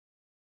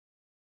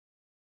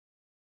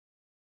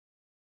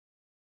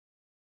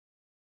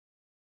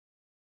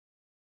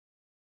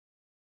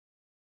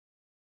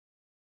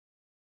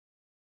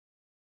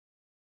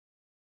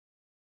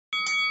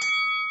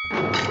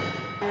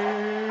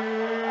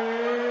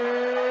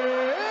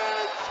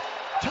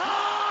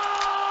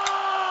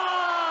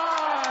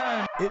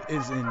It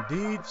is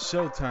indeed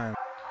showtime.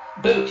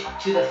 Boot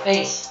to the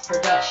Face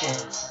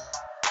Productions.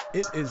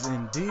 It is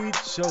indeed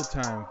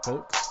showtime,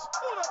 folks.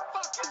 Who the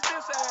fuck is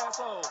this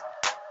asshole?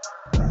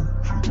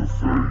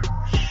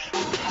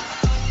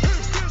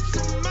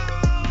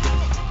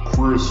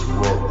 Chris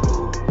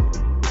Rucker,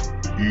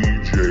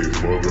 EJ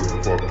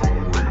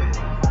motherfucking Reed.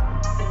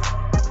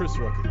 Chris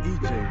Rucker,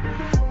 EJ Reed.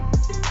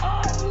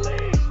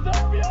 Unleash the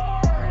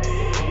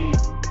fury!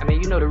 I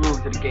mean, you know the rules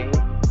of the game.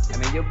 I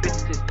mean, your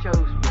bitch just chose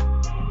me.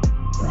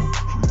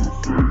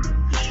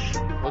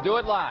 We'll do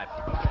it live.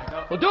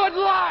 We'll do it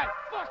live.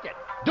 Fuck it.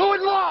 Do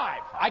it live.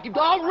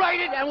 I'll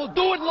write it and we'll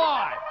do it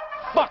live.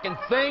 Fucking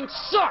thing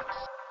sucks.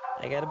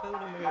 I got a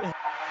booter.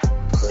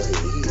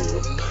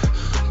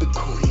 The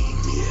cream,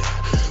 yeah.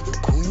 The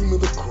cream of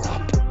the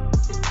crop.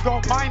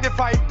 Don't mind if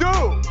I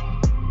do!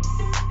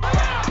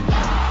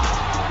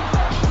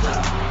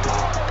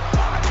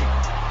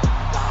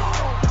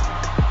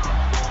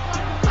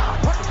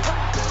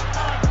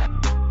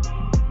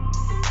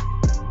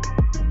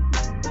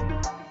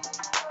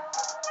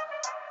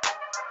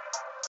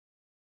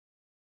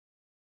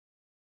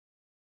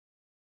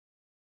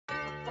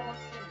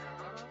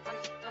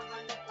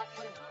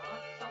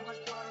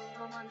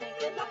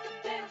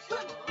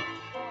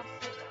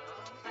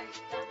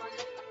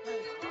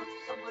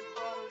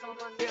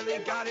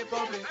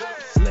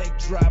 Leg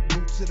drop,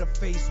 boot to the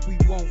face, we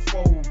won't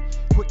fold.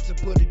 Quick to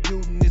put a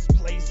dude in this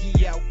place,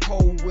 he out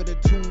cold. With a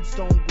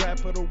tombstone, grab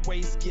at the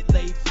waist, get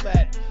laid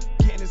flat.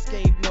 Can't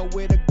escape,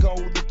 nowhere to go,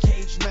 the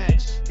cage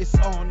match. It's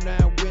on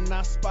now, when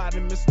I spot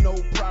him, it's no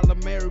problem.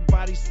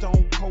 Everybody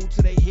stone cold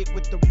till they hit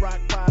with the rock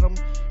bottom.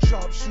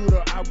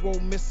 Sharpshooter, I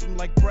won't miss him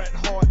like Bret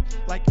Hart.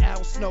 Like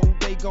Al Snow,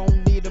 they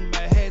gon' need him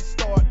a head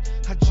start.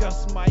 I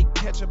just might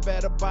catch a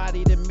better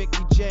body than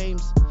Mickey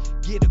James.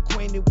 Get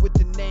acquainted with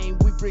the name,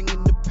 we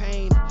bringing the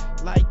pain.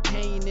 Like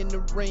Kane in the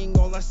ring,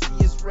 all I see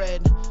is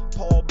red.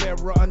 Paul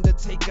Bearer,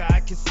 Undertaker,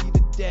 I can see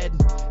the dead.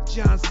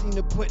 John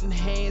Cena putting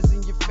hands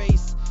in your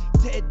face.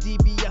 Ted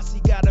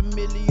DiBiase got a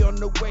milli on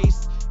the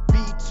waist.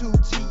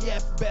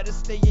 B2TF, better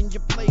stay in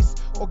your place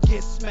or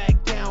get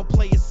smacked down,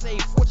 play it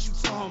safe. What you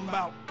talking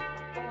about?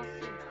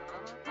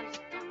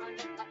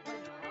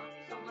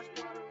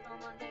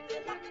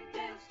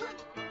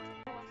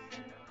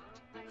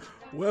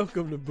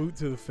 Welcome to Boot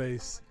to the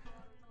Face.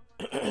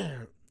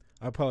 I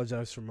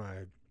apologize for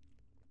my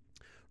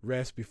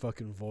raspy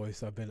fucking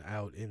voice. I've been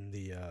out in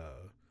the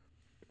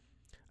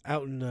I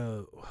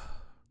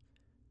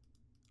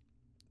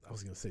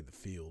was gonna say the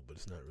field, but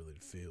it's not really the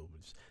field. But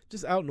it's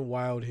just out in the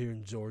wild here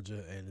in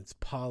Georgia, and it's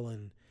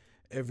pollen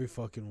every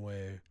fucking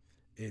where.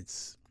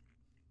 It's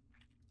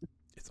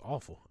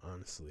awful,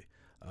 honestly.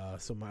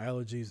 So my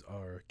allergies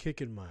are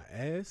kicking my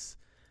ass,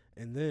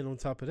 and then on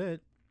top of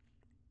that,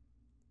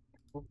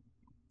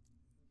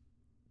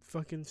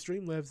 fucking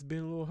Streamlabs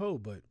being a little hoe,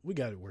 but we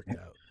got it worked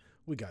out.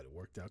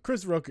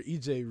 Chris Rucker,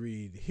 EJ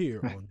Reed here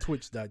on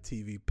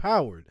twitch.tv,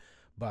 powered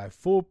by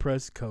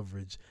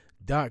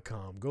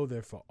fullpresscoverage.com. Go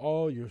there for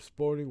all your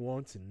sporting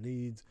wants and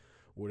needs,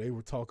 where they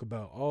will talk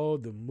about all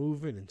the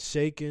moving and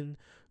shaking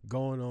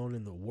going on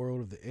in the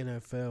world of the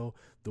NFL.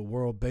 The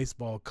World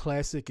Baseball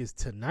Classic is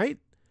tonight.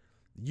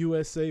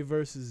 USA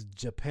versus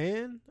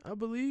Japan, I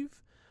believe.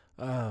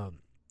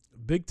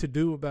 Big to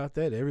do about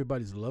that.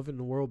 Everybody's loving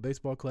the World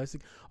Baseball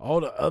Classic.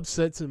 All the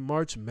upsets in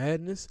March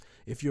Madness.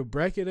 If your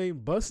bracket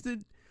ain't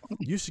busted,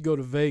 you should go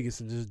to Vegas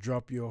and just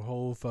drop your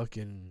whole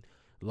fucking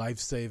life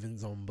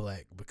savings on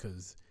black,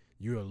 because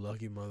you're a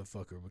lucky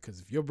motherfucker. Because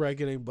if your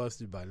bracket ain't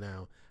busted by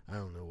now, I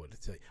don't know what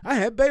to tell you. I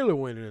had Baylor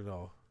winning it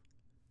all.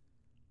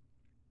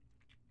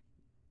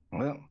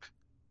 Well,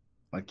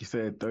 like you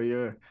said, throw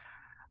your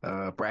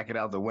bracket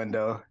out the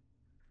window.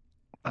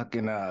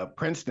 Fucking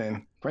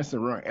Princeton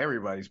ruined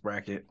everybody's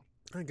bracket.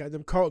 I got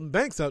them Carlton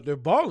Banks out there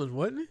balling,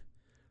 wasn't he?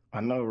 I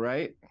know,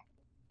 right?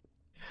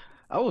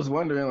 I was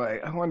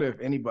wondering, I wonder if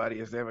anybody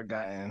has ever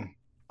gotten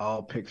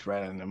all picks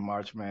right in the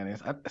March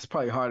Madness. It's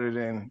probably harder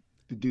to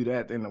do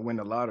that than to win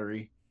the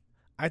lottery.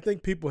 I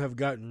think people have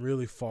gotten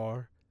really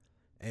far,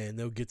 and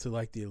they'll get to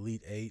like the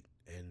Elite Eight,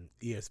 and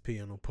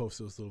ESPN will post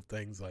those little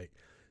things like,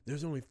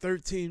 there's only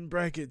 13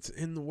 brackets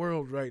in the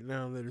world right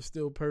now that are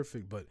still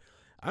perfect, but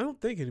I don't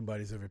think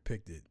anybody's ever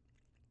picked it.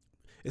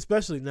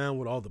 Especially now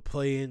with all the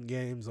play-in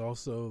games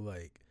also,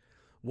 like,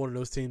 one of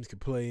those teams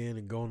could play in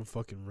and go on a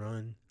fucking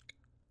run.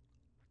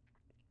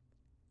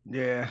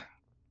 Yeah,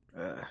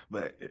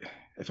 but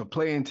if a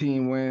play-in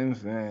team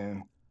wins,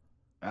 then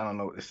I don't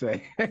know what to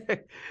say.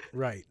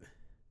 Right.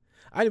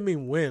 I didn't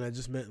mean win. I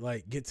just meant,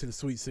 like, get to the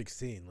Sweet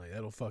 16. Like,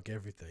 that'll fuck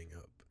everything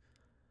up.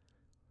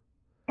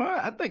 Well,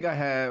 I think I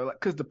have,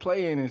 because the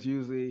play-in is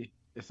usually,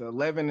 it's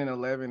 11 and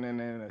 11, and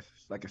then it's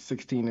like a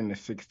 16 and a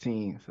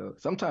 16. So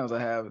sometimes I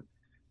have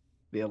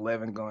the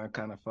 11 going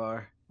kind of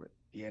far, but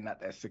yeah,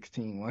 not that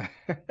 16 one.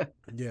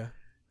 Yeah.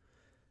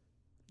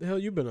 The hell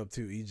you been up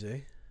to,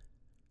 EJ?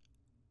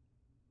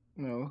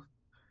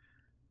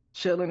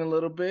 Chilling a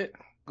little bit,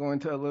 going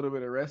to a little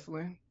bit of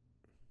wrestling.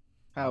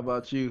 How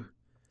about you?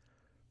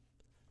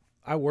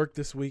 I worked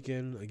this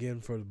weekend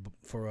again for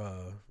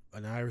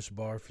an Irish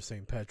bar for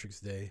St. Patrick's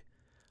Day.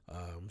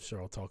 I'm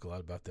sure I'll talk a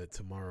lot about that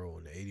tomorrow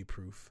on the 80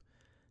 proof.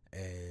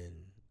 And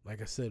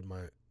like I said,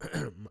 my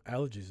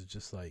allergies are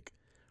just like,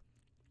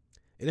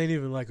 it ain't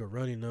even like a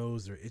runny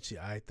nose or itchy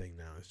eye thing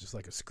now. It's just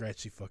like a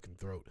scratchy fucking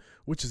throat,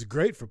 which is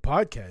great for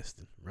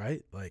podcasting,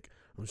 right? Like,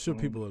 I'm sure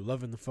people are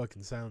loving the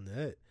fucking sound of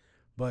that.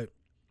 But,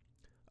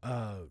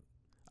 I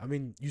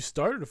mean, you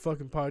started a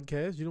fucking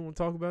podcast. You don't want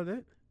to talk about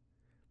that?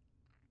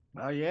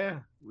 Oh yeah,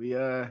 we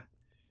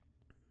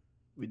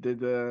did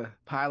the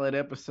pilot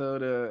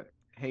episode of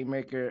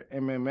Haymaker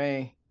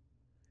MMA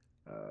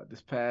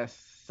this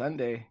past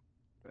Sunday.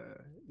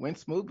 Went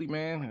smoothly,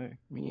 man.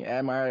 Me and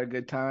Admire had a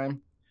good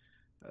time.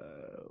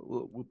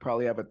 We'll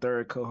probably have a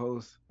third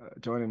co-host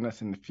joining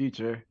us in the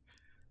future,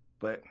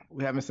 but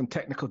we're having some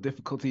technical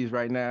difficulties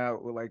right now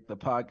with like the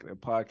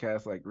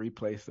podcast like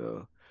replay.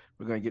 So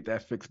we're gonna get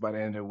that fixed by the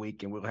end of the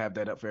week, and we'll have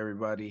that up for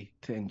everybody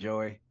to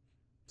enjoy.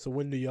 So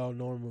when do y'all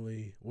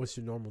normally? What's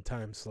your normal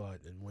time slot,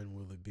 and when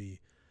will it be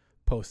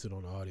posted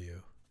on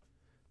audio?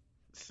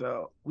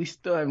 So we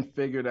still haven't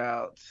figured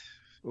out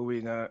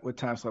what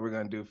time slot we're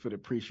gonna do for the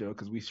pre-show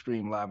because we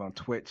stream live on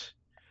Twitch.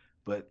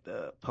 But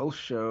the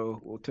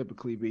post-show will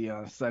typically be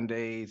on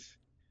Sundays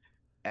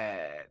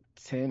at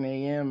 10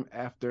 a.m.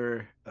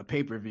 after a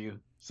pay-per-view.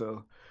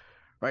 So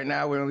right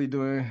now we're only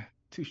doing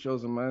 2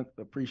 shows a month,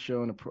 a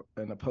pre-show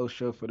and a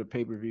post-show for the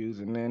pay-per-views.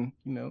 And then,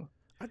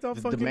 I thought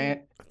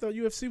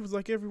UFC was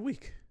like every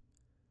week.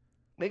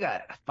 They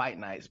got fight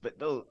nights, but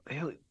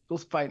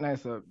those fight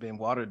nights have been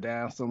watered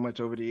down so much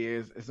over the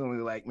years. It's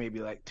only like maybe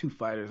like 2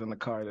 fighters on the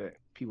card that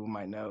people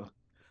might know.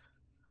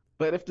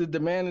 But if the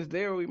demand is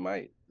there, we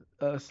might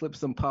slip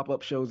some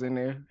pop-up shows in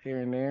there, here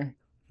and there.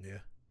 Yeah.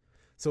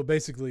 So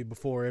basically,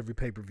 before every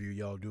pay-per-view,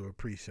 y'all do a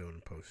pre-show and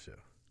a post-show.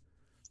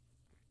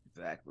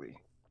 Exactly.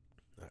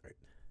 All right.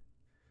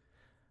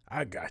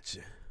 I got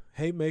you.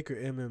 Haymaker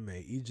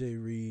MMA,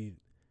 EJ Reed,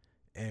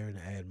 Aaron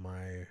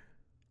Admire.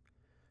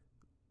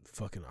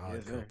 Fucking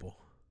odd couple.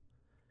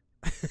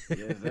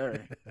 Yes, sir.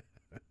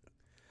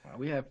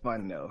 We have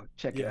fun, though.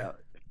 Check it out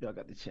if y'all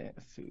got the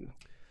chance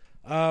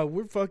to.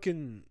 We're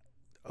fucking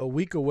a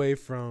week away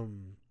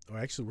from, or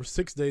actually we're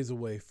 6 days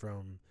away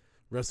from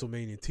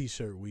Wrestlemania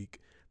T-shirt week.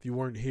 If you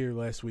weren't here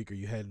last week or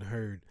you hadn't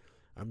heard,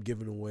 I'm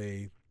giving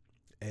away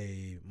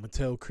a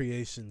Mattel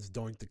Creations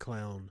Doink the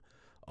Clown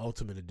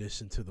Ultimate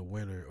Edition to the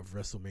winner of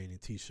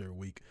Wrestlemania T-shirt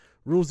week.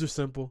 Rules are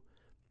simple.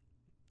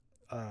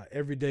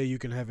 Every day you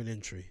can have an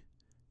entry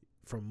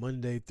from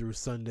Monday through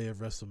Sunday of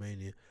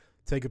WrestleMania.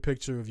 Take a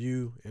picture of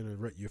you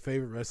in your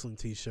favorite wrestling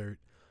T-shirt.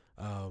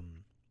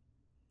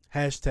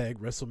 Hashtag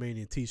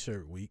WrestleMania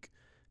T-shirt week.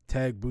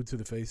 Tag Boot to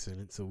the Face in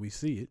it so we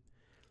see it.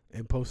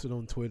 And post it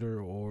on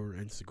Twitter or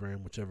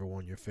Instagram, whichever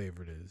one your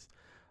favorite is.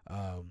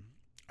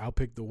 I'll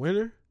pick the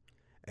winner,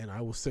 and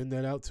I will send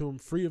that out to him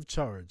free of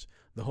charge.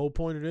 The whole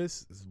point of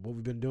this is what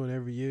we've been doing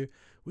every year.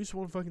 We just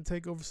want to fucking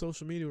take over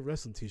social media with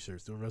wrestling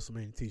T-shirts during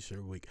WrestleMania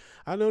T-shirt week.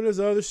 I know there's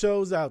other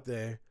shows out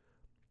there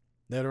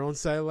that are on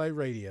satellite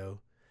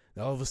radio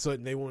that all of a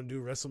sudden they want to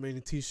do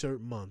WrestleMania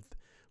T-shirt month.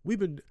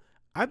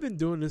 I've been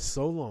doing this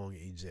so long,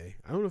 EJ.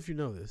 I don't know if you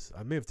know this.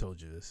 I may have told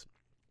you this.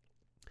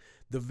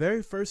 The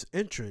very first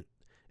entrant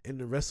in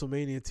the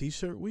WrestleMania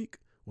T-shirt week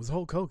was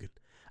Hulk Hogan.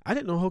 I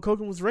didn't know Hulk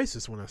Hogan was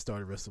racist when I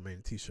started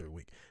WrestleMania T-shirt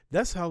week.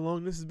 That's how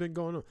long this has been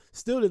going on.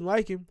 Still didn't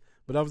like him,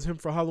 but I was him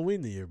for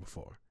Halloween the year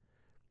before.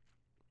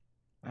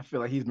 I feel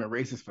like he's been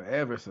racist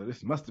forever, so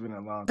this must have been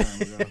a long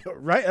time ago.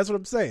 Right? That's what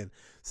I'm saying.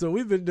 So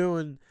I've been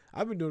doing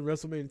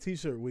WrestleMania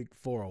T-shirt week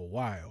for a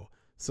while.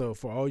 So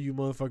for all you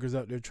motherfuckers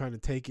out there trying to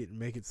take it and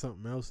make it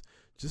something else,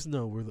 just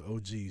know we're the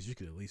OGs. You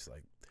could at least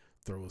like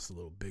throw us a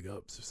little big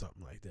ups or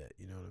something like that.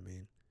 You know what I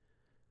mean?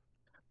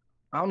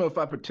 I don't know if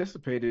I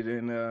participated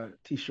in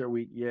T-shirt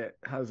week yet.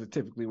 How does it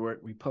typically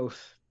work? We post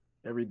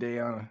every day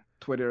on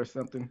Twitter or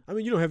something? I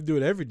mean, you don't have to do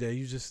it every day.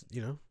 You just,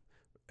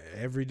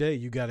 every day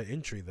you got an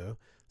entry, though.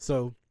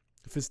 So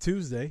if it's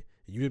Tuesday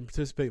and you didn't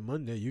participate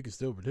Monday, you can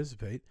still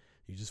participate.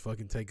 You just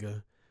fucking take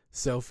a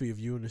selfie of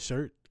you in the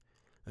shirt.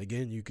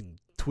 Again, you can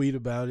tweet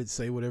about it,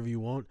 say whatever you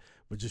want,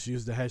 but just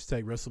use the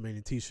hashtag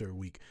WrestleMania T-shirt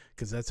week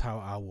because that's how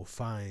I will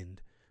find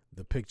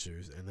the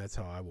pictures and that's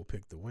how I will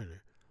pick the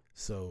winner.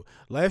 So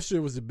last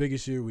year was the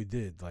biggest year we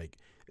did. Like,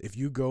 if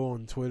you go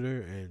on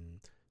Twitter and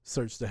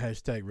search the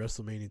hashtag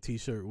WrestleMania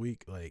T-shirt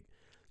week, like,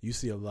 you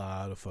see a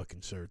lot of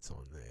fucking shirts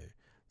on there.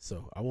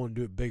 So I want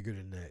to do it bigger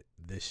than that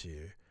this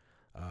year.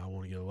 I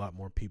want to get a lot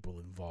more people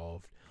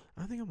involved.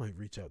 I think I might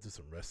reach out to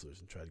some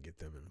wrestlers and try to get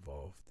them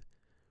involved.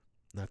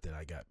 Not that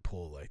I got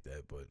pulled like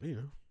that, but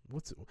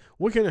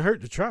what can it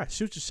hurt to try?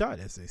 Shoot your shot,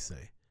 as they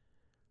say.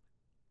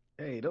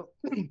 Hey, don't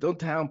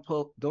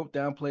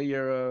downplay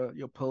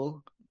your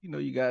pull.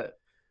 You got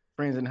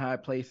friends in high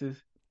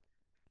places.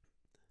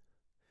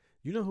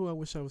 You know who I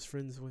wish I was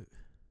friends with?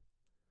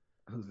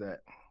 Who's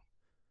that?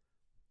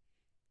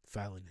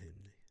 Fallon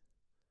Henley.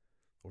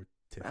 Or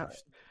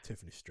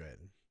Tiffany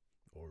Stratton.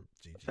 Or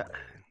Gigi Dolan.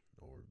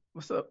 Or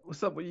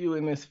What's up with you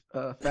and this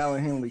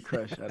Fallon Henley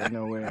crush out of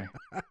nowhere?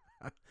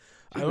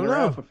 I don't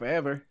know. For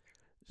forever.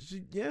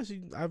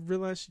 I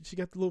realized she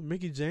got the little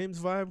Mickey James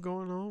vibe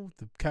going on with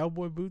the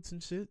cowboy boots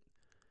and shit.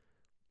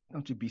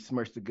 Don't you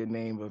besmirch the good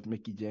name of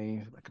Mickey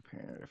James by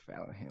comparing her to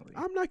Fallon Henley?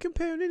 I'm not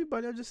comparing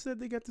anybody. I just said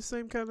they got the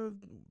same kind of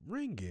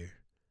ring gear.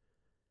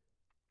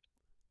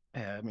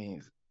 Yeah, I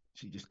mean,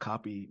 she just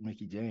copied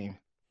Mickey James.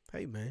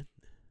 Hey, man.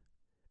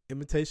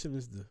 Imitation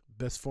is the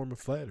best form of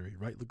flattery,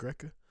 right,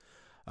 LaGreca?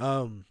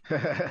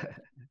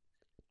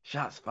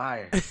 Shots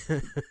fired.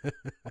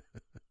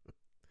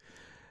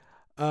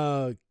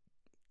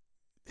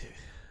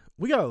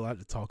 We got a lot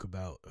to talk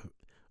about.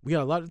 We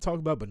got a lot to talk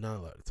about, but not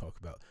a lot to talk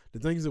about. The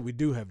things that we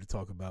do have to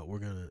talk about, we're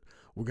gonna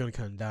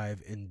kind of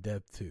dive in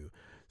depth to.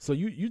 So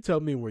you tell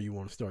me where you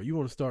want to start. You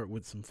want to start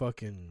with some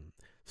fucking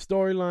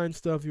storyline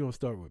stuff. You want to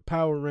start with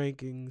power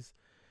rankings.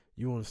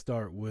 You want to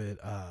start with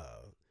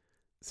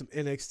some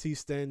NXT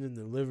stand and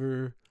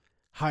deliver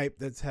hype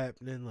that's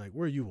happening. Like,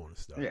 where you want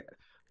to start? Yeah,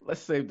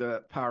 let's save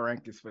the power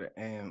rankings for the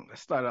end.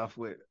 Let's start off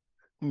with,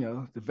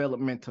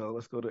 developmental.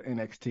 Let's go to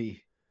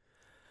NXT.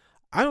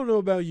 I don't know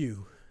about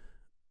you,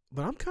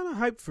 but I'm kind of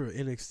hyped for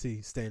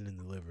NXT stand and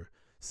deliver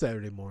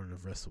Saturday morning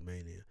of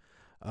WrestleMania.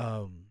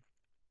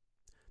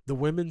 The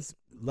women's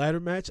ladder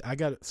match,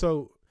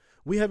 so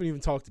we haven't even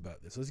talked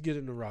about this. Let's get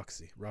into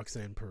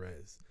Roxanne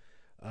Perez.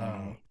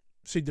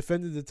 She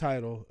defended the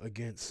title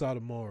against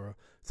Satomura.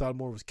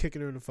 Satomura was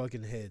kicking her in the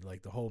fucking head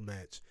like the whole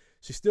match.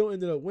 She still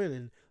ended up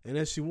winning, and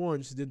as she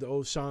won, she did the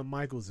old Shawn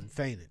Michaels and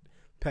fainted,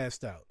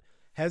 passed out.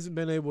 Hasn't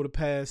been able to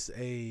pass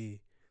a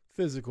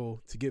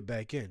physical to get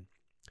back in.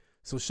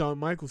 So Shawn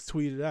Michaels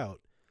tweeted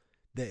out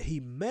that he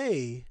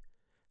may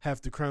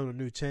have to crown a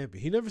new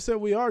champion. He never said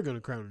we are going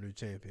to crown a new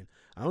champion.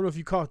 I don't know if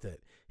you caught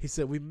that. He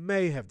said we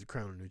may have to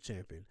crown a new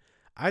champion.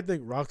 I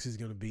think Roxy's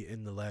going to be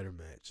in the ladder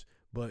match.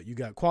 But you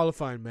got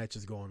qualifying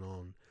matches going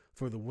on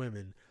for the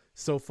women.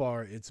 So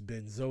far, it's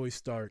been Zoe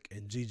Stark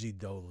and Gigi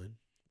Dolan,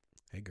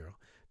 hey girl,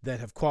 that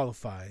have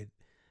qualified.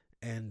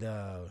 And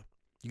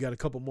you got a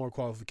couple more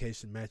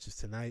qualification matches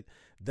tonight.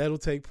 That'll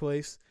take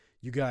place.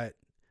 You got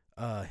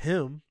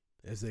him,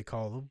 as they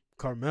call him,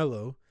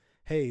 Carmelo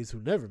Hayes, who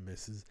never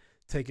misses,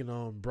 taking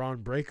on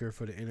Braun Breaker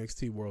for the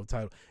NXT World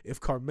title. If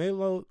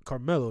Carmelo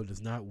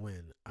does not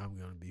win, I'm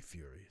going to be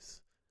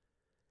furious.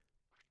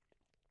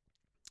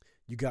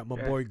 You got my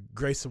boy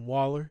Grayson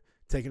Waller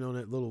taking on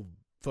that little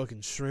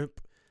fucking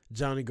shrimp,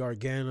 Johnny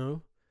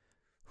Gargano,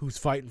 who's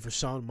fighting for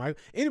Shawn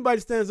Michaels.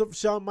 Anybody stands up for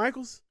Shawn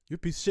Michaels, you're a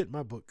piece of shit in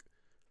my book.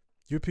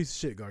 You're a piece of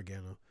shit,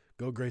 Gargano.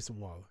 Go Grayson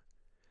Waller.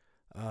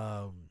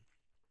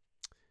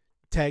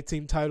 Tag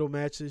team title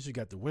matches. You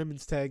got the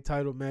women's tag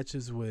title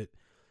matches with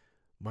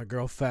my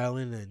girl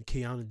Fallon and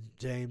Kiana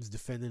James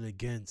defending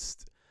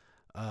against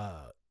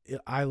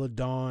Isla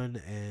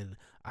Dawn and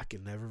I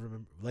can never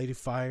remember Lady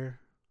Fire,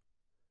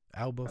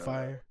 Alba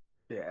Fire.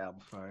 Yeah,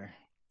 Alba Fire.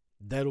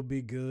 That'll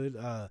be good.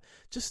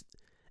 Just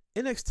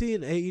NXT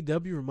and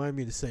AEW remind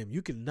me of the same.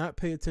 You cannot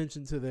pay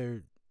attention to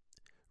their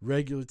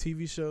regular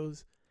TV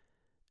shows,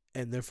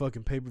 and their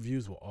fucking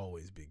pay-per-views will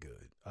always be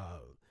good.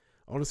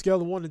 On a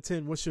scale of 1 to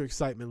 10, what's your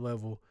excitement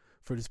level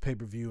for this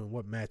pay-per-view, and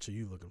what match are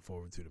you looking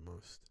forward to the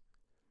most?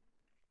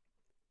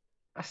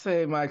 I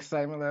say my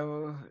excitement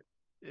level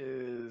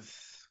is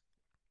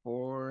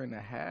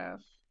 4.5.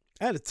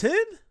 Out of 10?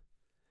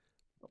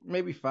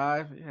 Maybe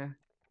 5, yeah.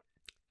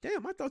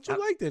 Damn, I thought you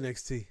liked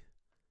NXT.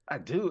 I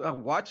do. I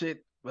watch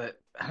it,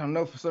 but I don't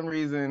know, for some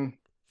reason,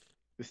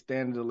 the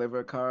stand and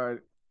deliver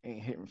card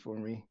ain't hitting for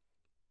me.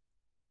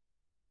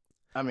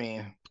 I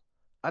mean,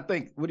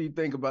 what do you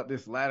think about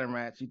this ladder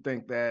match? You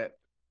think that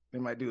they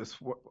might do a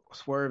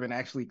swerve and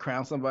actually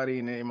crown somebody,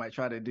 and then they might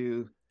try to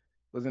do,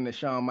 was in the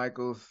Shawn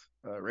Michaels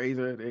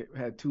Razor, they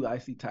had 2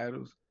 IC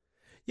titles.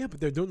 Yeah, but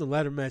they're doing the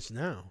ladder match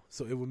now,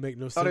 so it would make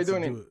no sense. Oh, they're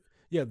doing to do it.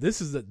 Yeah,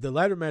 this is the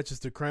ladder match is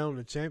to crown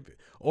the champion,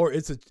 or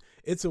it's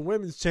a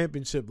women's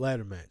championship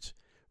ladder match.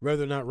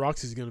 Whether or not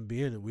Roxy's going to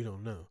be in it, we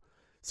don't know.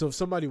 So if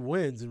somebody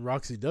wins and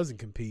Roxy doesn't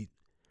compete,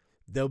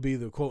 they'll be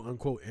the quote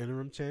unquote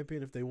interim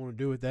champion if they want to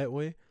do it that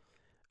way.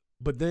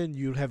 But then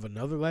you'd have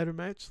another ladder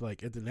match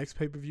like at the next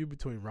pay-per-view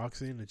between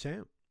Roxy and the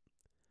champ.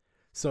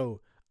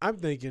 So I'm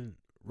thinking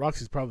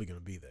Roxy's probably going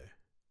to be there.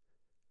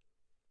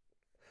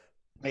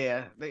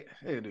 Yeah, they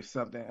do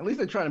something. At least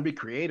they're trying to be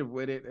creative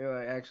with it. They're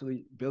like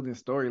actually building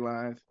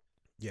storylines.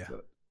 Yeah.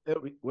 So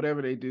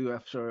whatever they do,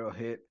 I'm sure it'll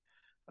hit.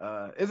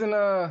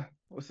 Isn't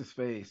what's his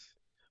face?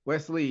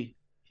 Wesley.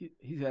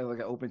 He has like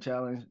an open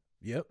challenge.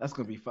 Yep. That's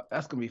gonna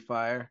be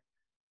fire.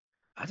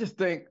 I just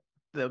think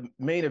the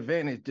main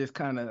event is just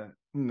kind of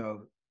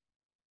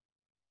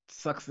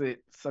sucks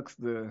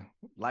the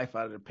life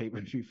out of the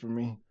pay-per-view for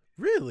me.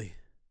 Really?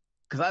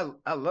 Because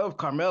I love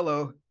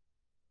Carmelo.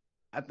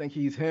 I think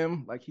he's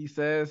him, like he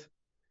says.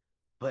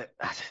 But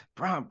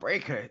Braun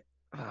Breaker,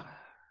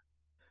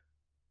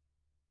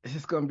 it's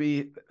just going to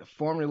be a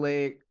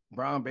formulaic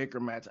Braun Breaker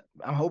match.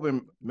 I'm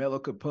hoping Melo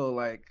could pull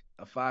like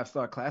a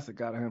 5-star classic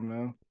out of him,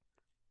 though.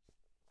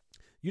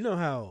 You know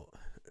how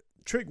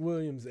Trick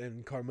Williams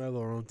and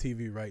Carmelo are on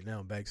TV right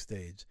now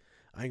backstage.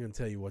 I ain't going to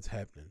tell you what's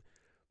happening.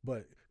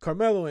 But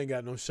Carmelo ain't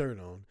got no shirt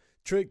on.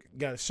 Trick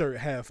got a shirt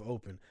half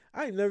open.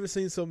 I ain't never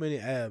seen so many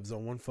abs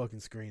on one fucking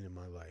screen in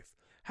my life.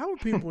 How are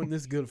people in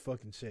this good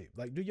fucking shape?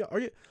 Like, you got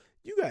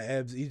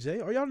abs,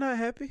 EJ? Are y'all not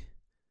happy?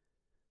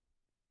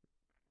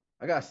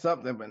 I got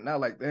something, but not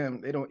like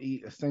them. They don't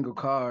eat a single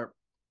carb.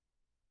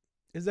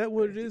 Is that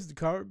what it is? The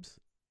carbs?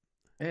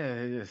 Yeah,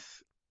 they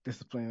just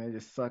disciplined. They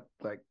just suck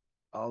like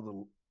all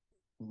the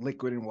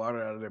liquid and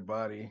water out of their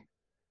body.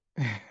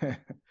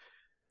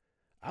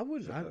 I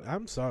wouldn't. So-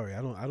 I'm sorry.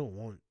 I don't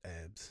want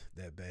abs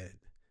that bad.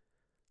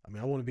 I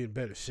mean, I want to be in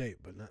better shape,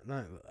 but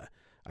not.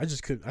 I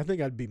just couldn't. I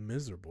think I'd be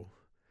miserable.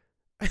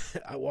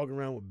 I walk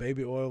around with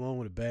baby oil on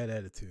with a bad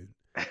attitude.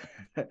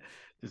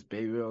 Just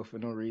baby oil for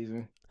no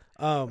reason.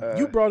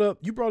 You brought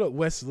up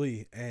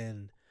Wesley,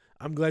 and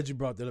I'm glad you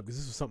brought that up because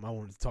this was something I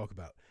wanted to talk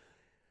about.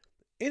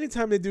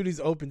 Anytime they do these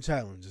open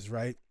challenges,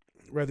 right?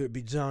 Whether it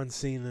be John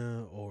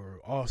Cena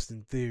or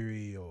Austin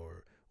Theory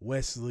or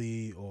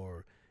Wesley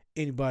or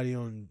anybody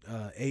on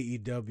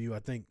AEW, I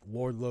think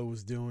Wardlow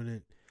was doing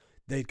it.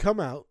 They'd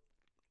come out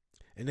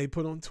and they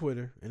put on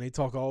Twitter and they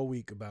talk all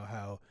week about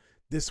how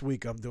this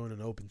week I'm doing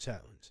an open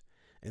challenge.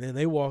 And then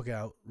they walk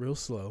out real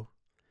slow.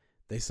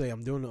 They say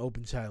I'm doing an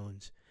open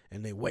challenge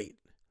and they wait.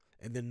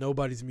 And then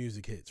nobody's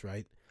music hits,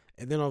 right?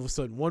 And then all of a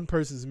sudden one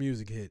person's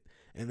music hit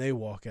and they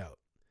walk out.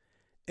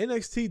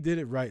 NXT did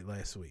it right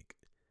last week.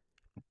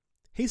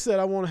 He said,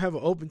 I want to have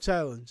an open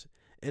challenge,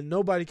 and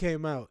nobody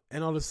came out,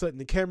 and all of a sudden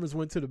the cameras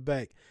went to the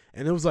back,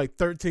 and it was like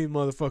 13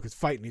 motherfuckers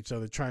fighting each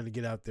other trying to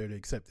get out there to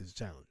accept this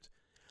challenge.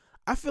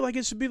 I feel like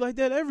it should be like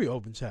that every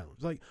open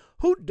challenge. Like,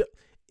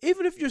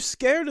 even if you're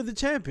scared of the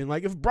champion,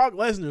 like if Brock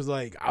Lesnar's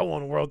like, I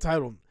want a world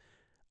title,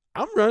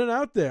 I'm running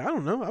out there. I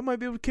don't know. I might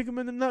be able to kick him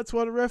in the nuts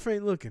while the ref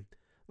ain't looking.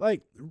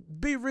 Like,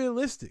 be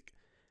realistic.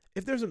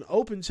 If there's an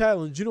open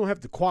challenge, you don't have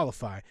to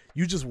qualify.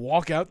 You just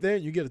walk out there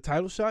and you get a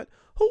title shot.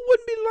 Who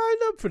wouldn't be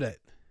lined up for that?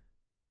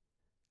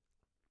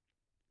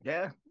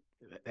 Yeah,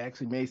 it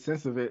actually made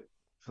sense of it.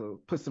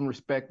 So put some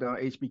respect on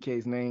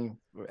HBK's name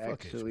for Fuck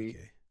actually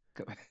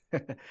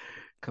HBK.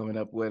 coming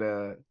up with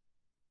a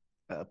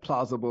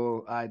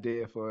plausible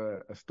idea for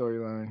a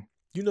storyline.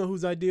 You know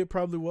whose idea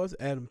probably was?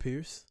 Adam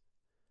Pearce.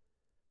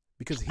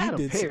 Because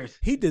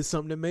he did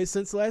something that made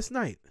sense last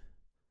night.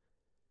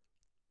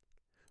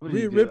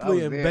 Rhea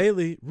Ripley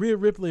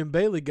and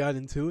Bailey got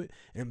into it,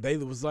 and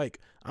Bailey was like,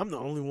 I'm the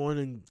only one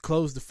and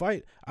closed the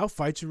fight. I'll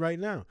fight you right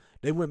now.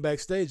 They went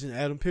backstage, and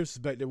Adam Pearce was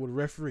back there with a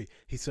referee.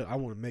 He said, I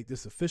want to make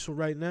this official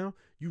right now.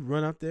 You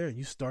run out there and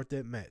you start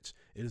that match.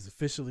 It is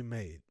officially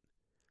made.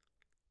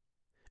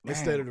 Man,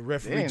 instead of the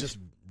referee just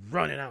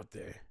running out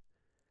there.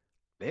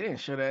 They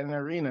didn't show that in the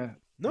arena.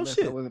 No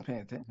shit. I wasn't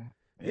paying attention.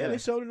 Yeah, they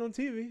showed it on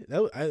TV.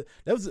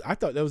 I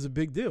thought that was a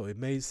big deal. It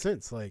made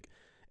sense. Like,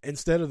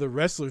 instead of the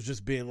wrestlers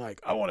just being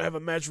like, I want to have a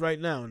match right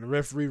now, and the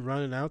referee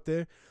running out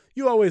there,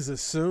 you always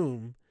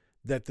assume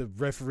that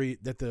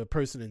the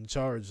person in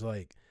charge,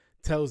 like,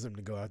 tells them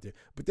to go out there.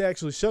 But they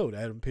actually showed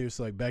Adam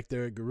Pearce, like, back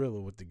there at Gorilla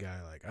with the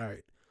guy, like, all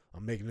right,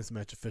 I'm making this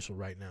match official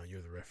right now.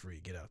 You're the referee.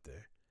 Get out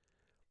there.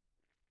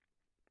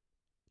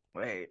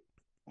 Wait.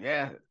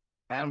 Yeah.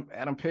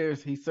 Adam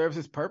Pearce, he serves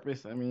his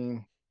purpose. I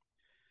mean,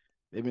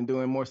 they've been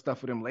doing more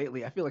stuff with him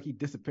lately. I feel like he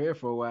disappeared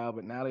for a while,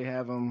 but now they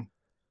have him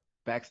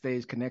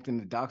backstage connecting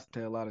the dots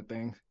to a lot of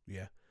things.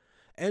 Yeah.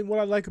 And what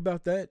I like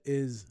about that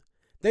is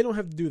they don't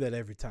have to do that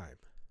every time.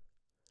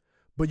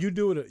 But you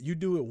do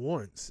it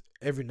once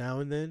every now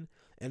and then.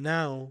 And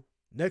now,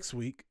 next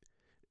week,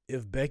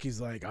 if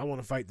Becky's like, I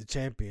want to fight the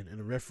champion, and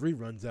the referee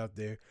runs out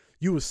there,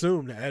 you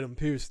assume that Adam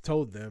Pearce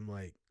told them,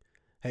 like,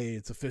 hey,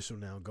 it's official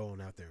now,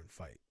 going out there and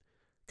fight.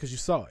 Because you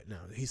saw it now.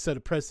 He set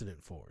a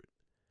precedent for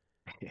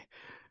it.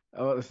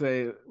 I was to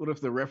say, what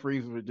if the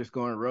referees were just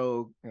going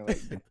rogue? You know,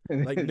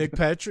 like, like Nick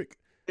Patrick?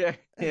 Yeah,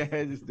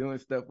 just doing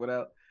stuff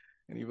without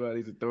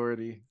anybody's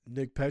authority.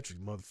 Nick Patrick,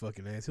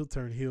 motherfucking ass. He'll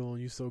turn heel on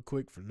you so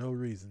quick for no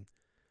reason.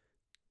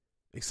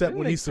 Except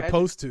when Nick he's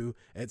supposed to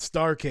at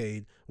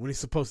Starrcade, when he's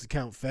supposed to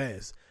count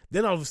fast.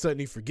 Then all of a sudden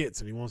he forgets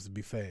and he wants to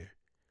be fair.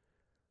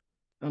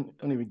 Don't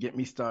even get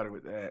me started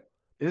with that.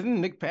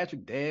 Isn't Nick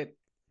Patrick dead?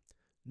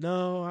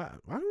 No, I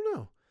don't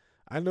know.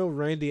 I know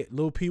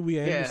Lil Pee Wee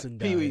Anderson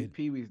died.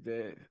 Pee Wee's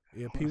dead.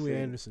 Yeah, Pee Wee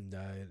Anderson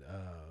died.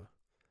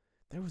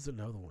 There was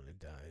another one that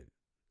died.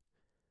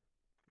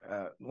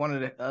 One of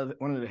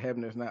the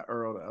Hebners, not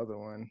Earl, the other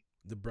one.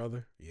 The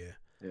brother? Yeah.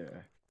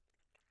 Yeah.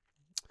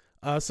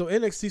 So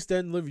NXT Stand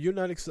and Deliver, you're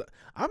not excited.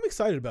 I'm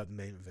excited about the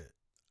main event.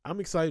 I'm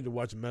excited to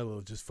watch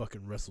Melo just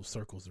fucking wrestle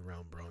circles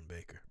around Braun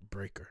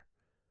Breaker.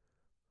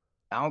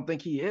 I don't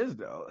think he is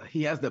though.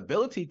 He has the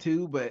ability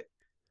to, but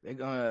they're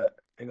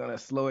gonna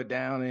slow it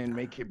down and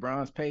make it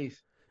Braun's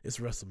pace. It's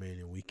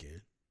WrestleMania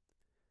weekend,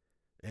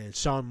 and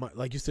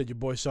like you said, your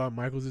boy Shawn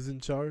Michaels is in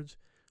charge.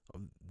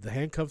 The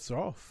handcuffs are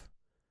off.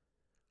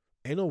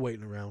 Ain't no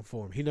waiting around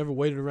for him. He never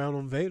waited around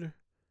on Vader.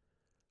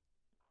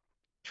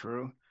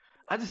 True.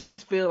 I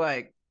just feel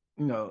like,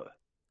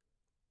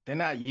 they're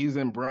not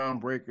using Braun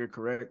Breaker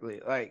correctly.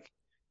 Like,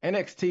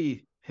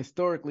 NXT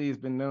historically has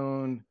been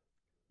known,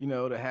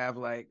 to have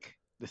like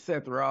the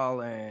Seth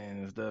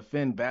Rollins, the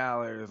Finn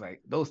Balor's,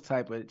 like those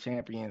type of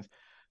champions.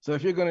 So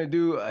if you're gonna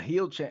do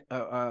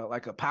a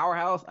like a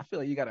powerhouse, I feel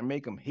like you got to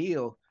make him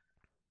heel.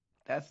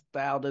 That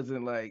style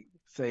doesn't like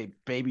say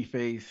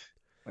babyface.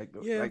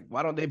 Yeah. Like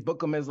why don't they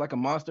book him as like a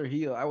monster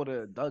heel? I would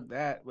have dug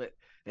that, but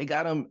they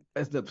got him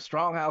as the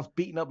strong house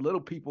beating up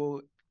little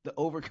people to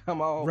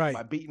overcome all Right.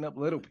 by beating up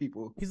little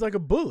people. He's like a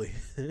bully.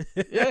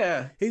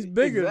 Yeah, He's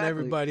bigger than exactly.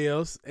 everybody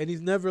else, and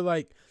he's never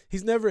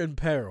in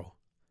peril.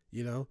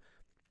 You know,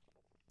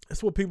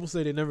 that's what people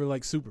say. They never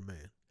like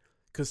Superman,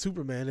 because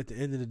Superman, at the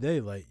end of the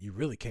day, like, you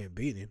really can't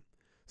beat him.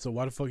 So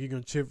why the fuck are you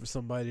gonna cheer for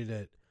somebody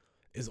that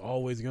is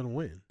always gonna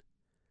win?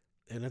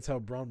 And that's how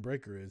Braun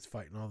Breaker is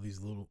fighting all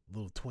these little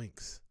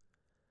twinks.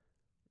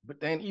 But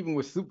then even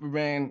with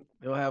Superman,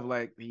 they'll have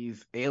like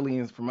these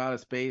aliens from outer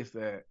space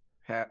that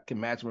can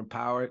match him in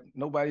power.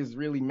 Nobody's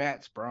really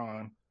matched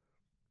Braun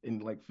in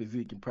like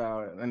physique and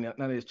power, and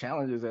none of his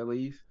challenges at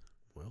least.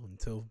 Well,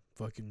 until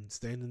fucking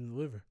Stand and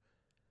Deliver.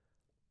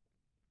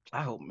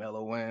 I hope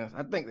Melo wins.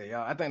 I think they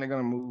are. I think they're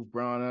gonna move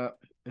Braun up.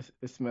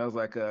 It smells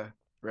like a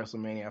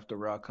WrestleMania after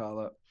Rock call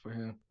up for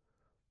him.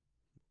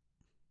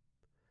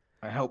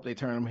 I hope they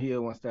turn him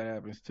heel once that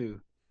happens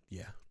too.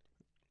 Yeah.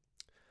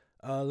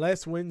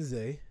 Last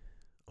Wednesday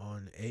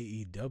on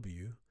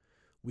AEW,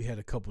 we had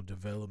a couple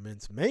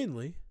developments.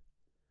 Mainly,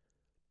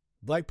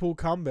 Blackpool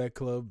Combat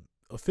Club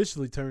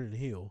officially turning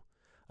heel.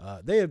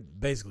 They had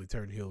basically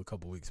turned heel a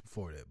couple weeks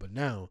before that, but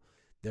now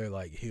they're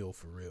like heel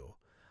for real.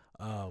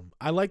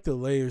 I like the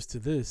layers to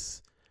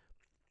this.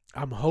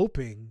 I'm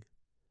hoping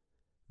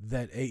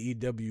that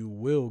AEW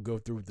will go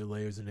through with the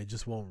layers and they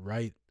just won't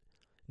write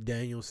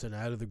Danielson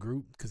out of the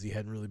group because he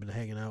hadn't really been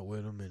hanging out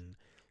with him, and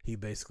he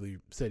basically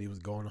said he was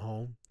going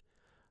home.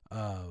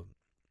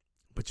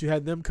 But you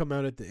had them come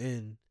out at the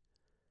end,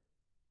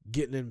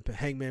 getting in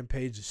Hangman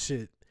Page's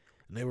shit,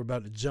 and they were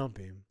about to jump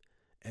him,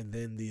 and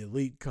then the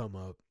Elite come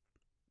up,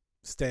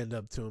 stand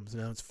up to him. So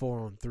now it's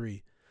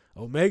 4-on-3.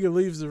 Omega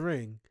leaves the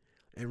ring,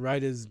 and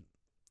right as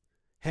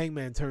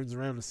Hangman turns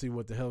around to see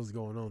what the hell's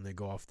going on, they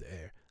go off the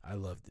air. I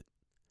loved it.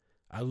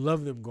 I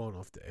love them going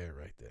off the air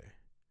right there.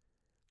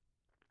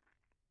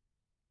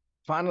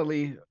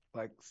 Finally,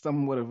 like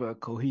somewhat of a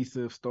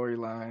cohesive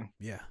storyline.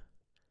 Yeah.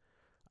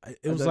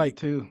 It was like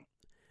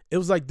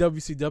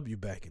WCW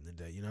back in the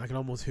day. You know, I can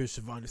almost hear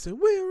Shivani say,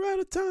 "We're out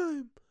of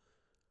time."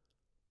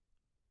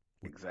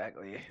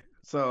 Exactly.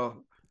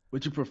 So,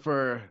 would you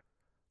prefer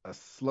a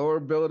slower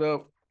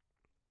build-up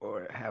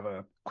or have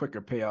a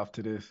quicker payoff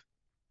to this?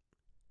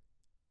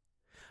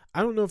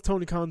 I don't know if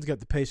Tony Khan's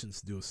got the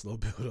patience to do a slow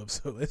build-up,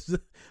 so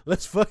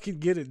let's fucking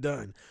get it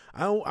done.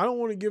 I don't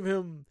want to give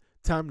him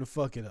time to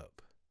fuck it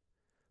up.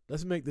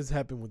 Let's make this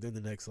happen within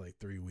the next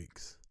 3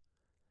 weeks.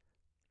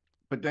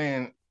 But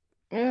then,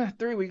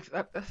 3 weeks.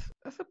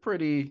 That's a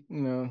pretty,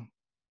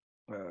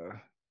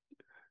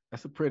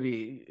 that's a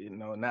pretty,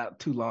 not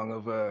too long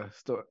of a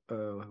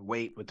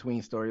wait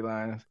between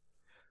storylines.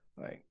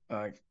 Like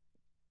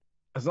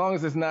as long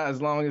as it's not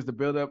as long as the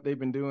build-up they've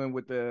been doing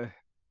with the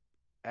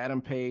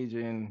Adam Page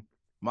and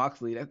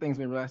Moxley, that thing's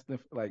been lasting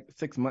for like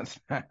 6 months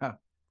now.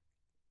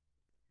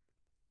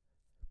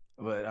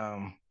 But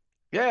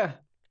yeah,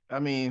 I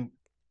mean,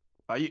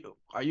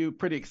 are you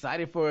pretty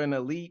excited for an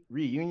Elite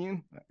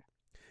reunion?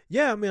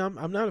 Yeah, I mean,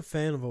 I'm not a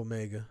fan of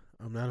Omega.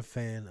 I'm not a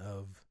fan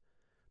of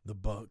the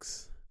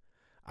Bucks.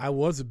 I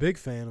was a big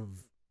fan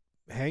of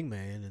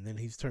Hangman, and then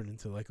he's turned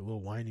into like a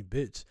little whiny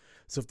bitch.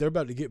 So if they're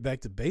about to get back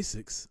to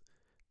basics,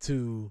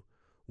 to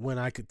when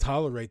I could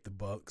tolerate the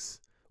Bucks,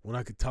 when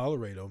I could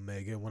tolerate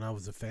Omega, when I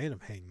was a fan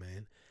of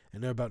Hangman,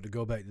 and they're about to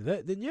go back to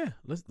that, then yeah,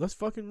 let's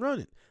fucking run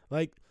it.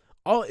 Like,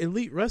 all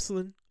Elite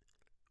wrestling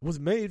was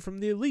made from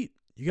the Elite.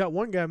 You got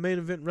one guy main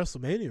event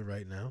WrestleMania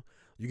right now.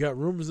 You got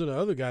rumors of the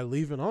other guy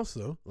leaving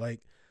also.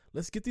 Like,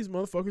 let's get these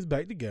motherfuckers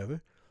back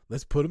together.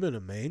 Let's put them in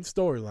a main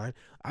storyline.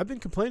 I've been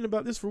complaining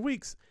about this for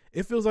weeks.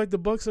 It feels like the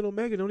Bucks and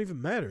Omega don't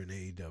even matter in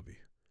AEW.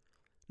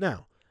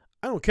 Now,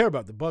 I don't care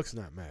about the Bucks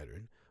not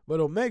mattering, but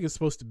Omega's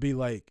supposed to be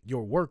like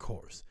your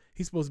workhorse.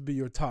 He's supposed to be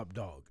your top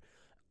dog.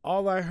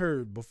 All I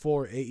heard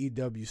before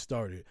AEW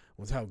started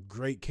was how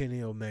great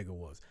Kenny Omega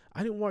was.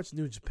 I didn't watch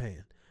New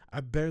Japan. I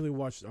barely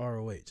watched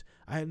ROH.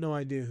 I had no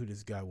idea who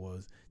this guy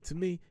was. To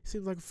me, he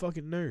seems like a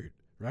fucking nerd,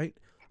 right?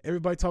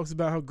 Everybody talks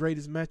about how great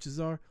his matches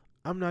are.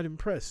 I'm not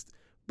impressed.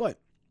 But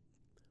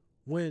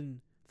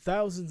when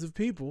thousands of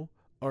people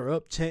are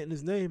up chanting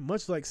his name,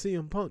 much like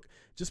CM Punk,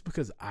 just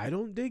because I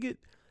don't dig it,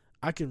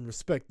 I can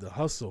respect the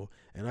hustle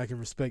and I can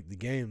respect the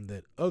game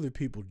that other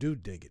people do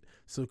dig it.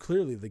 So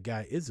clearly the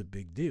guy is a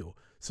big deal.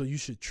 So you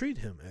should treat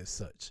him as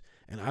such.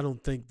 And I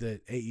don't think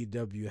that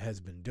AEW has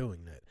been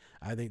doing that.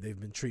 I think they've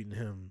been treating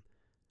him,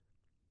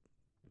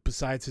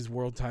 besides his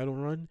world title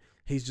run,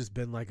 he's just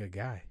been like a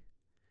guy.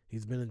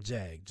 He's been a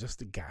jag,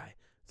 just a guy,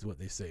 is what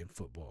they say in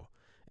football.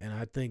 And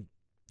I think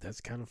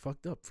that's kind of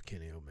fucked up for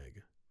Kenny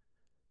Omega.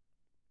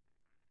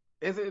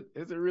 Is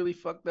it really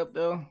fucked up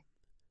though?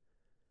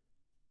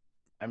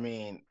 I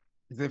mean,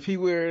 if he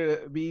were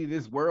to be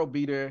this world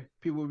beater,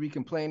 people would be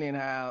complaining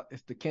how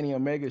it's the Kenny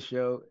Omega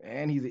show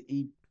and he's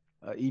an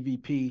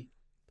EVP.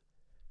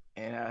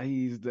 and how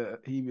he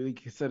really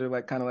considered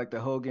like kind of like the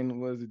Hogan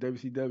was the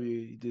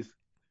WCW. He just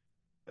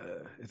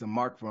is a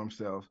mark for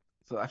himself.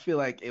 So I feel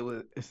like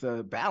it's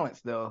a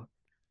balance though.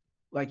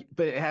 Like,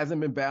 but it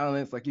hasn't been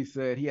balanced. Like you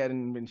said, he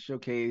hadn't been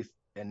showcased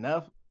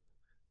enough.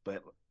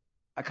 But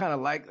I kind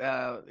of like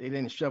they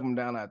didn't shove him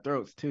down our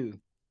throats too.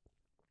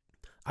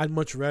 I'd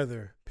much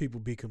rather people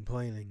be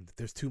complaining that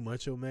there's too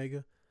much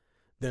Omega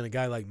than a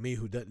guy like me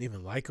who doesn't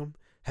even like him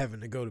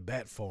having to go to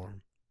bat for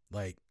him.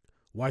 Like,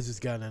 why is this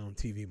guy not on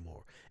TV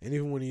more? And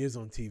even when he is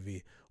on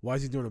TV, why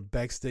is he doing a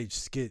backstage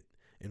skit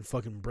in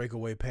fucking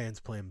breakaway pants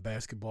playing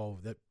basketball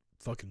with that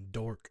fucking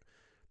dork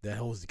that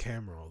holds the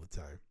camera all the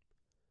time?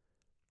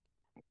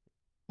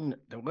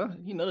 Well,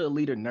 the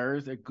leader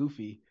nerds, they're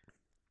goofy.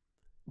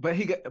 But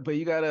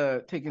you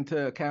gotta take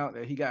into account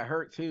that he got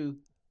hurt too.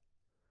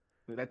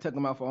 That took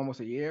him out for almost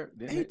a year.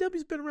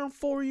 AEW's been around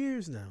 4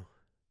 years now.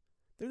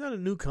 They're not a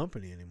new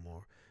company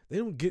anymore. They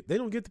don't get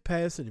the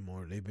pass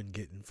anymore. They've been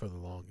getting for the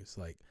longest.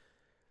 Like,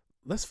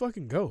 let's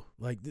fucking go.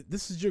 Like,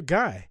 this is your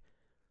guy.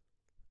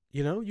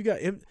 You got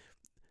him.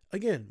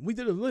 Again, we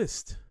did a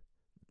list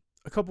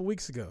a couple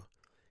weeks ago.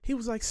 He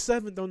was like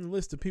 7th on the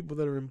list of people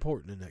that are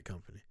important in that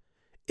company,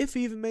 if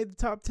he even made the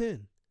top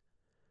 10.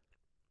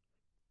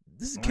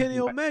 This is Kenny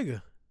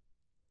Omega.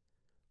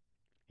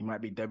 He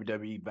might be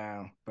WWE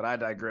bound, but I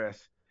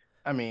digress.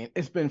 I mean,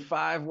 it's been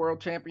 5 world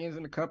champions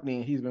in the company,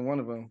 and he's been one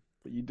of them.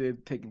 But you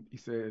did take him. He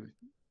said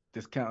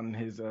discounting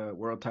his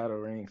world title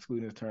reign,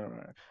 excluding his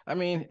turnaround. I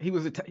mean,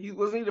 wasn't he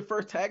the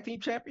first tag team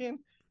champion?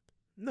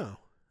 No,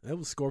 that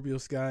was Scorpio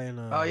Sky and.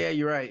 Oh yeah,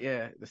 you're right.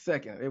 Yeah, the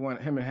second him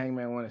and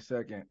Hangman won a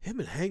second. Him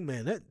and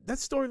Hangman, that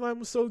storyline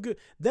was so good.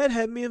 That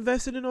had me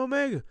invested in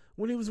Omega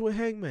when he was with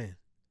Hangman.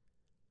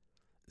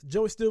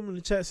 Joey Stillman in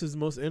the chat says the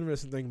most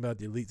interesting thing about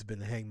the Elite's been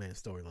the Hangman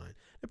storyline.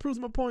 It proves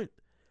my point.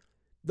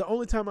 The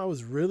only time I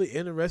was really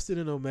interested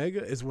in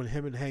Omega is when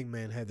him and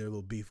Hangman had their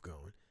little beef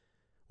going.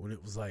 When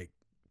it was like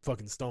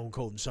fucking Stone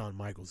Cold and Shawn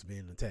Michaels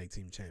being the tag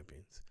team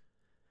champions.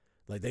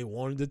 Like, they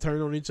wanted to turn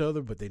on each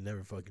other, but they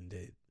never fucking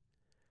did.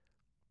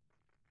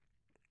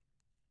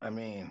 I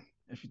mean,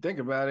 if you think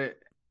about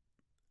it,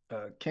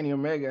 Kenny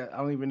Omega, I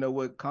don't even know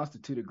what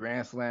constituted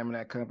Grand Slam in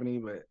that company,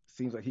 but it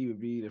seems like he would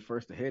be the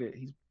first to hit it.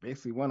 He's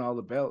basically won all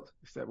the belts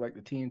except like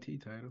the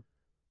TNT title.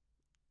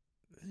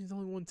 He's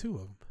only won 2 of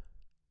them.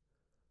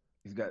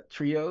 He's got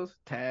trios,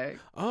 tag.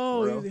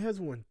 Oh, he has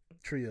won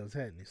trios,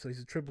 hasn't he? So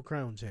he's a Triple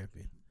Crown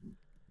champion.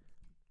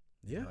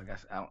 Yeah. I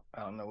guess I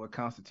don't know what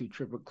constitutes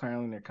Triple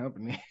Crown in their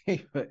company,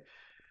 but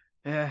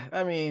yeah,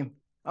 I mean,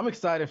 I'm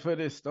excited for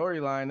this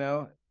storyline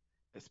though,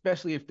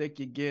 especially if they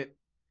could get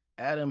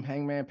Adam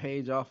Hangman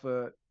Page off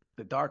of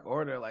the Dark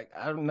Order. Like,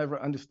 I've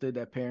never understood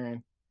that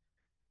pairing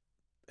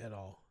at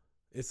all.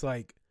 It's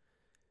like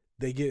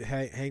they get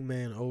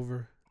Hangman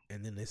over,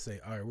 and then they say,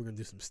 all right, we're going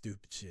to do some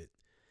stupid shit.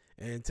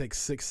 And it takes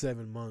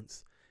 6-7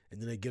 months, and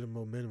then they get him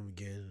momentum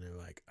again, and they're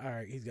like, all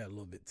right, he's got a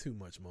little bit too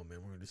much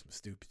momentum. We're going to do some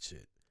stupid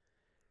shit.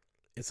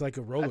 It's like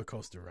a roller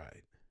coaster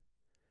ride.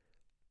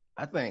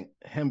 I think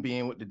him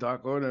being with the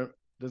Dark Order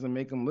doesn't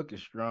make him look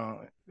as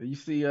strong. You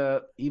see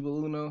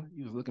Evil Uno?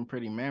 He was looking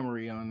pretty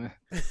mammary on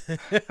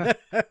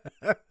the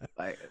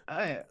like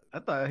I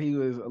thought he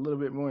was a little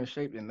bit more in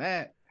shape than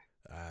that.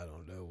 I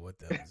don't know what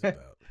that was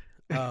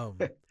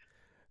about.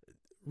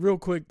 Real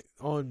quick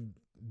on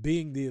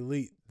Being the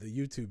Elite, the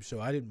YouTube show,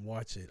 I didn't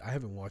watch it. I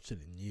haven't watched it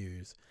in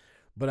years.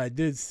 But I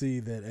did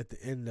see that at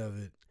the end of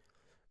it,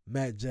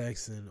 Matt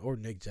Jackson or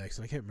Nick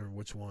Jackson, I can't remember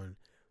which one,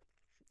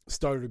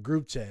 started a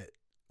group chat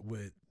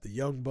with the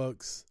Young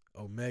Bucks,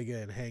 Omega,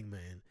 and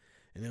Hangman.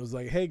 And it was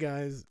like, hey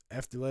guys,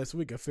 after last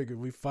week, I figured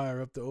we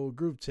fire up the old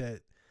group chat.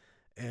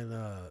 And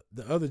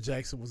the other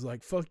Jackson was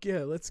like, fuck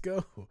yeah, let's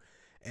go.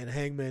 And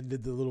Hangman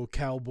did the little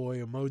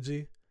cowboy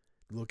emoji,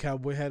 the little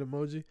cowboy hat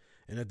emoji.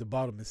 And at the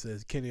bottom it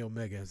says, Kenny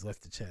Omega has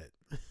left the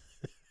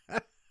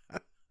chat.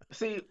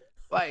 See,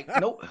 like,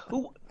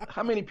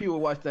 how many people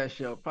watch that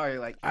show? Probably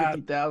like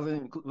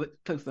 50,000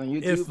 clicks on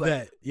YouTube. If like,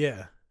 that,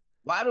 yeah.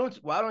 Why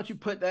don't you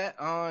put that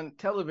on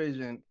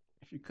television?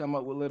 If you come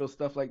up with little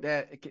stuff like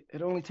that,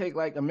 it only take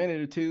like a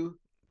minute or two.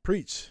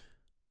 Preach.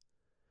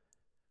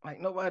 Like,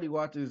 nobody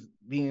watches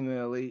Being the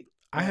Elite.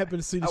 I happen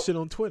to see the shit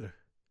on Twitter.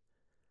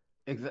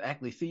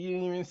 Exactly. See, you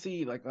didn't even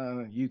see like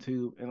on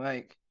YouTube, and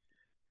like,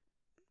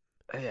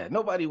 yeah,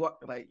 nobody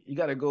like, you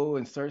got to go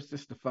and search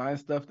just to find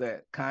stuff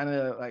that kind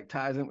of like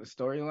ties in with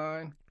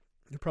storyline.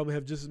 You probably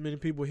have just as many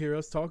people hear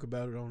us talk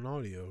about it on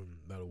audio in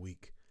about a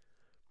week.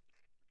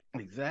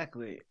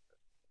 Exactly.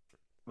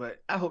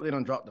 But I hope they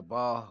don't drop the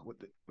ball with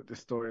the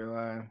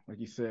storyline. Like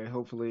you said,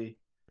 hopefully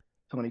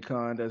Tony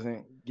Khan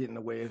doesn't get in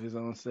the way of his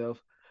own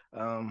self.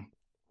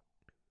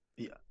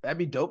 Yeah, that'd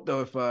be dope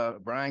though if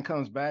Brian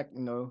comes back,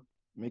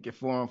 make it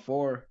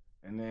 4-on-4,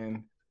 and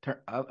then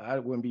I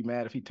wouldn't be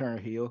mad if he turned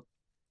heel.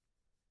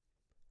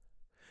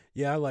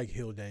 Yeah, I like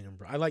heel Daniel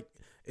Bryan.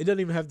 It doesn't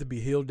even have to be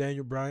heel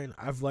Daniel Bryan.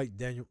 I've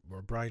liked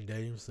Bryan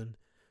Danielson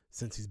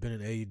since he's been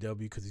in AEW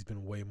because he's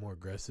been way more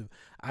aggressive.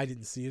 I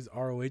didn't see his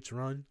ROH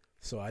run,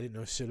 so I didn't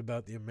know shit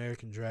about the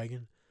American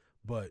Dragon.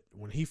 But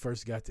when he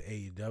first got to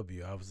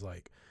AEW, I was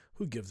like,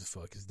 who gives a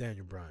fuck? It's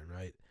Daniel Bryan,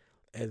 right?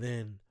 And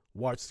then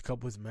watched a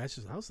couple of his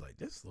matches, and I was like,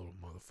 this little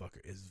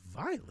motherfucker is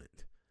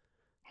violent.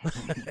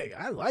 Like,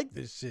 I like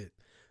this shit.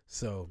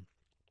 So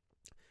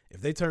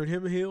if they turn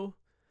him heel,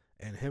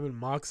 and him and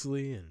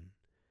Moxley and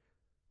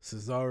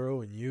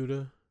Cesaro and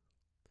Yuta,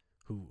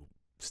 who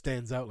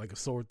stands out like a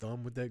sore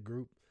thumb with that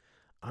group,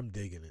 I'm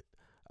digging it.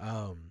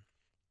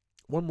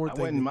 One more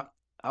thing.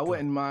 I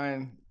wouldn't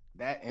mind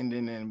that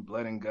ending in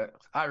blood and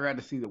guts. I'd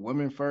rather see the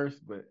women first,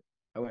 but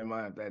I wouldn't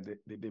mind if that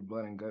they did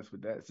blood and guts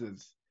with that,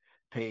 since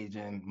Paige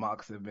and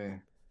Mox have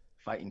been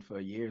fighting for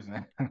years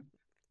now.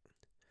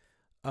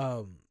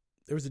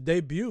 There was a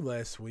debut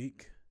last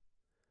week.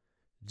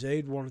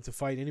 Jade wanted to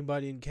fight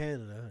anybody in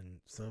Canada,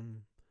 and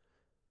some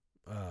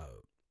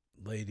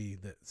lady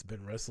that's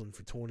been wrestling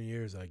for 20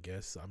 years, I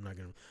guess. I'm not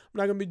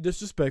gonna be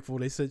disrespectful.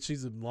 They said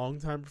she's a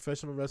long-time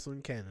professional wrestler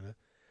in Canada,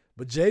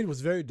 but Jade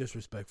was very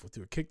disrespectful to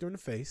her. Kicked her in the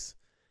face,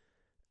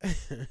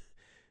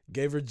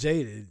 gave her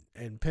Jaded,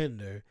 and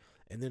pinned her.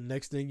 And then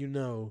next thing you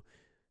know,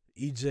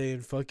 EJ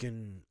and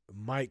fucking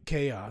Mike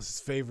Chaos, his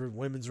favorite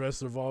women's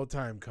wrestler of all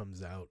time,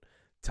 comes out.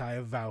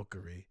 Taya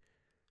Valkyrie.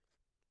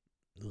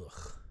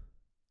 Ugh.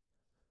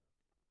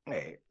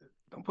 Hey,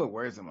 don't put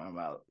words in my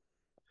mouth.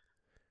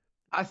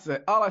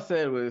 All I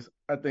said was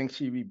I think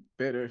she'd be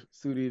better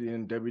suited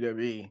in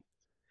WWE.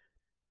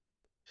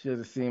 She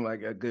doesn't seem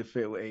like a good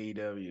fit with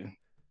AEW.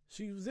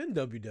 She was in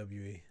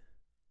WWE.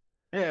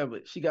 Yeah,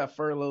 but she got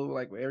furloughed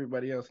like with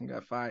everybody else and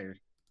got fired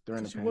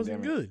during the pandemic. She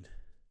wasn't good.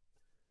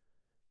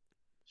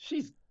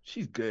 She's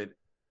good.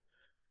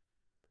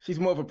 She's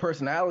more of a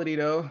personality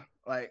though.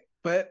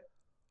 But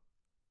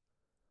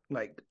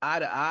eye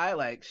to eye,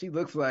 like she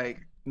looks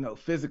like,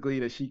 physically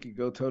that she could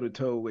go toe to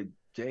toe with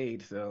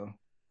Jade. So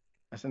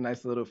that's a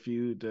nice little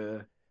feud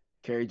to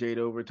carry Jade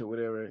over to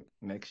whatever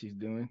next she's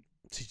doing.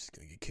 She's just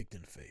gonna get kicked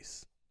in the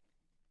face.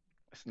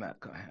 It's not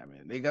gonna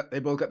happen. They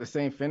both got the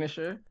same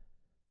finisher.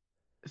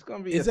 It's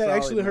gonna be. Is that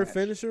actually her match.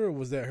 Finisher, or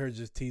was that her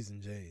just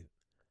teasing Jade?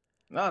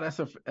 No, that's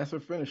her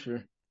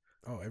finisher.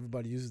 Oh,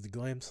 everybody uses the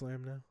Glam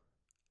Slam now?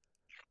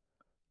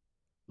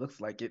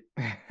 Looks like it.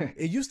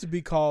 It used to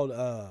be called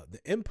the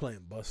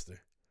Implant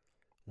Buster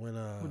when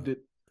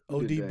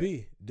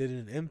ODB did it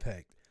in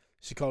Impact.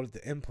 She called it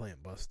the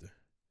Implant Buster.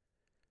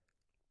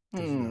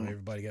 Because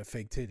everybody got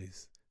fake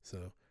titties.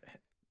 So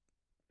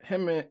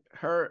him and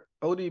her,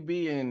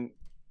 ODB and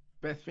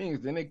Beth Phoenix,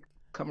 didn't they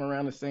come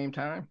around the same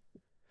time?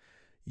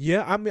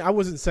 Yeah, I mean, I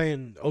wasn't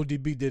saying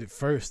ODB did it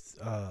first.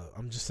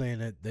 I'm just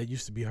saying that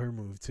used to be her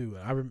move too.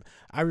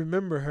 I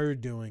remember her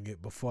doing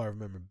it before I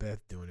remember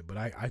Beth doing it, but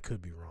I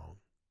could be wrong.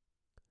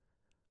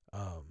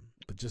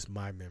 But just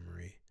my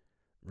memory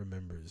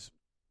remembers.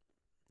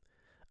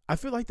 I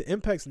feel like the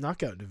Impact's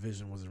knockout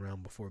division was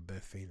around before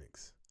Beth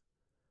Phoenix.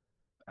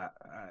 I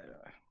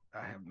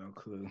have no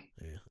clue.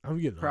 Yeah, I'm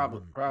getting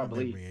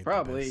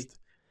probably.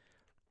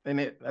 And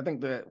I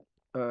think the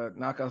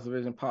knockouts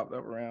division popped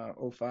up around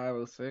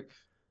 05, 06.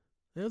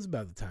 It was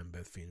about the time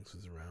Beth Phoenix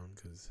was around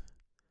because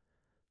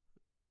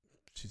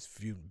she's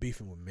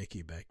beefing with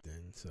Mickey back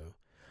then. So,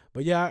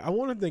 but yeah, I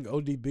want to think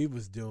ODB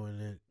was doing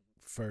it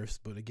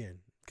first, but again,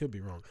 could be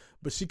wrong.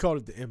 But she called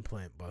it the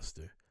Implant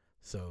Buster.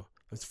 So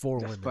there's four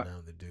women now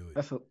that do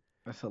it.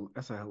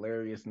 That's a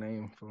hilarious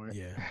name for it.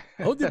 Yeah,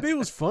 ODB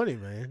was funny,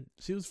 man.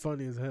 She was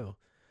funny as hell.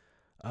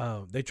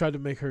 They tried to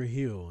make her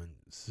heel, and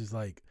she's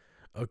like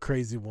a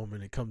crazy woman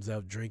that comes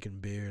out drinking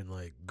beer and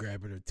like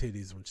grabbing her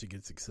titties when she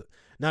gets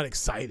not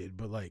excited,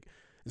 but like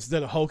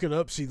instead of hulking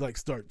up, she like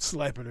starts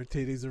slapping her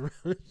titties around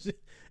and shit.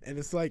 And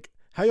it's like,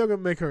 how y'all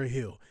gonna make her a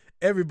heel?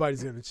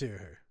 Everybody's gonna cheer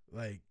her.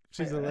 Like,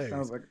 she's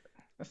hilarious.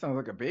 That sounds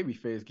like a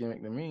babyface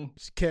gimmick to me.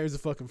 She carries a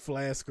fucking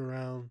flask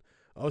around.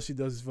 All she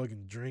does is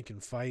fucking drink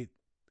and fight.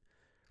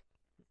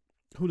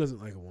 Who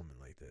doesn't like a woman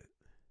like that?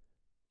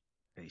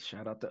 Hey,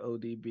 shout out to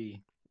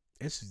ODB.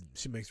 And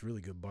she makes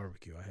really good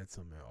barbecue. I had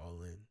some at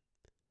All In.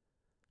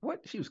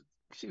 What? She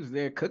was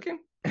there cooking?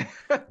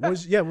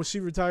 When she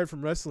retired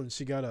from wrestling,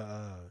 she got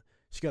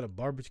a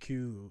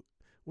barbecue.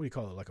 What do you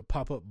call it? Like a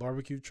pop-up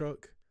barbecue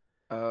truck.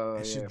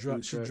 And she'll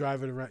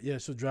drive it around. Yeah,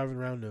 she'll drive it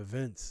around to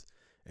events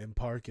and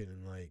park it,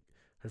 and like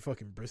her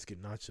fucking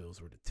brisket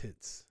nachos were the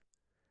tits.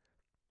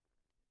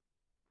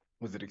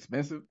 Was it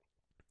expensive?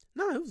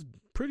 No, it was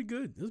pretty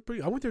good.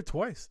 I went there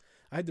twice.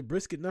 I had the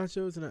brisket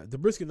nachos, and the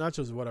brisket nachos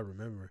is what I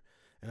remember.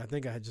 And I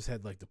think I had just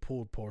had like the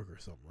pulled pork or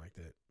something like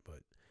that, but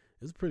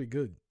it was pretty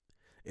good.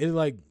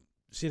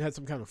 She had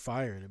some kind of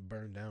fire and it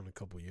burned down a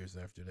couple years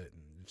after that,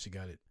 and she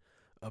got it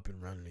up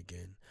and running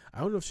again.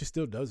 I don't know if she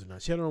still does or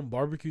not. She had her own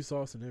barbecue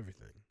sauce and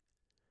everything.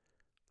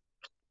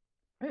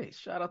 Hey,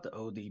 shout out to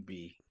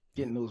ODB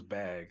getting those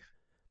bags.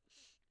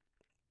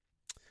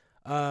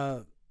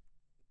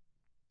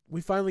 We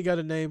finally got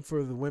a name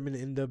for the women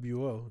in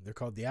NWO. They're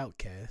called the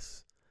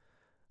Outcasts.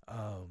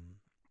 I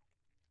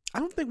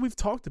don't think we've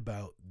talked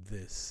about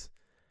this,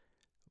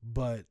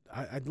 but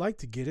I'd like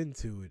to get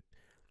into it.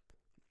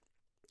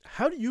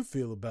 How do you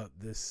feel about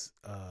this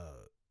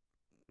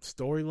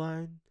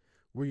storyline?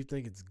 Where you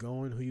think it's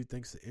going? Who you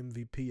think's the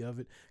MVP of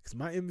it? Because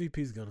my MVP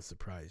is going to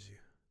surprise you.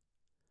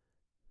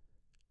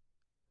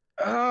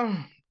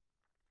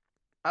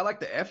 I like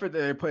the effort that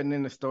they're putting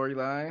in the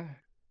storyline.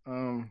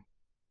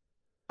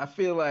 I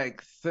feel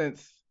like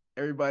since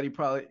everybody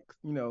probably,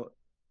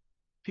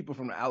 people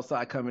from the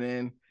outside coming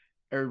in,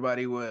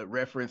 everybody would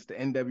reference the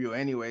NWO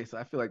anyway. So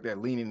I feel like they're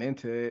leaning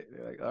into it.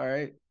 They're like, all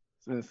right,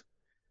 since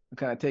we're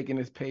kind of taking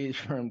this page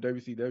from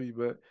WCW,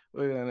 but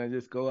we're gonna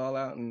just go all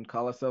out and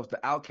call ourselves the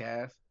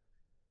Outcasts,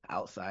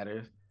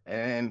 Outsiders,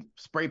 and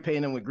spray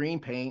paint them with green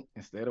paint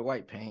instead of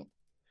white paint.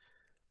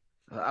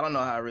 I don't know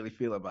how I really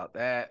feel about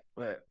that,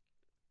 but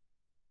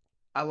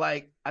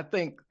I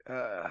think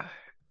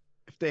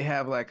if they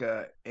have like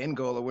a end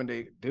goal of when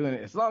they doing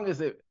it, as long as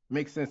it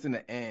makes sense in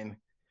the end,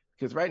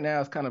 because right now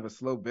it's kind of a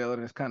slow build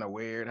and it's kind of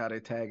weird how they're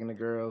tagging the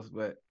girls.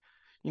 But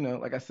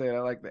like I said, I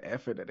like the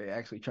effort that they're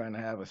actually trying to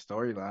have a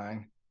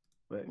storyline.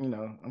 But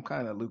I'm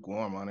kind of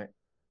lukewarm on it.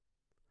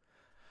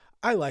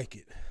 I like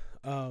it.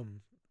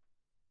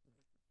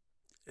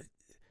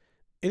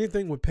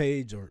 Anything with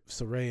Paige or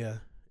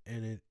Saraya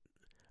in it,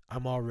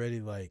 I'm already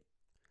like,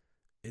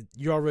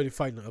 you're already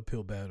fighting an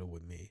uphill battle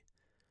with me.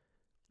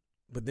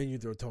 But then you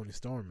throw Tony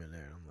Storm in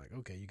there. I'm like,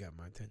 okay, you got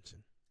my attention.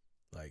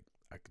 Like,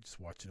 I could just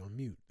watch it on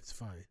mute. It's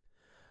fine.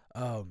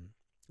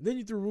 Then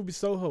you threw Ruby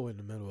Soho in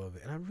the middle of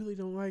it, and I really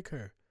don't like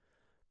her.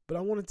 But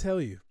I want to tell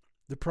you,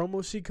 the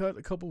promo she cut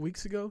a couple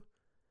weeks ago,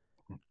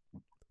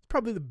 it's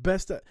probably the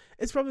best.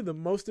 It's probably the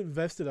most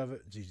invested I've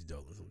ever. Gigi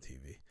Dolan's on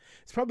TV.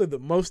 It's probably the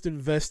most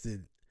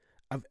invested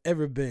I've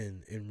ever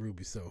been in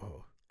Ruby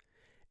Soho.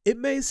 It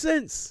made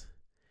sense.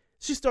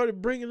 She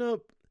started bringing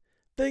up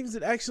things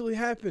that actually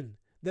happened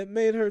that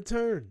made her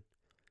turn.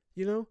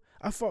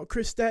 I fought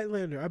Chris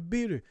Statlander. I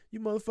beat her. You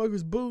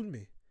motherfuckers booed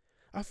me.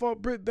 I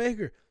fought Britt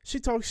Baker. She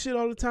talks shit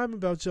all the time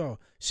about y'all.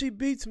 She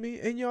beats me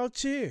and y'all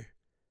cheer.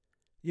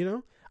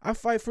 I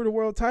fight for the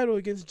world title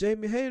against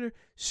Jamie Hayter.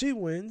 She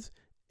wins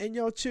and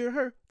y'all cheer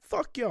her.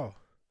 Fuck y'all.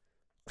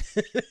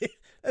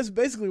 That's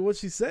basically what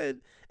she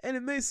said. And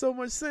it made so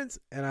much sense.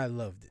 And I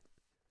loved it.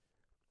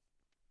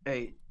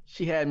 Hey,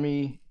 she had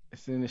me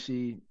as soon as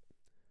she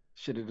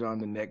shitted on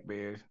the neck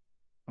bears.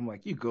 I'm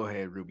like, you go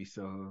ahead, Ruby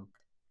Soho.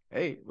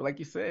 Hey, like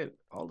you said,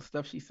 all the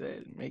stuff she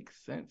said makes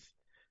sense.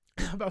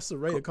 How about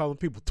Saraya calling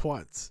people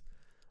twats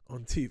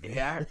on TV?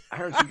 Yeah, I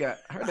heard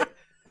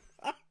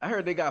I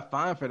heard they got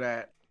fined for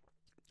that.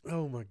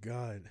 Oh my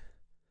god!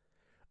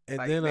 And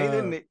like, then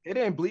they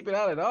didn't bleep it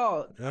out at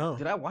all. No.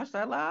 Did I watch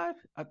that live?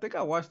 I think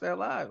I watched that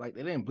live. Like,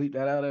 they didn't bleep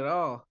that out at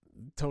all.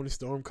 Tony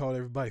Storm called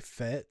everybody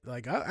fat.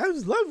 Like, I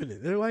was loving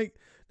it. They're like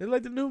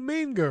the new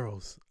Mean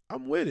Girls.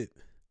 I'm with it.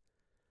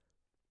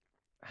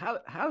 How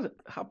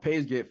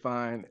Paige get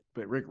fined,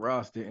 but Rick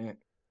Ross didn't?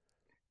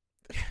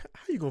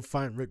 How you gonna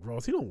find Rick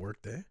Ross? He don't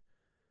work there.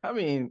 I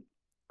mean,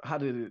 how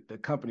did the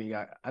company?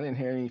 I didn't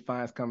hear any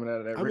fines coming out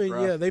of that. Rick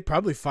Ross. Yeah, they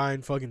probably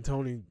fined fucking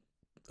Tony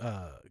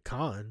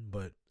Khan,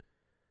 but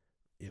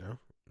I'm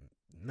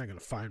not gonna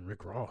find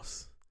Rick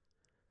Ross.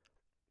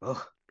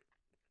 Ugh.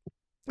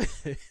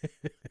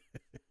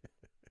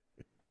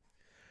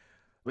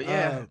 But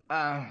yeah,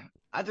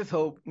 I just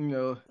hope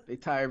they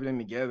tie everything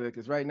together,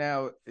 because right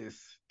now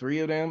it's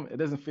 3 of them. It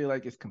doesn't feel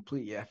like it's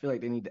complete yet. I feel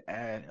like they need to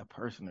add a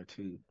person or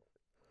two.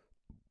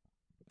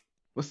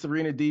 What's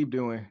Serena Deeb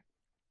doing?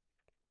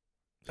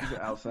 She's an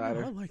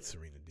outsider. I like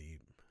Serena Deeb.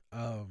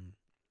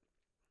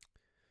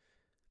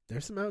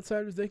 There's some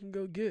outsiders they can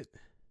go get.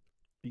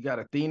 You got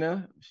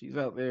Athena. She's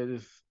out there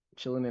just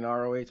chilling in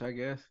ROH, I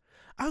guess.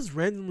 I was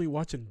randomly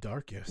watching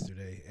Dark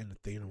yesterday, and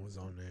Athena was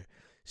on there.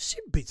 She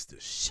beats the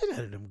shit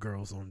out of them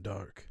girls on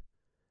Dark.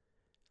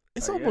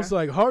 It's almost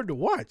like hard to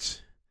watch.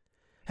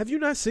 Have you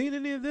not seen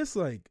any of this?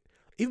 Like,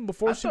 even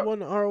before she won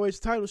the ROH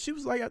title, she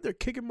was like out there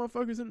kicking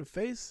motherfuckers in the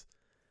face.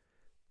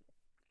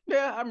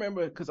 Yeah, I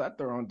remember, because I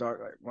throw on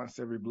Dark like once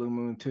every blue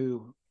moon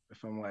too,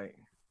 if I'm like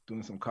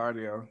doing some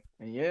cardio.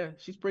 And yeah,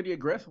 she's pretty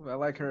aggressive. I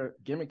like her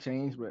gimmick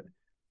change, but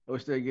I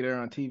wish they'd get her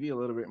on TV a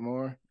little bit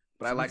more.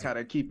 But I like how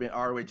they're keeping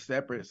ROH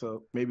separate,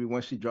 so maybe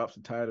once she drops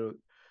the title,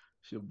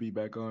 she'll be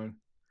back on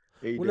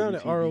AEW Well, now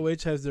that TV.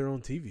 ROH has their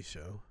own TV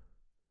show.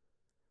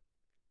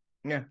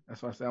 Yeah,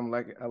 that's why I say I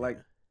like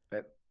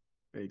that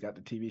they got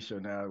the TV show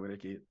now where they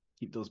can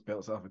keep those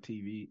belts off of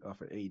TV,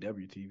 off of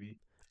AEW TV.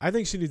 I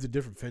think she needs a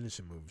different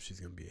finishing move if she's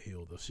going to be a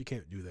heel, though. She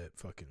can't do that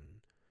fucking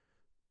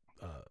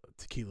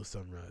Tequila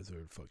Sunrise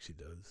or the fuck she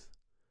does.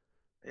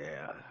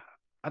 Yeah.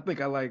 I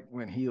think I like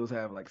when heels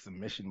have like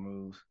submission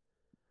moves.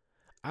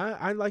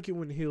 I like it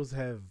when heels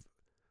have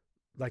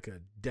like a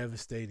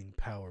devastating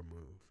power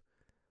move.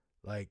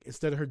 Like,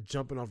 instead of her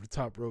jumping off the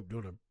top rope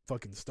doing a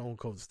fucking Stone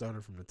Cold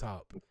Stunner from the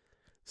top,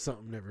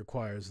 something that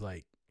requires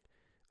like,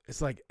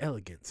 it's like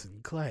elegance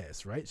and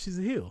class, right? She's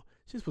a heel.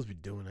 She's supposed to be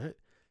doing that.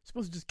 She's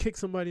supposed to just kick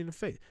somebody in the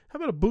face. How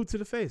about a boot to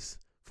the face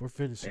for a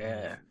finishing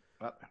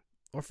move?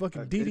 Or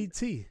fucking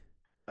DDT.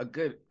 A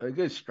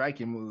good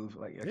striking move,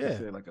 like I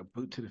said, like a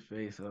boot to the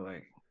face or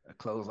like a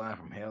clothesline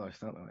from hell or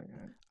something like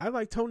that. I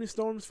like Tony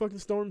Storm's fucking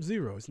Storm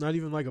Zero. It's not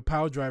even like a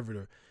power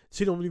driver.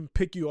 She don't even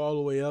pick you all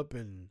the way up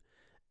and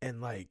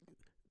like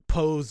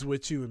pose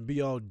with you and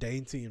be all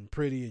dainty and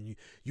pretty, and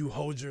you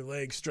hold your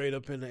leg straight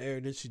up in the air,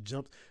 and then she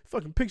jumps,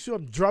 fucking picks you up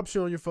and drops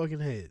you on your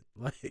fucking head.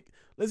 Like,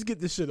 let's get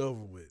this shit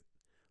over with.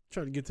 I'm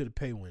trying to get to the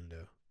pay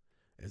window,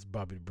 as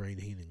Bobby the Brain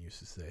Heenan used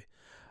to say.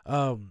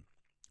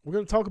 We're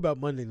going to talk about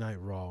Monday Night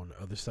Raw on the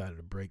other side of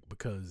the break,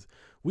 because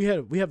we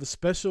have a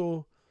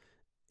special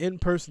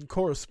in-person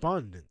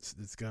correspondent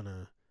that's going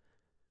to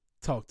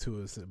talk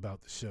to us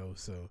about the show.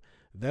 So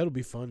that'll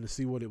be fun to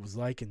see what it was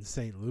like in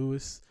St.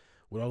 Louis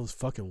with all those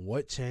fucking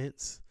what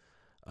chants.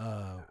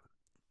 On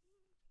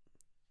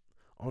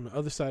the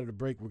other side of the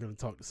break, we're going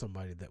to talk to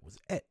somebody that was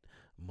at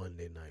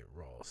Monday Night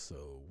Raw.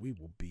 So we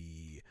will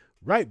be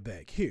right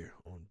back here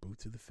on Boot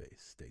to the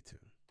Face. Stay tuned.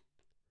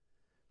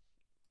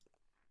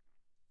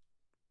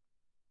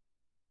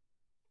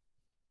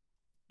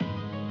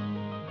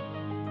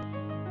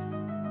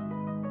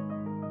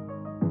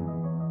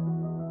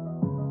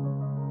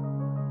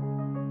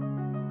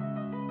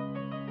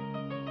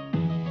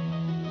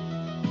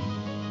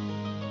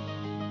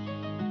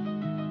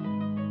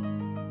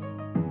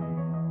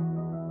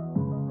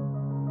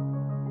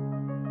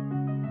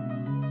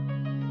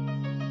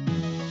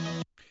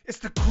 It's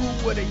the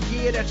crew of the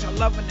year that y'all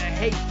loving to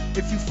hate.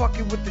 If you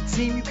fucking with the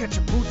team, you catch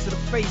a boot to the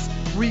face.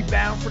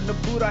 Rebound from the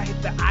boot, I hit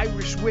the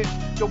Irish whip.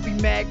 Don't be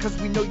mad, cause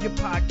we know your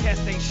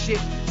podcast ain't shit.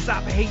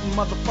 Stop hating,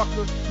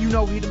 motherfucker, you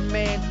know he the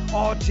man.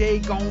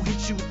 RJ gon'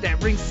 hit you with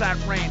that ringside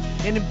rant.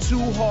 And them two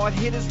hard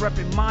hitters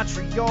reppin'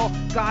 Montreal.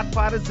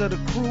 Godfathers of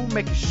the crew,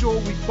 making sure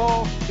we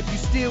ball. If you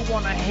still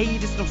wanna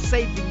hate, it's no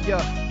saving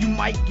ya. You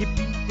might get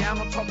beat down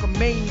on talking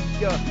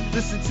mania.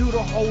 Listen to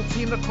the whole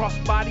team across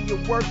body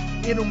of work.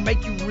 It'll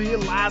make you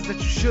realize that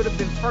you should have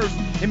been first.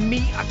 And me,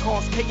 I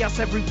cause chaos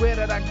everywhere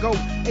that I go.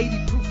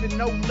 80 proof and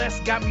no less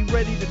got me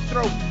ready to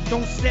throw.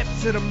 Don't step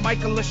to the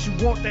mic unless you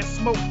want that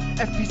smoke.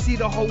 FPC,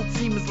 the whole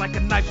team is like a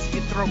knife to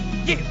your throat.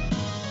 Yeah.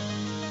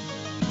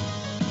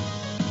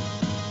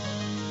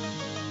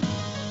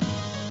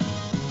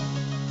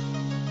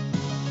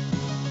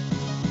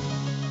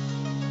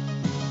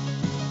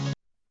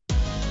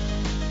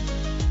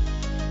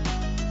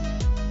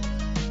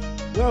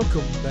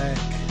 Welcome back.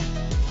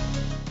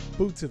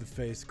 Boot to the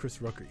Face,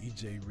 Chris Rucker,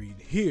 EJ Reed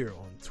here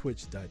on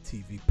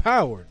twitch.tv,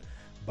 powered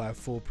by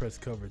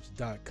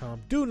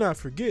fullpresscoverage.com. Do not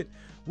forget,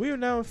 we are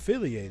now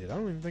affiliated. I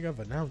don't even think I've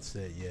announced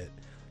that yet.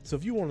 So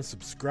if you want to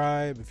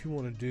subscribe, if you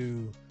want to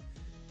do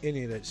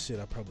any of that shit,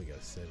 I probably got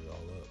to set it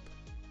all up.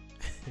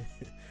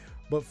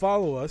 But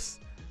follow us,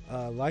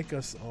 like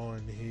us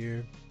on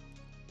here,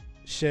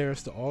 share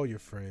us to all your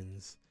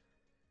friends.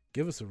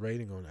 Give us a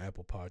rating on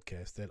Apple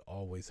Podcasts. That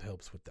always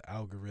helps with the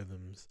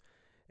algorithms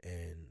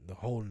and the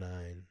whole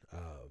nine.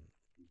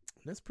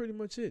 That's pretty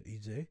much it,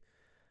 EJ.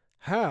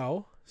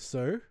 How,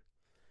 sir,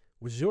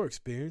 was your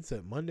experience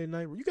at Monday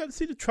Night? You got to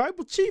see the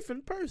Tribal Chief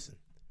in person.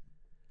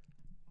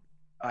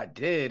 I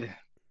did.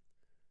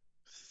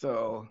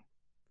 So,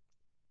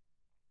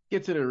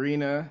 get to the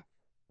arena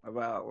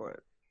about,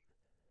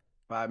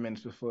 5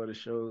 minutes before the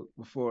show,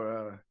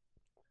 before,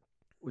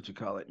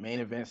 main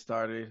event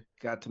started.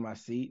 Got to my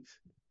seats.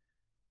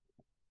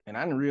 And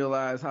I didn't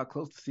realize how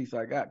close the seats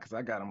I got, because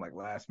I got them like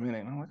last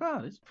minute. And I'm like,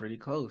 oh, this is pretty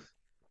close.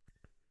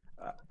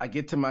 I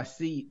get to my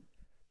seat,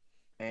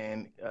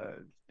 and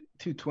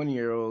two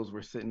 20-year-olds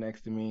were sitting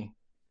next to me.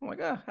 I'm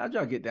like, how'd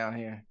y'all get down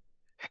here?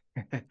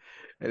 And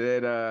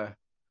then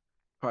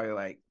probably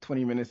like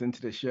 20 minutes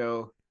into the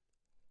show,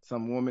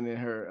 some woman and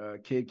her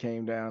kid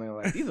came down and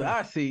like, these are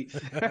our seats.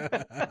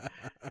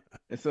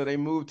 And so they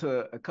moved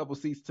to a couple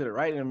seats to the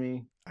right of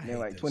me. And then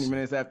like 20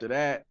 minutes after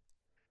that,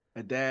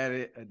 a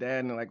dad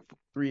and like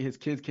 3 of his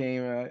kids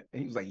came, and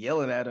he was like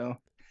yelling at him.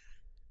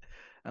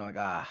 I'm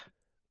like,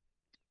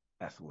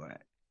 that's why,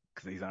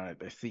 because these aren't at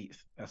their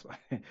seats. That's why.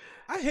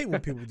 I hate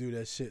when people do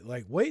that shit.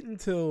 Like, wait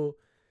until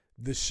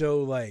the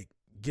show like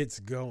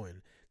gets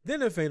going.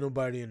 Then if ain't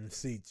nobody in the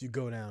seats, you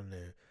go down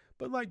there.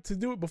 But like, to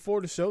do it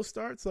before the show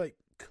starts, like,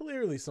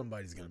 clearly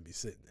somebody's gonna be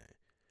sitting there.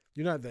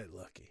 You're not that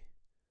lucky.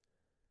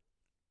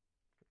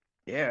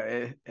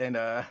 Yeah, and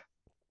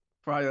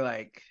probably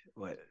like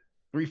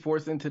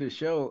 3/4 into the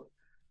show,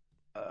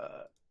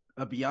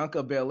 a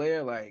Bianca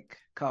Belair like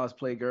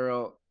cosplay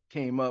girl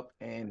came up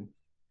and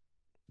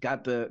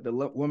got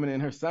the woman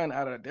and her son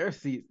out of their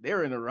seats. They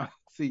were in the wrong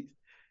seats.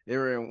 They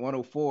were in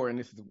 104,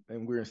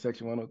 and we're in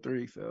section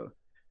 103. So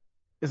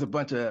there's a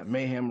bunch of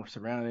mayhem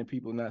surrounding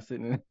people not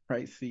sitting in the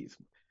right seats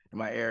in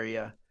my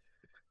area.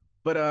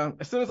 But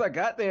as soon as I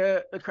got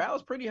there, the crowd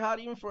was pretty hot,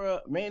 even for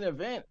a main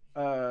event.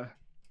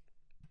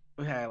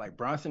 We had like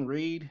Bronson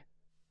Reed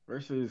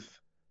versus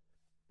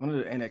one of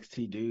the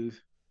NXT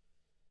dudes.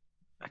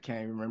 I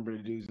can't even remember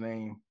the dude's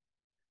name.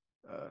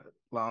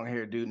 Long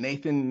haired dude,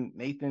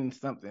 Nathan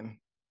something.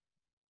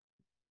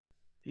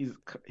 He's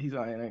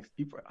on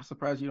NXT. I'm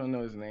surprised you don't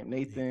know his name.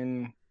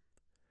 Nathan.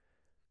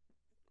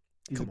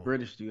 He's a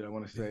British dude, I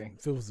want to say.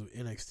 If it was an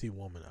NXT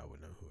woman, I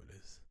would know who it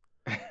is.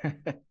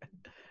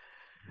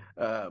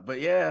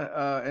 But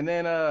yeah, and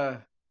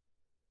then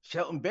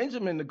Shelton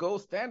Benjamin, the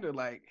gold standard,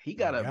 like he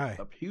got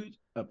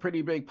a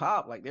pretty big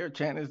pop. Like they're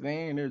chanting his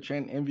name, they're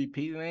chanting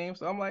MVP's name.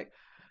 So I'm like,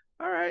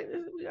 all right,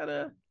 we got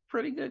a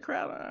pretty good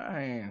crowd on our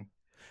hand.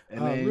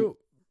 And then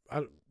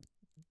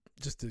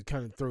just to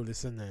kind of throw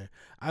this in there,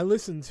 I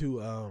listen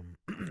to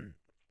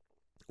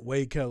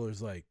Wade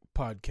Keller's like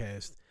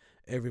podcast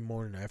every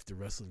morning after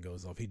wrestling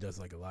goes off. He does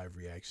like a live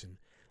reaction,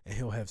 and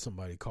he'll have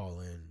somebody call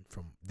in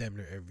from damn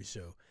near every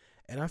show.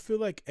 And I feel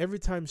like every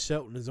time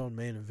Shelton is on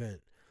main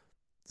event,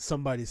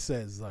 somebody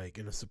says like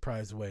in a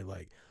surprise way,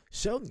 like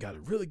Shelton got a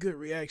really good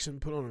reaction,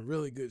 put on a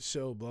really good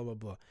show, blah blah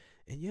blah.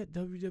 And yet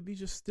WWE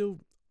just still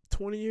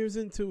 20 years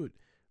into it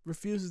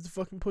refuses to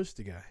fucking push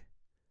the guy.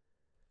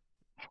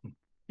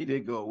 He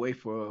did go away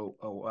for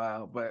a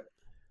while, but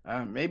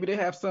maybe they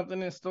have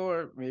something in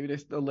store. Maybe they're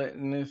still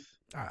letting this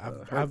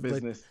hurt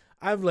business.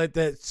 I've let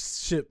that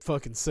ship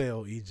fucking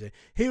sail, EJ.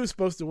 He was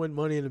supposed to win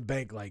Money in the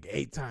Bank like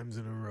 8 times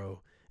in a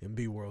row and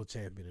be world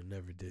champion and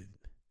never did.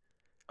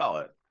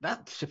 Oh,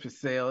 that ship has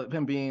sailed.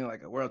 Him being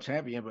like a world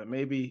champion, but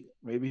maybe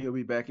he'll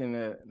be back in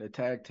the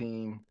tag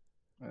team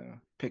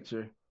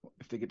picture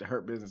if they get the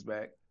hurt business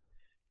back.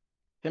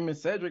 Him and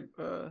Cedric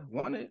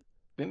won it.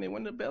 Didn't they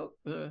win the belt,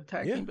 the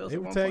tag team belts? They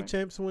were tag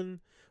champs when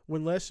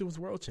Lashley was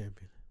world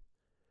champion.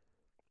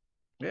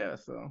 Yeah,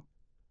 so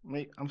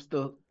I'm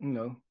still,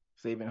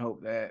 saving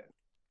hope that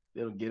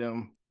it'll get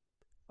him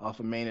off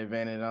of main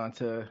event and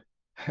onto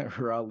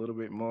Raw a little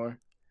bit more.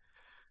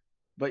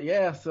 But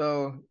yeah,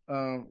 so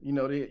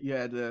you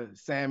had the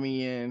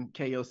Sammy and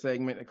KO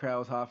segment. The crowd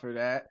was hot for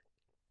that,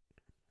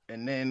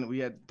 and then we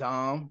had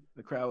Dom.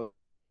 The crowd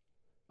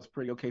was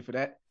pretty okay for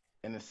that.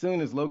 And as soon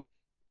as Logan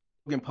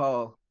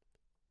Paul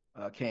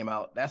came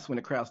out, that's when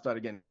the crowd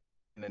started getting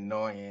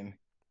annoying.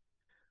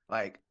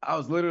 Like I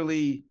was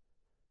literally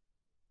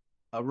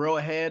a row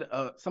ahead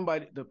of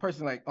the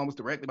person like almost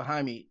directly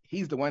behind me.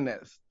 He's the one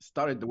that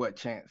started the what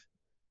chance.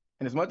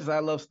 And as much as I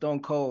love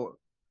Stone Cold,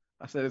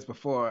 I said this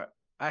before,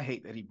 I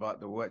hate that he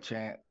brought the what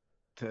chant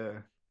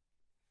to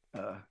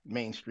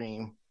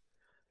mainstream.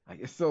 Like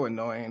it's so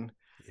annoying.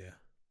 Yeah.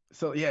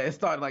 So yeah, it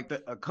started like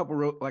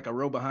a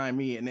row behind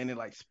me, and then it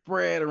like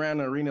spread around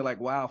the arena like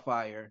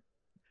wildfire.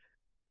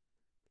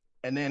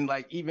 And then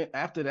like even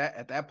after that,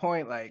 at that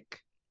point,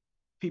 like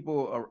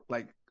people are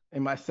like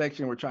in my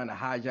section were trying to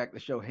hijack the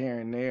show here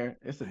and there.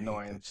 It's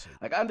annoying.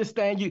 Like I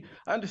understand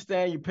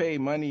you pay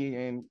money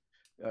and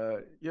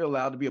you're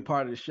allowed to be a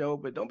part of the show,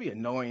 but don't be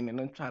annoying and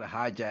then try to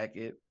hijack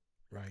it.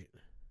 Right.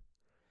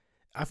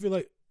 I feel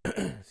like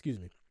excuse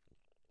me.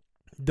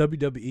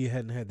 WWE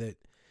hadn't had that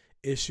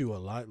issue a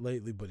lot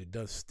lately, but it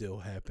does still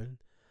happen.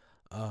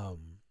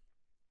 I'm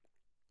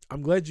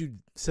glad you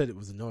said it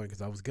was annoying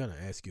because I was gonna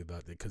ask you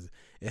about that because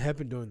it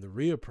happened during the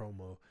Rhea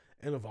promo,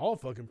 and of all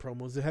fucking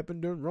promos, it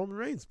happened during Roman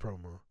Reigns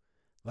promo.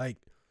 Like,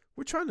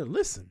 we're trying to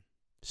listen.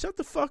 Shut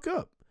the fuck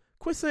up.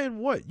 Quit saying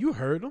what you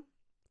heard him.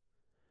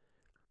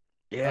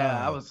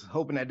 Yeah, I was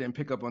hoping that didn't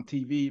pick up on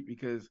TV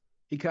because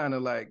he kind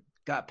of like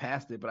got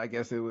past it, but I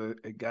guess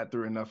it got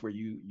through enough where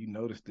you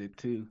noticed it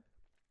too.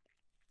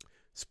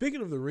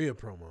 Speaking of the Rhea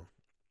promo,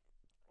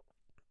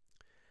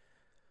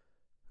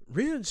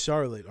 Rhea and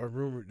Charlotte are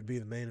rumored to be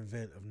the main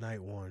event of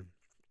night 1.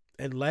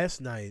 And last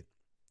night,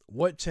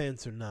 what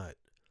chance or not,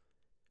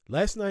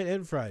 last night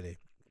and Friday,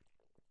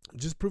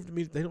 just proved to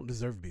me that they don't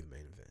deserve to be the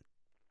main event.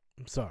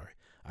 I'm sorry.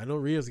 I know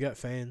Rhea's got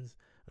fans.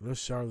 I know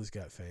Charlotte's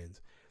got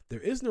fans. There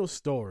is no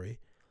story.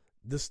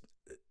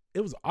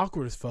 It was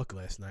awkward as fuck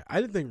last night.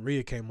 I didn't think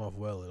Rhea came off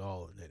well at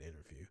all in that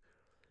interview.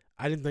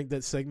 I didn't think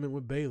that segment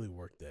with Bayley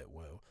worked that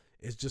well.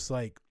 It's just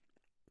like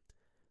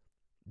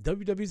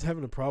WWE's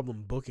having a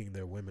problem booking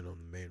their women on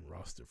the main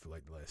roster for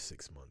like the last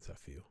 6 months, I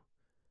feel.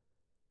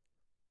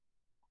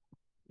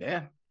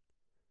 Yeah,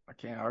 I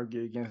can't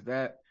argue against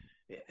that.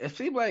 It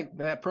seemed like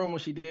that promo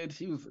she did,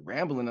 she was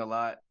rambling a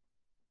lot.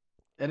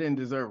 That didn't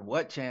deserve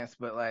what chance,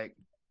 but like,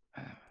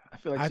 I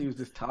feel like she was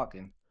just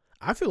talking.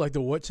 I feel like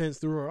the what chance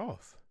threw her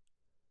off.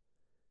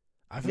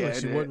 I feel like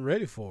she wasn't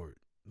ready for it.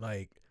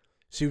 Like,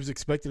 she was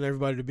expecting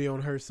everybody to be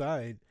on her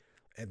side,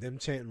 and them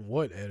chanting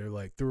what at her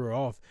like threw her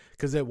off.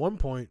 Because at one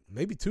point,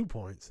 maybe 2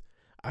 points,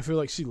 I feel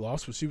like she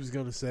lost what she was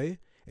gonna say,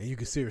 and you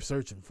could see her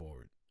searching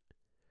for it.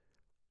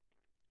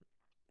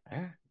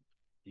 Yeah,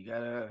 you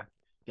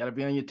gotta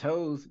be on your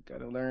toes.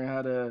 Gotta learn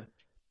how to,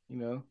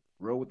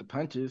 roll with the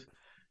punches.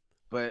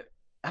 But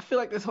I feel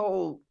like this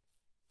whole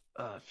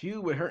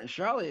feud with her and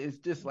Charlotte is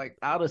just like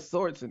out of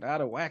sorts and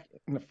out of whack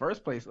in the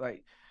first place.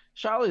 Like,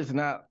 Charlotte is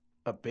not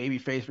a baby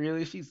face,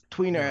 really. She's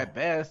tweener at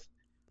best.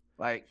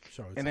 Like,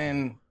 Charlotte's and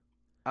then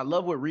I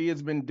love what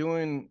Rhea's been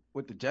doing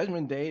with the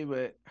Judgment Day,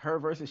 but her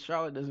versus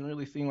Charlotte doesn't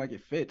really seem like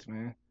it fits,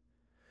 man.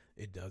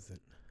 It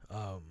doesn't.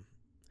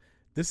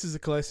 This is a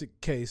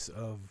classic case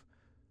of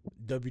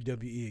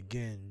WWE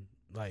again,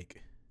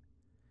 like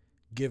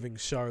giving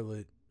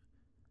Charlotte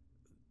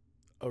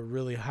a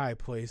really high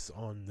place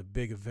on the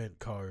big event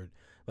card.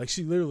 Like,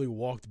 she literally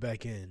walked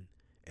back in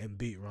and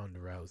beat Ronda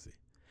Rousey.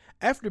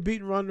 After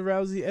beating Ronda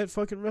Rousey at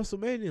fucking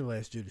WrestleMania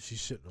last year that she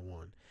shouldn't have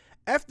won.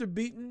 After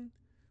beating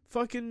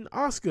fucking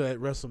Asuka at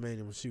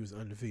WrestleMania when she was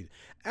undefeated.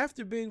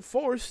 After being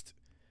forced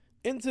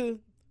into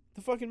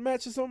the fucking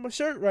match that's on my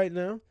shirt right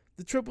now,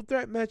 the triple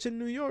threat match in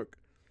New York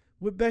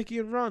with Becky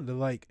and Ronda.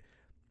 Like,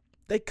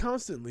 they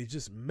constantly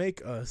just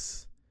make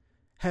us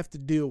have to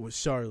deal with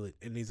Charlotte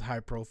in these high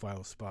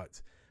profile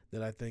spots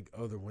that I think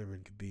other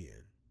women could be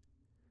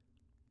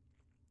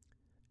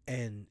in.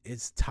 And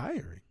it's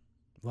tiring.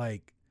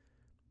 Like,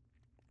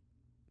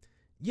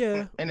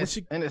 yeah. And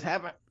it's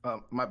happened.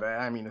 My bad.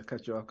 I didn't mean to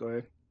cut you off. Go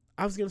ahead.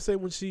 I was going to say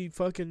when she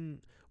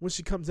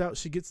comes out,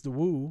 she gets the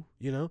woo,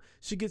 you know?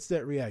 She gets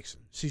that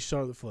reaction. She's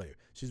Charlotte Flair.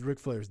 She's Ric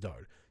Flair's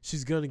daughter.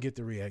 She's going to get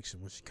the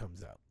reaction when she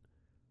comes out.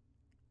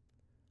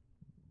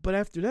 But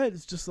after that,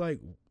 it's just like,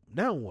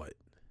 now what?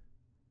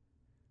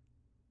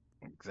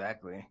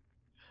 Exactly.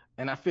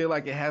 And I feel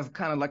like it has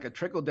kind of like a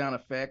trickle-down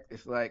effect.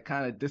 It's like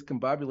kind of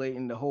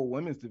discombobulating the whole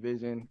women's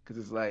division because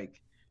it's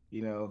like,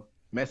 you know,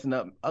 messing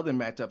up other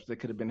matchups they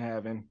could have been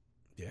having.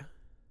 Yeah.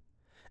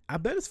 I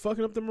bet it's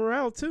fucking up the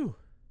morale, too.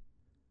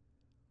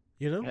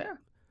 You know? Yeah.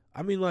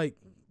 I mean, like,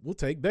 we'll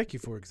take Becky,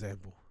 for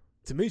example.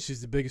 To me,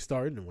 she's the biggest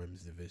star in the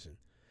women's division.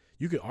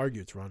 You could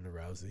argue it's Ronda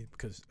Rousey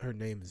because her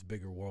name is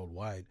bigger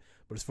worldwide.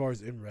 But as far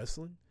as in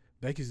wrestling,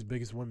 Becky's the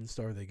biggest women's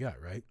star they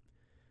got, right?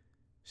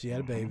 She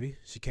had a baby.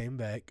 She came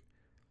back.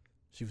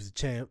 She was a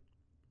champ.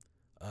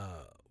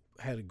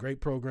 Had a great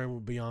program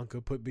with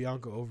Bianca. Put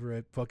Bianca over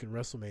at fucking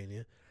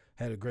WrestleMania.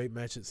 Had a great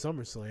match at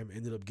SummerSlam.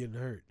 Ended up getting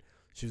hurt.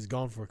 She was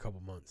gone for a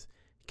couple months.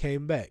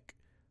 Came back.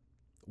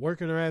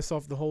 Working her ass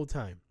off the whole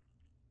time.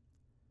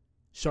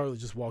 Charlotte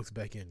just walks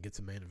back in, gets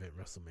a main event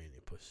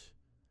WrestleMania push.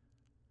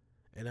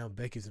 And now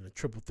Becky's in a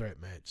triple threat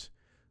match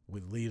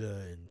with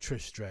Lita and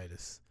Trish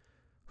Stratus,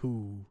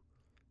 who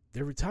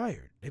they're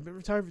retired. They've been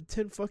retired for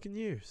 10 fucking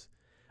years.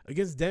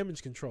 Against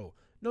Damage Control.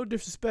 No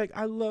disrespect.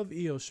 I love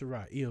Io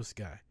Shirai, Io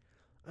Sky.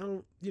 I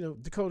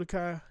don't, Dakota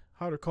Kai,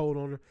 hot or cold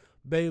on her.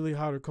 Bayley,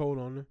 hot or cold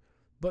on her.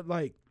 But,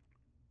 like,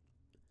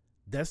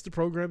 that's the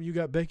program you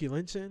got Becky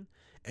Lynch in?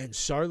 And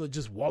Charlotte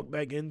just walked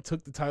back in,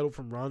 took the title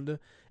from Ronda,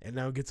 and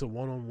now gets a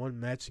one-on-one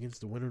match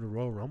against the winner of the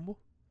Royal Rumble?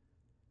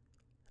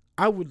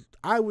 I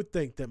would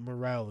think that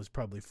morale is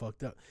probably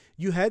fucked up.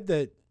 You had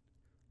that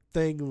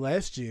thing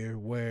last year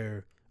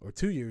or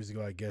 2 years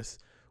ago, I guess,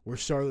 where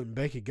Charlotte and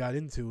Becky got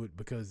into it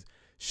because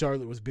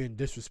Charlotte was being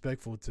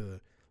disrespectful to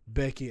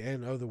Becky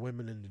and other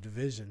women in the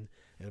division,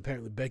 and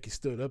apparently Becky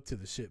stood up to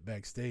the shit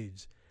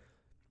backstage.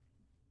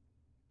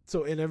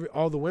 So in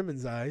all the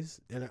women's eyes,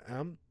 and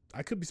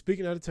I could be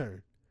speaking out of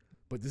turn,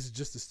 but this is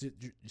just the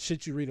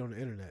shit you read on the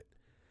internet.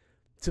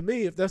 To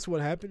me, if that's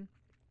what happened,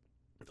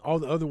 all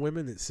the other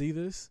women that see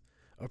this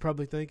are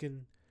probably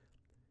thinking,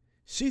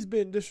 she's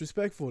being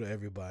disrespectful to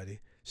everybody.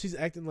 She's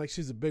acting like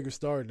she's a bigger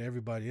star than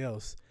everybody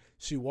else.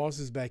 She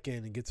waltzes back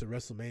in and gets a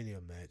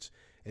WrestleMania match.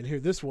 And here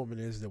this woman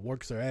is that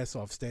works her ass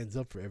off, stands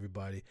up for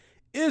everybody,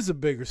 is a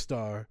bigger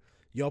star.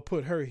 Y'all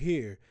put her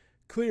here.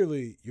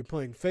 Clearly, you're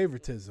playing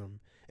favoritism.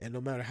 And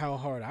no matter how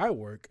hard I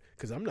work,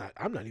 because I'm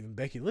not even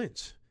Becky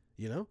Lynch,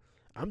 you know?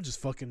 I'm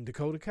just fucking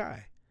Dakota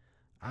Kai.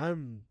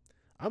 I'm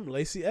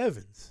Lacey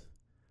Evans.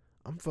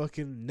 I'm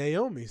fucking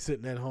Naomi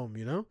sitting at home,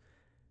 you know?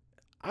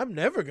 I'm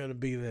never going to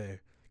be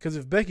there. Because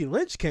if Becky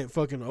Lynch can't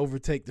fucking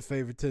overtake the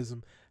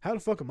favoritism, how the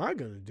fuck am I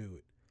going to do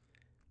it?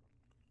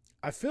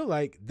 I feel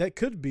like that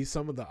could be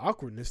some of the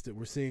awkwardness that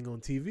we're seeing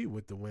on TV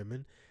with the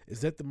women,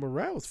 is that the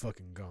morale's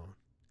fucking gone.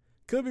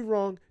 Could be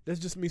wrong. That's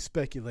just me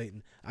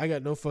speculating. I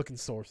got no fucking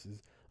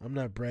sources. I'm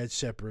not Brad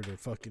Shepard or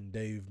fucking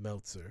Dave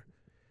Meltzer.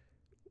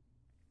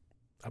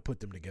 I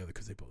put them together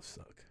because they both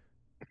suck.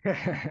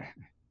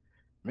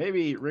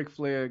 Maybe Ric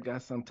Flair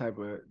got some type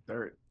of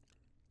dirt.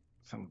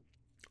 On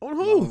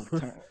who?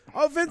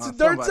 Oh, Vincent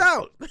Dirt's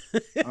out.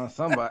 on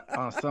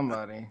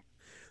somebody.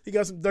 He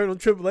got some dirt on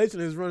Triple H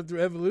and he was running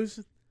through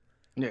Evolution.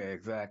 Yeah,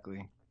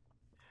 exactly.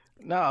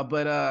 No,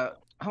 but I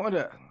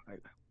wonder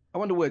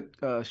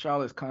what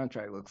Charlotte's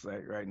contract looks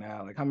like right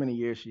now. Like how many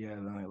years she has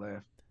on it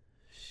left.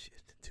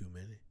 Shit, too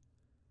many.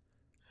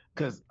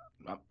 Because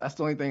that's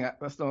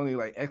the only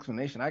like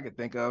explanation I could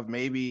think of.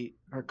 Maybe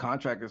her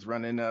contract is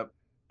running up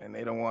and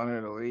they don't want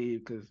her to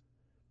leave because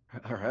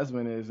her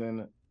husband is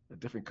in a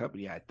different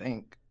company, I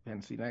think.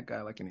 Haven't seen that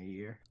guy like in a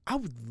year. I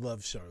would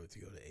love Charlotte to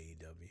go to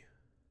AEW.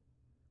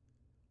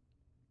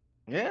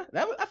 Yeah,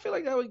 I feel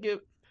like that would give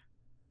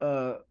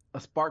a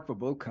spark for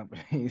both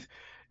companies.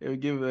 It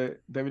would give the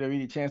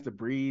WWE a chance to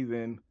breathe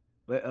and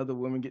let other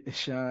women get to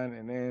shine,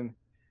 and then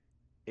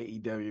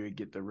AEW would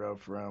get the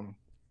rub from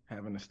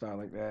having a star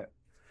like that.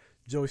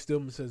 Joey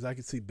Stillman says, I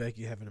could see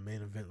Becky having a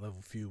main event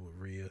level feud with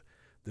Rhea.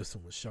 This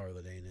one with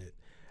Charlotte, ain't it?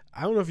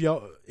 I don't know if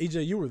y'all,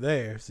 EJ, you were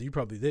there, so you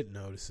probably didn't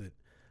notice it.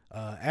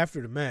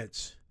 After the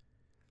match,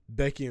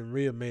 Becky and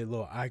Rhea made a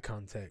little eye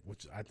contact,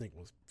 which I think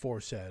was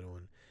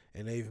foreshadowing,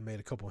 and they even made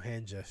a couple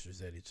hand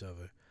gestures at each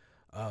other.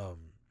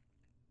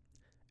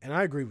 And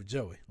I agree with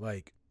Joey.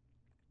 Like,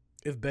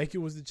 if Becky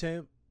was the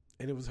champ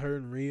and it was her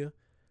and Rhea,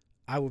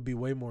 I would be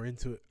way more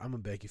into it. I'm a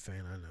Becky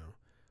fan, I know.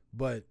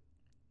 But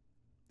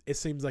it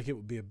seems like it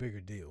would be a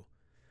bigger deal.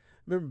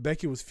 Remember,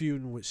 Becky was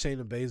feuding with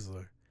Shayna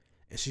Baszler,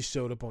 and she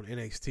showed up on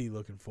NXT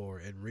looking for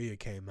her, and Rhea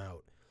came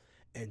out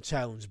and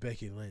challenged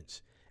Becky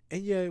Lynch.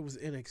 And yeah, it was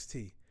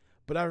NXT.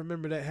 But I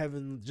remember that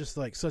having just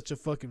like such a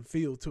fucking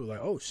feel to it.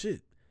 Like, oh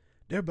shit,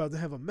 they're about to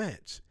have a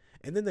match.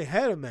 And then they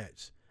had a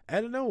match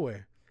out of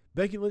nowhere.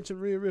 Becky Lynch and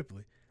Rhea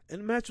Ripley.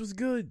 And the match was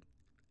good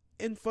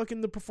in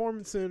fucking the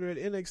Performance Center at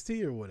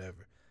NXT or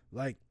whatever.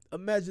 Like,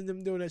 imagine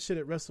them doing that shit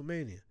at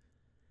WrestleMania.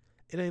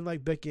 It ain't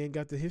like Becky ain't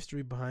got the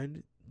history behind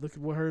it. Look at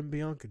what her and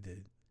Bianca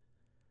did.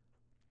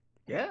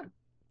 Yeah.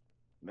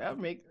 That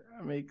make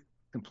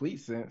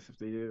complete sense if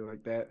they did it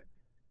like that.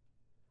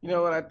 You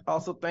know what I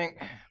also think?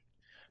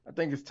 I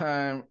think it's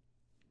time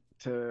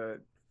to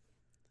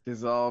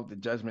dissolve the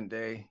Judgment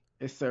Day.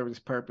 It served its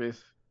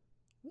purpose.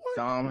 What?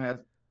 Dom has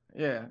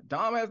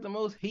the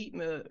most heat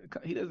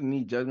he doesn't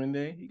need Judgment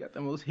Day. He got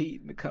the most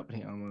heat in the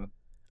company almost.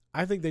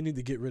 I think they need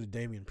to get rid of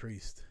Damian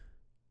Priest.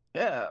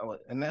 Yeah,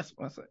 and that's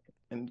what's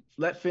and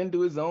let Finn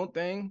do his own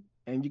thing,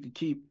 and you could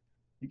keep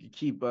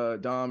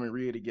Dom and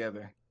Rhea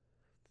together.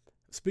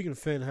 Speaking of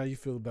Finn, how you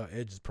feel about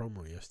Edge's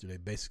promo yesterday?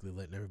 Basically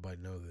letting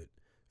everybody know that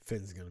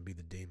Finn's gonna be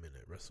the demon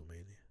at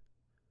WrestleMania.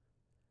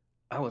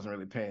 I wasn't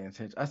really paying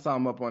attention. I saw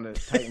him up on the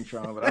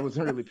Titantron, but I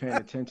wasn't really paying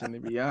attention, to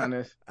be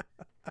honest.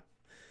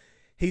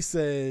 He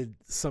said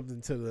something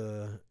to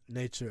the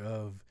nature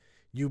of,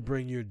 "You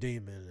bring your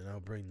demon, and I'll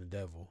bring the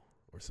devil,"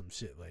 or some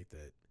shit like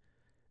that.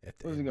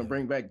 Was he gonna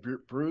bring back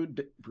Brood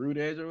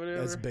Edge or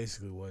whatever? That's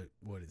basically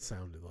what it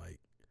sounded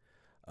like.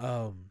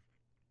 I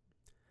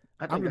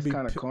think it's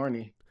kind of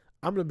corny.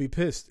 I'm gonna be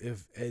pissed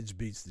if Edge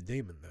beats the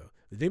Demon though.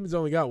 The Demon's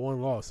only got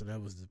one loss, and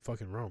that was the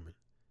fucking Roman.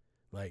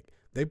 Like,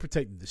 they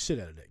protected the shit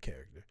out of that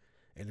character,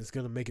 and it's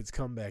gonna make its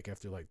comeback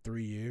after like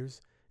 3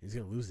 years. He's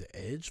gonna lose to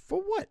Edge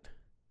for what?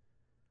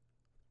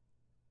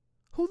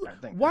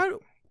 Why?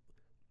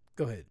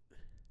 Go ahead.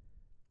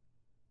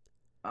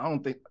 I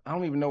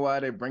don't even know why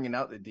they're bringing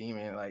out the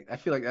Demon. Like, I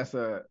feel like that's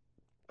a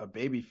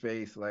baby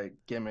face like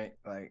gimmick.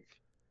 Like,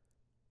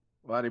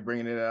 why are they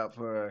bringing it out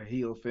for a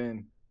heel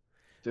Finn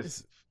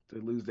just to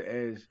lose the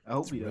Edge? I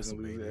hope he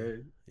doesn't lose the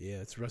Edge. Yeah,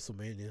 it's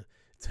WrestleMania.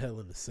 It's Hell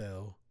in a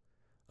Cell.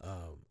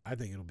 I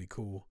think it'll be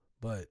cool,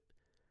 but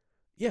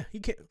yeah, he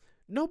can't.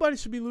 Nobody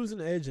should be losing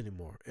the Edge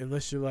anymore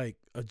unless you're like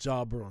a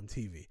jobber on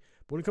TV.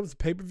 But when it comes to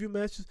pay-per-view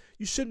matches,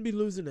 you shouldn't be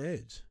losing the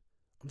Edge.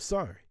 I'm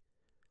sorry.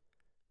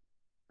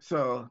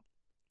 So,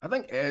 I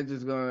think Edge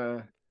is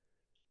gonna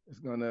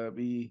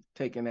be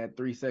taking that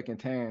 3-second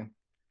tan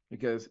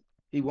because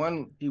he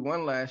won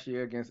last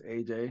year against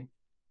AJ.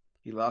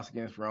 He lost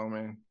against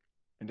Roman,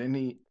 and then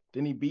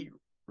he beat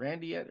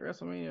Randy at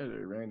WrestleMania, or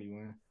did Randy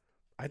win?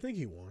 I think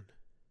he won.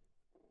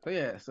 So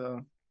yeah,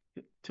 so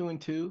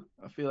 2-2.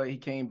 I feel like he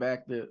came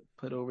back to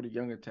put over the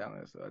younger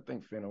talent. So I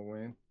think Finn will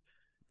win,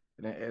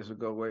 and then Edge will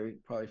go away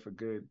probably for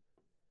good.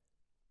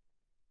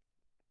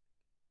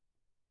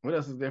 What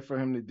else is there for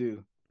him to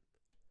do?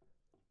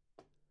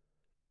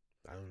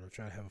 I don't know.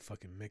 Try to have a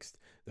fucking mixed.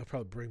 They'll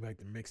probably bring back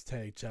the mixed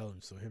tag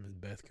challenge so him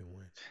and Beth can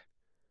win.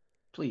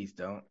 Please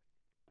don't.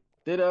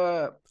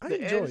 I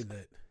enjoyed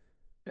that.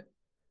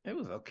 It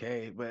was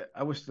okay, but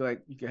I wish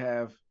like you could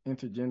have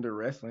intergender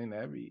wrestling.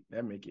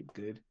 That'd make it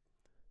good.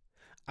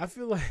 I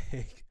feel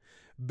like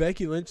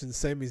Becky Lynch and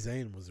Sami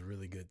Zayn was a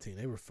really good team.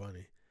 They were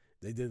funny.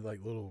 They did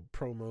like little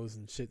promos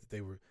and shit that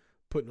they were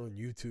putting on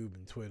YouTube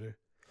and Twitter.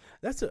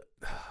 That's the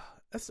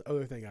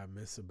other thing I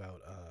miss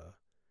about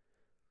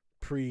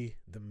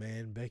the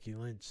man Becky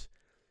Lynch.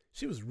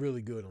 She was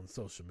really good on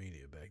social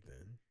media back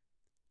then.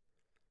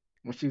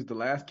 When she was the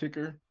last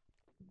kicker?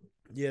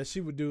 Yeah, she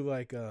would do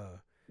like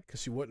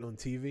because she wasn't on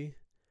TV,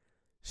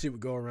 she would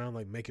go around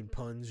like making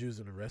puns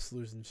using the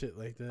wrestlers and shit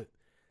like that.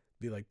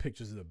 Be like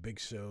pictures of the Big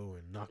Show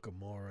and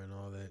Nakamura and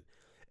all that.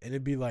 And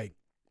it'd be like,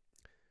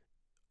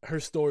 her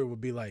story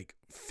would be like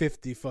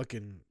 50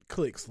 fucking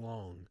clicks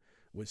long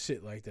with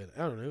shit like that. I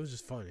don't know, it was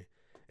just funny.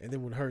 And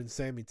then when her and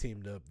Sammy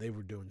teamed up, they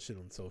were doing shit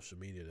on social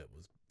media that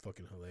was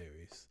fucking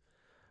hilarious.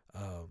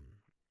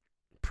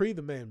 Pre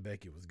the man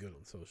Becky was good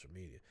on social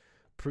media.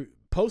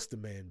 Post the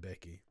man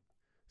Becky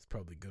is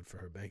probably good for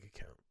her bank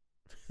account.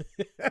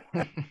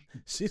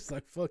 She's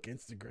like, fuck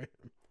Instagram.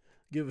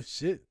 Give a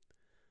shit.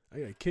 I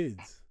got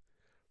kids.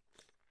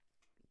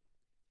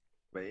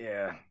 But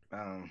yeah,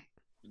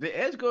 did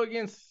Edge go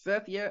against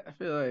Seth yet? I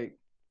feel like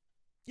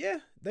yeah,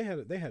 they had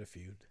a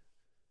feud.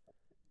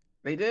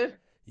 They did?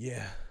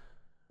 Yeah.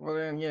 Well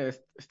then, yeah,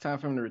 it's time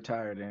for him to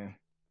retire then.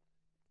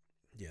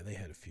 Yeah, they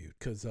had a feud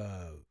because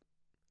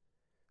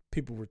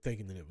people were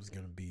thinking that it was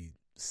gonna be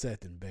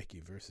Seth and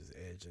Becky versus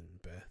Edge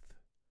and Beth.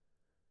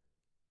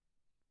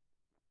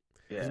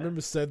 Yeah.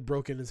 Remember Seth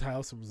broke in his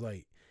house and was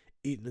like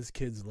eating his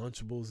kids'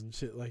 Lunchables and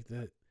shit like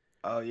that.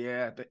 Oh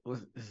yeah, I think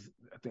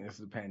this is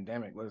the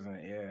pandemic, wasn't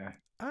it? Yeah.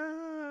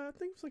 I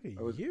think it was like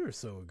a year or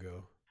so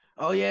ago.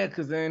 Oh yeah,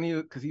 because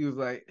he was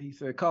like, he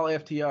said, call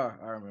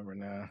FTR. I remember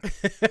now.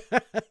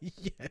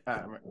 Yeah. I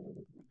remember.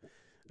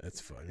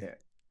 That's funny. Yeah.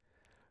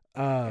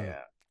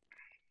 Yeah.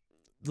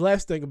 The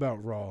last thing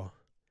about Raw,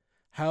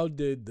 how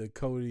did the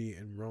Cody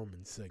and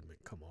Roman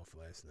segment come off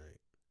last night?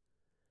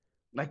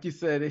 Like you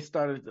said, they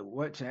started the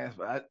what chance,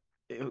 but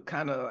it was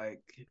kind of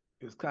like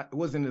it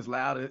wasn't as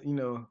loud as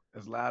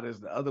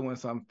the other one.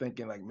 So I'm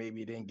thinking like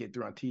maybe it didn't get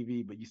through on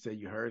TV, but you said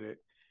you heard it.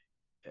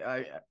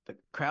 The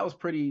crowd was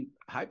pretty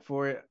hyped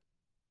for it,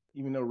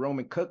 even though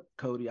Roman cooked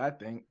Cody, I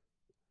think.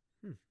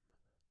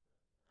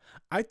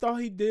 I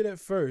thought he did at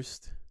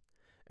first,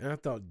 and I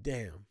thought,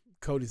 damn,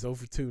 Cody's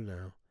over 2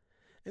 now.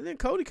 And then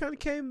Cody kind of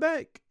came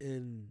back,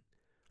 and,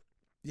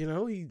 you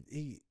know,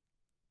 he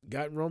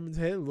got in Roman's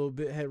head a little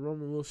bit, had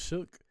Roman a little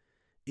shook.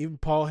 Even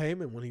Paul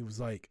Heyman, when he was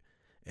like,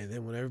 and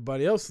then when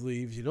everybody else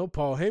leaves, you know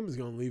Paul Heyman's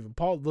going to leave. And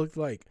Paul looked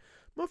like,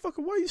 motherfucker,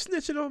 why you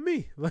snitching on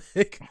me?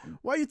 Like,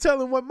 why you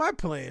telling what my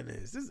plan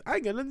is? I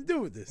ain't got nothing to do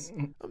with this.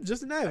 I'm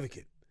just an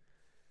advocate.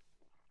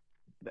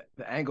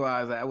 The angle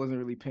I wasn't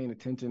really paying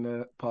attention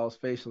to Paul's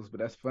facials, but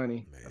that's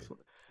funny.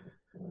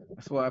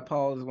 That's why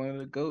Paul is one of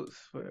the GOATs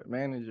for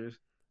managers.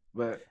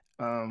 But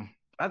I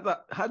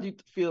thought, how'd you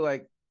feel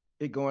like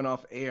it going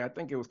off air? I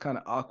think it was kind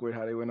of awkward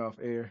how they went off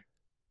air.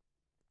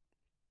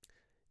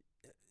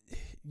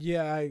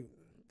 Yeah,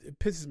 it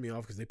pisses me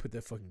off because they put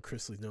that fucking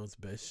Chris Lee Knows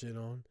Best shit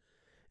on,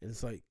 and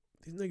it's like,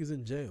 these niggas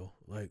in jail.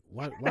 Like,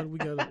 why do we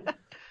gotta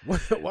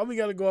why we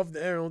gotta go off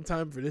the air on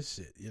time for this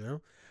shit?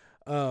 You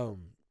know,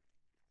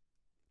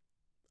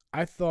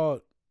 I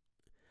thought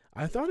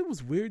it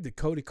was weird that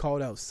Cody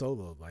called out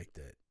Solo like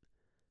that.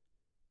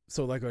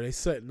 So, like, are they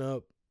setting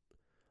up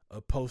a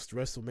post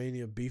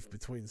WrestleMania beef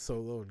between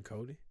Solo and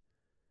Cody?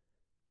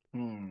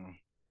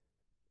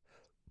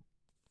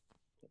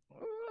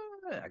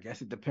 I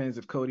guess it depends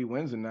if Cody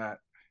wins or not.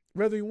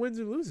 Whether he wins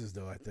or loses,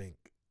 though, I think.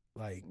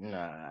 Like,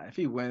 nah, if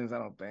he wins, I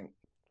don't think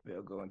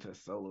they'll go into a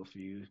Solo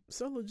feud.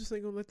 Solo just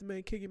ain't gonna let the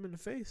man kick him in the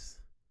face.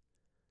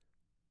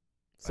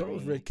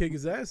 Solo's ready to kick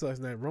his ass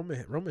last night.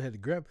 Roman had to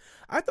grab.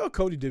 I thought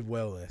Cody did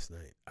well last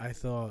night. I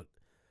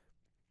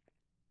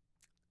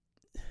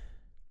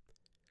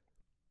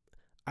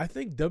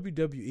think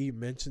WWE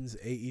mentions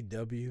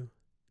AEW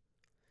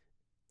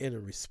in a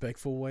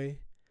respectful way,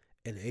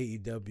 and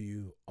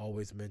AEW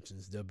always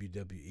mentions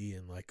WWE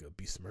in like a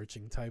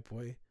besmirching type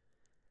way.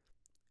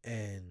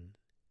 And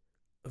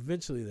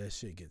eventually that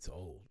shit gets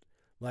old.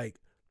 Like,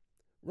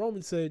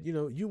 Roman said, you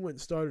know, you went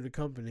and started a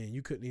company and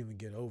you couldn't even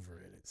get over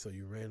in it, so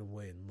you ran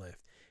away and left.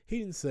 He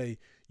didn't say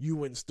you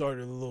went and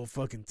started a little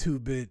fucking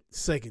 2-bit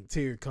second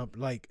tier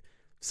company, like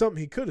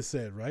something he could have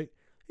said, right?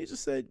 He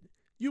just said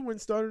you went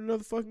and started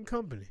another fucking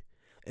company.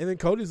 And then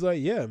Cody's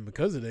like, yeah, and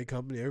because of that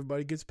company,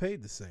 everybody gets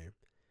paid the same.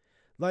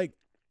 Like,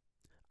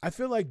 I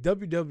feel like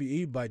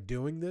WWE, by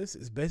doing this,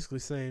 is basically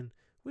saying,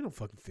 we don't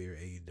fucking fear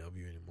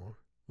AEW anymore.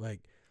 Like,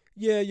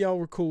 yeah, y'all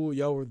were cool,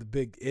 y'all were the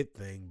big it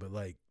thing, but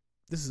like,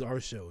 this is our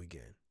show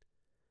again.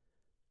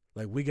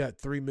 Like, we got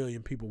 3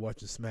 million people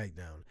watching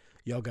SmackDown.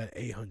 Y'all got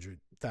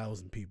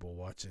 800,000 people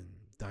watching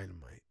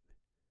Dynamite.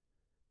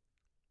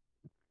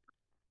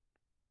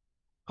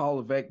 Paul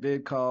Levesque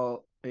did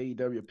call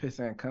AEW a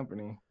pissant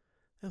company.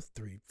 That's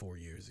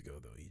 3-4 years ago,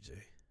 though, EJ.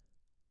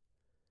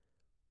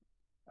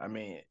 I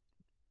mean,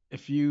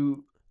 if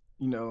you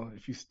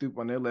stoop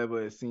on their level,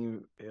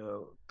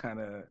 it'll kind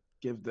of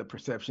give the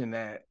perception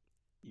that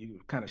you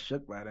kind of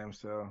shook by them.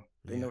 So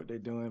they know what they're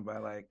doing by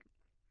like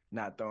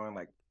not throwing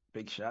like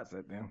big shots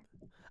at them.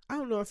 I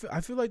don't know.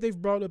 I feel like they've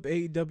brought up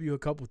AEW a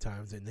couple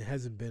times, and it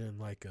hasn't been in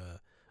like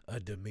a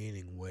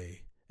demeaning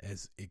way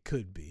as it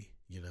could be,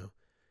 you know?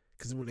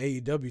 Because when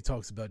AEW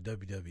talks about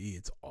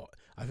WWE,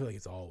 I feel like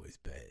it's always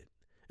bad.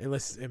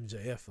 Unless it's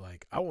MJF,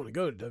 like, I want to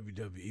go to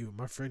WWE with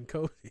my friend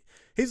Cody.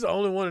 He's the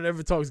only one that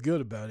ever talks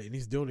good about it, and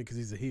he's doing it because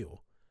he's a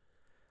heel.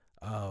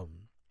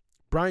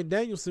 Bryan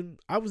Danielson,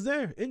 I was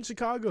there in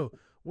Chicago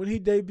when he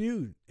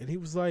debuted, and he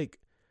was like,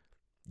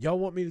 y'all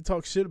want me to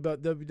talk shit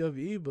about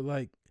WWE, but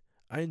like,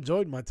 I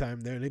enjoyed my time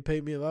there, and they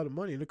paid me a lot of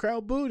money, and the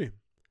crowd booed him.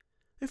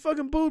 They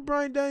fucking booed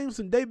Bryan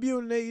Danielson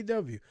debuting in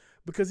AEW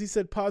because he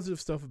said positive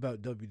stuff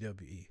about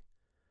WWE.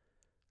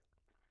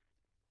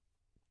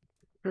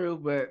 True,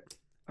 but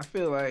I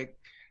feel like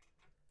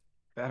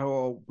that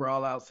whole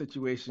brawl out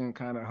situation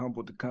kind of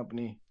humbled the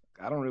company.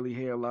 I don't really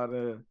hear a lot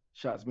of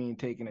shots being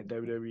taken at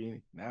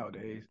WWE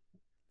nowadays.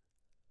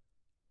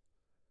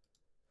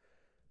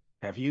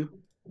 Have you?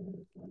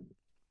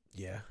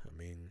 Yeah, I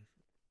mean,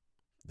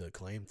 the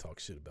Acclaim talk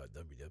shit about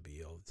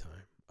WWE all the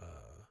time.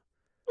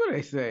 What do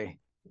they say?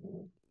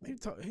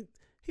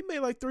 He made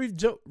like 3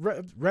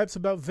 raps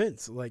about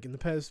Vince like in the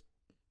past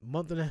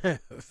month and a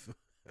half.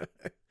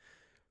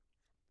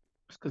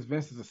 It's because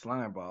Vince is a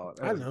slime ball.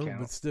 I know,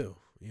 but still,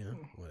 you know,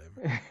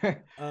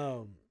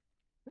 whatever.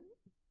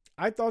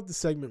 I thought the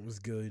segment was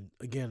good.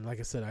 Again, like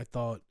I said, I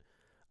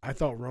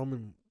thought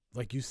Roman,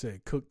 like you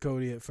said, cooked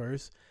Cody at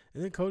first,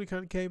 and then Cody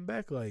kind of came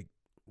back like,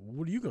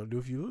 what are you going to do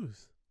if you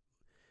lose?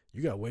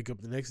 You got to wake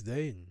up the next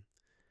day and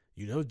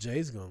you know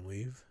Jay's going to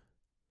leave.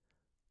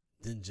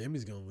 Then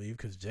Jimmy's going to leave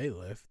because Jay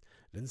left.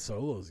 Then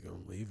Solo's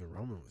going to leave. And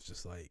Roman was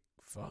just like,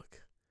 fuck.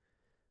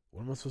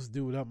 What am I supposed to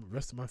do without the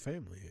rest of my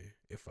family here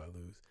if I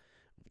lose?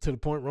 To the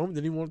point Roman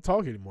didn't even want to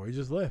talk anymore. He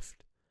just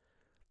left.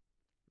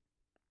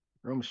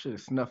 Roman should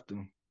have snuffed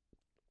him.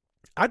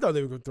 I thought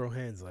they were going to throw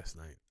hands last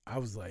night. I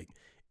was like,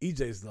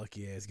 EJ's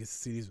lucky ass gets to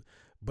see these.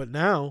 But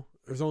now,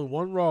 there's only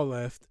one Raw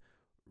left.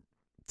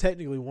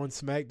 Technically, one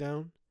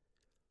SmackDown.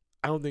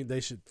 I don't think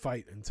they should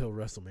fight until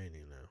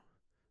WrestleMania now.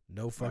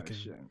 No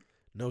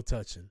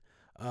touching.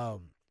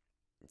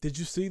 Did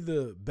you see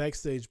the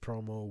backstage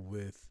promo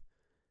with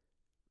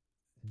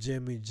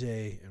Jimmy,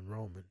 Jay, and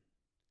Roman,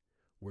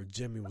 where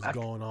Jimmy was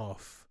going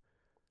off.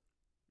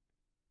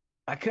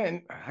 I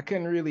couldn't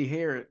really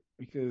hear it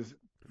because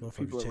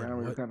people around me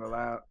were what? kind of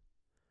loud.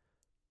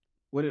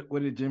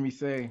 What did Jimmy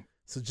say?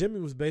 So Jimmy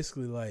was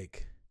basically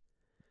like,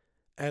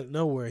 out of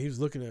nowhere, he was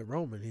looking at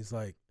Roman. He's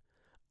like,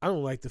 I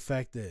don't like the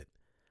fact that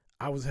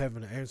I was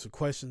having to answer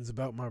questions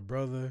about my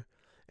brother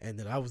and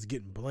that I was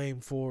getting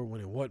blamed for it when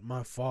it wasn't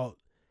my fault.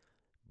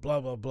 Blah,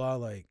 blah, blah.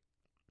 Like,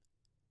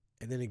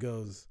 and then he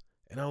goes,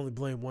 and I only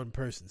blame one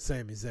person,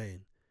 Sami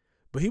Zayn.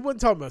 But he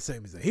wasn't talking about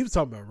Sami Zayn. He was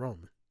talking about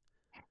Roman.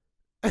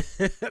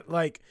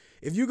 Like,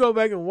 if you go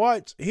back and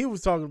watch, he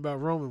was talking about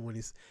Roman when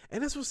he's,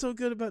 and that's what's so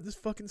good about this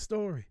fucking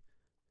story.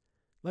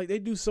 Like, they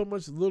do so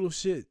much little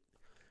shit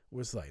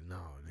where it's like, no,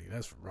 nigga,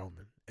 that's for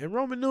Roman. And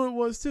Roman knew it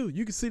was too.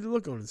 You can see the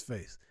look on his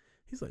face.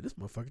 He's like, this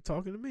motherfucker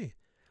talking to me.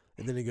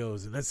 And then he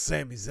goes, and that's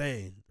Sami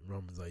Zayn. And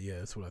Roman's like, yeah,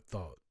 that's what I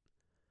thought.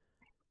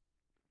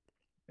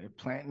 They're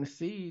planting the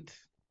seeds.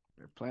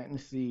 They're planting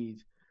the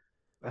seeds.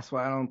 That's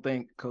why I don't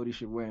think Cody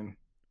should win.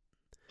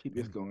 Keep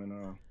this going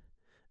on.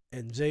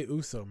 And Jey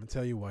Uso, I'm going to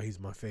tell you why he's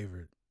my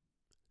favorite.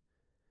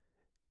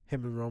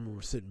 Him and Roman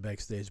were sitting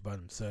backstage by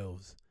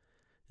themselves.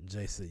 And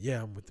Jay said,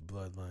 yeah, I'm with the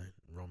bloodline.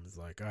 And Roman's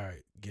like, all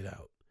right, get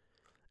out.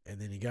 And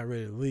then he got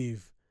ready to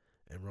leave.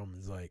 And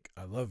Roman's like,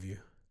 I love you.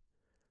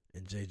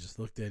 And Jay just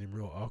looked at him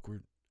real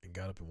awkward and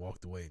got up and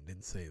walked away and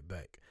didn't say it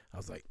back. I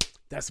was like,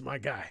 that's my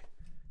guy.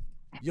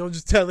 You don't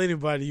just tell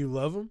anybody you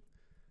love him.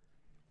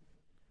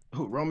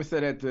 Who, Roman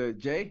said that to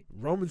Jay?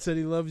 Roman said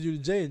he loves you to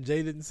Jay, and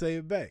Jay didn't say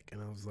it back.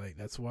 And I was like,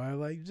 that's why I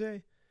like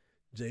Jay.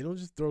 Jay don't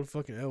just throw the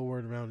fucking L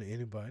word around to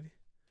anybody.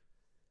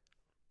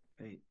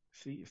 Hey,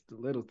 see, it's the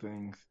little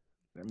things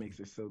that makes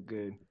it so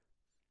good.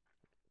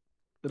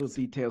 Little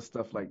detailed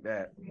stuff like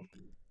that.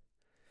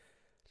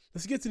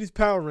 Let's get to these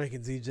power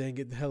rankings, EJ, and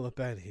get the hell up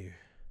out of here.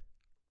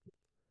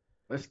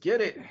 Let's get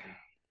it.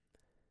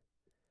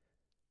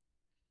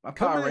 My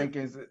power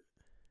rankings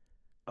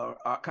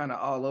are kind of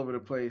all over the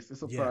place.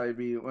 This will probably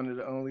be one of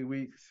the only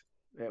weeks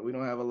that we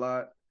don't have a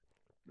lot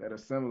that are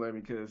similar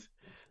because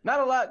not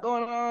a lot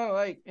going on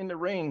like in the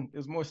ring.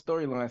 There's more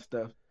storyline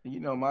stuff.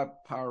 You know, my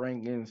power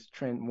rankings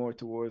trend more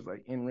towards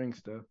like in-ring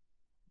stuff.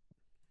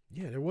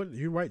 Yeah, there wasn't.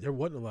 You're right. There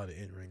wasn't a lot of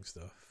in-ring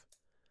stuff.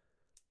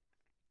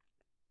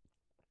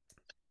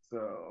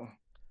 So,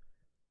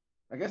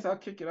 I guess I'll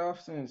kick it off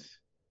since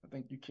I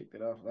think you kicked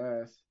it off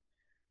last.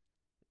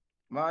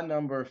 My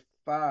number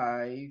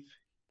 5.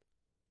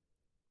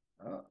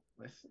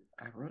 Let's see.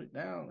 I wrote it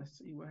down. Let's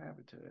see what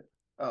happened to it.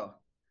 Oh,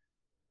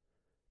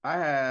 I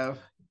have.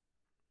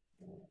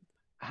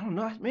 I don't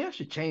know. Maybe I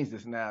should change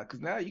this now because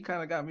now you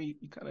kind of got me.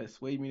 You kind of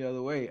swayed me the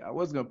other way. I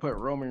was gonna put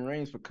Roman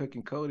Reigns for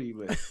cooking Cody,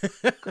 but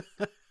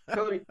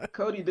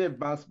Cody did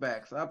bounce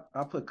back, so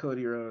I'll put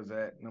Cody Rhodes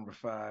at number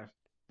 5,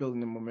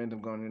 building the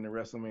momentum going into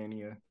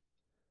WrestleMania.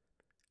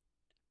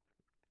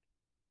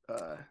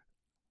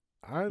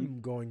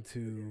 I'm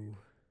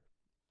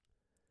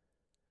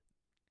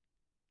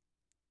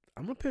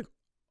gonna pick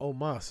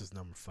Omos as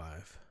number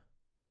 5.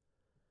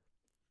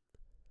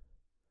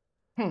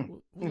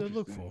 What did they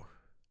look for?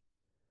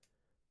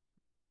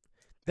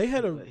 They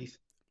had a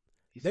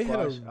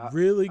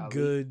really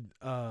good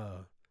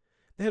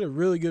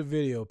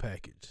video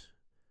package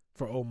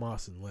for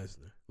Omos and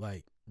Lesnar.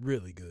 Like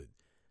really good.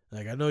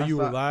 Like I know you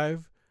were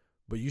live,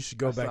 but you should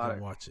go back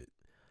and watch it.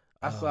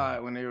 I saw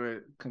it when they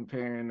were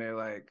comparing their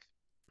like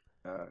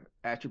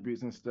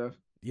attributes and stuff.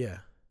 Yeah.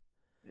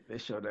 They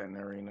showed that in the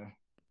arena.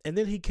 And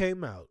then he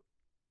came out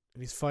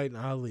and he's fighting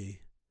Ali.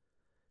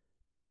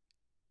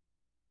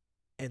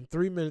 And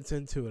 3 minutes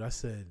into it, I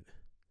said,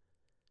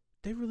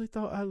 they really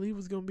thought Ali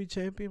was going to be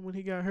champion when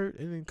he got hurt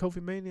and then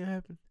Kofi Mania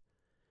happened?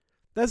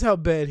 That's how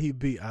bad he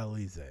beat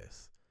Ali's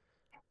ass.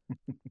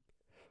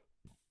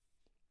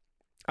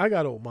 I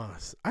got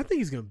Omos. I think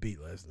he's going to beat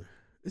Lesnar.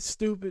 It's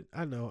stupid.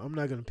 I know. I'm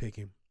not going to pick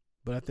him,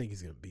 but I think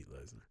he's going to beat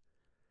Lesnar.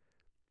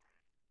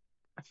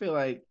 I feel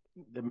like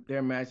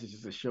their match is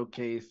just a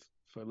showcase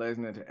for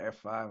Lesnar to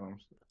F5 him.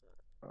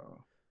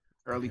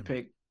 Early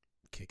pick.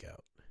 Kick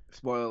out.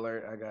 Spoiler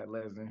alert, I got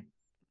Lesnar.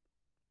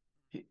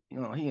 He's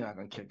not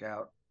going to kick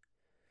out.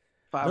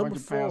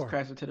 500 pounds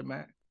crashing to the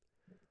mat.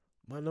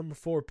 My number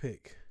 4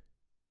 pick.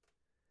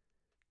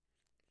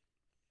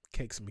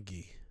 Cakes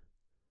McGee.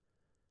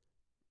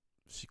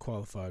 She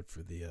qualified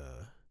for the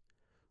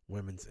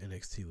women's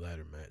NXT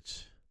ladder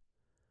match.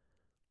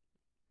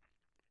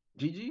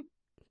 Gigi?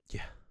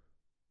 Yeah.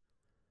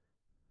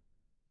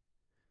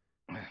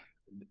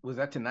 Was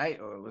that tonight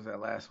or was that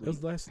last week?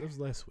 It was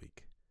last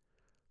week.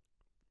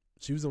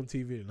 She was on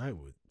TV tonight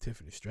with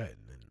Tiffany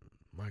Stratton, and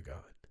my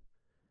God,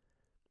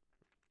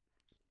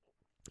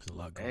 there's a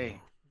lot going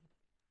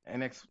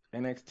on.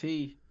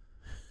 NXT,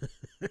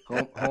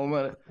 home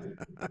of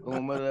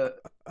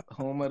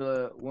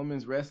the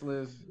women's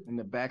wrestlers in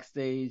the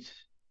backstage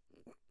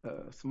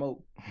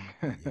smoke,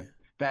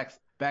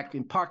 back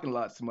in parking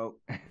lot smoke.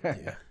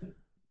 Yeah.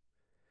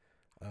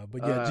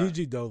 But yeah,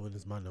 Gigi Dolan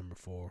is my number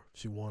 4.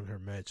 She won her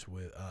match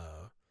with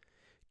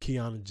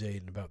Kiana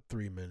Jade in about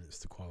 3 minutes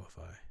to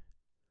qualify.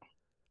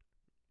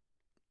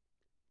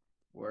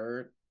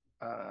 Word.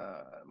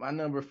 My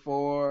number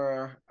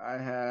 4, I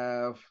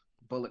have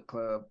Bullet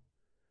Club.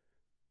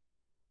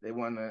 They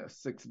won a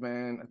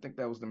 6-man. I think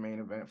that was the main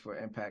event for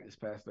Impact this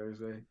past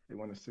Thursday. They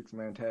won a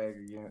 6-man tag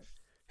against.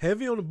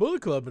 Heavy on the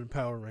Bullet Club in the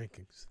power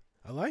rankings.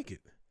 I like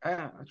it.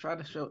 I tried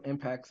to show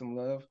Impact some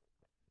love.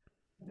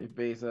 They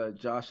faced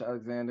Josh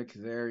Alexander,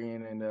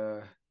 Kazarian, and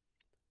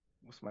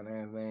what's my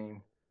man's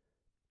name?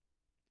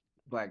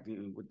 Black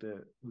dude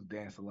who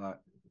danced a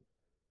lot.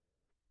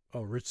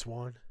 Oh, Rich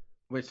Swann.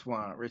 Rich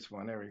Swann.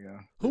 There we go.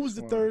 Who was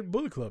the third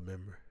Bullet Club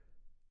member?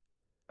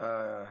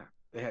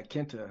 They had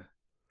Kenta.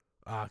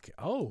 Okay.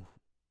 Oh,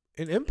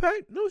 in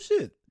Impact? No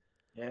shit.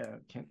 Yeah,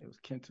 it was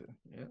Kenta.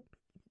 Yeah.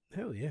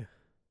 Hell yeah.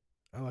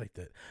 I like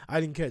that.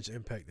 I didn't catch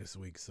Impact this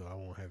week, so I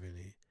won't have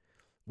any.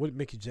 What did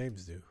Mickie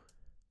James do?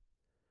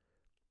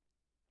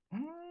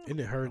 Isn't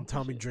it her and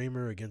Tommy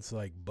Dreamer against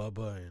like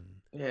Bubba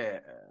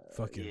and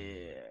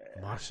fucking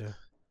Masha?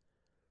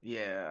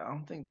 Yeah, I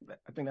think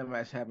that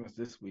match happens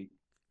this week.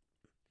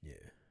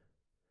 Yeah.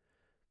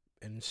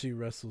 And she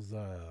wrestles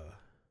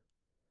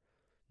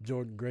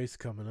Jordan Grace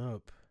coming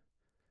up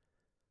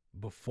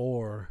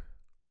before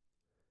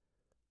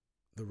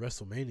the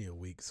WrestleMania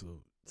week,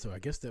 so I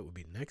guess that would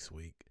be next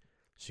week.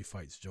 She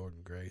fights Jordan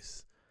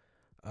Grace.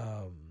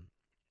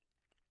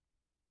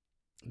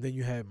 Then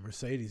you have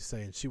Mercedes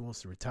saying she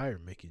wants to retire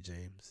Mickie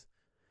James.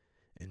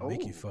 And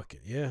Mickie fucking,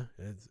 yeah.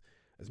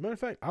 As a matter of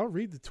fact, I'll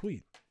read the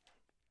tweet.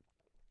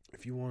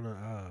 If you want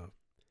to,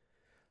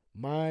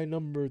 my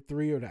number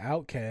 3 are the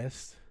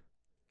Outcasts,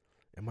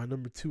 and my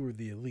number 2 are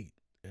the Elite.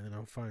 And then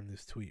I'll find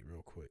this tweet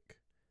real quick.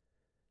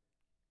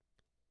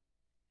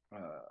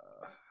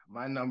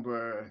 My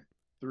number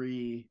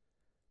 3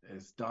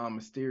 is Dom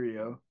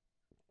Mysterio.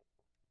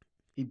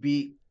 He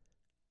beat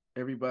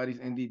everybody's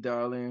indie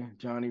darling,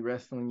 Johnny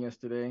Wrestling,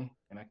 yesterday.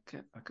 And I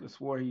could have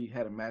swore he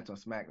had a match on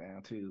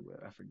SmackDown too,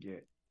 but I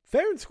forget.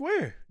 Fair and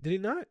square, did he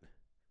not?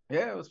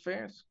 Yeah, it was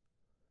fair.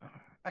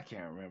 I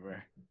can't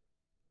remember.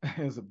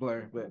 It was a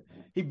blur, but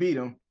he beat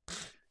him.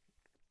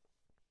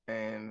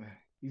 And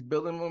he's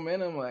building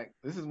momentum. Like,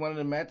 this is one of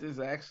the matches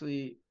I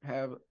actually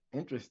have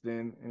interest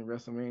in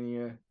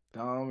WrestleMania.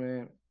 Dom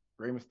and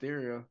Rey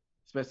Mysterio.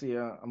 Especially,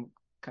 I'm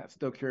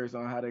still curious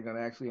on how they're going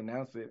to actually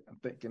announce it. I'm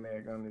thinking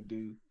they're going to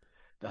do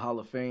the Hall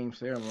of Fame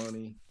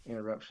ceremony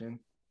interruption,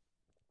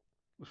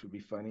 which would be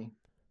funny.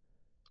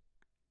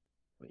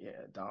 But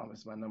yeah, Dom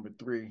is my number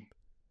 3.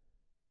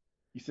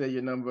 You said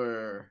your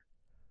number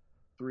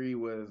 3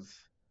 was?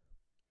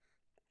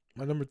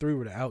 My number 3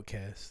 were the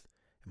Outcasts,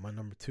 and my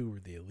number 2 were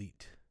the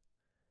Elite.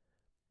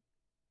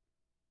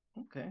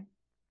 Okay.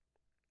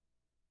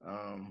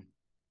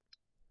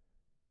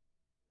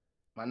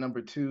 My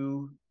number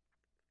 2,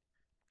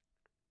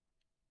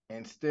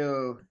 and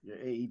still your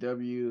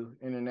AEW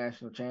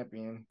International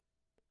Champion,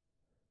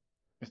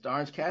 Mr.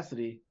 Orange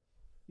Cassidy.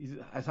 He's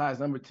as high as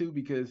number 2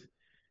 because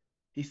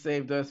he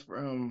saved us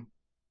from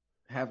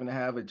having to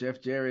have a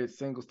Jeff Jarrett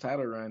singles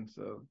title run.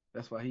 So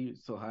that's why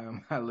he's so high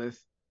on my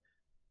list.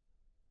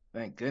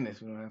 Thank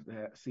goodness we don't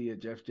have to see a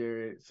Jeff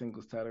Jarrett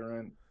singles title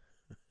run.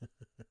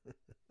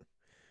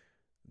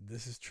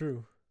 This is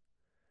true.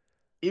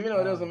 Even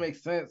though it doesn't make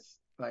sense,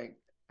 like,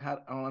 I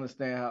don't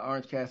understand how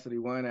Orange Cassidy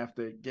won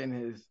after getting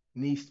his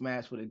knee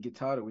smashed with a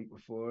guitar the week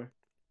before.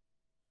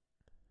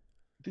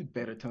 Do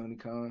better, Tony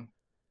Khan.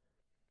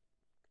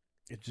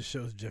 It just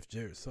shows Jeff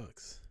Jarrett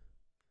sucks.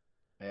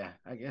 Yeah,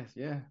 I guess.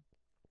 Yeah.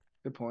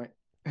 Good point.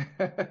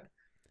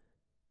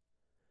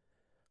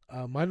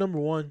 My number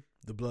 1,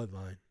 the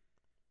Bloodline.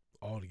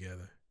 All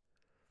together.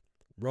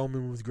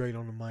 Roman was great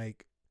on the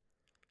mic.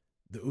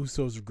 The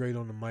Usos were great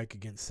on the mic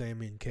against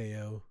Sammy and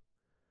KO.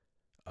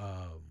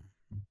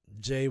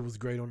 Jay was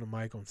great on the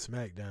mic on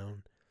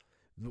SmackDown.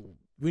 We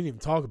didn't even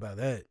talk about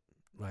that.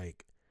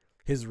 Like,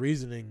 his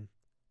reasoning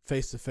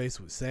face to face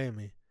with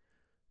Sammy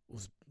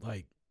was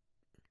like,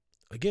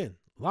 again,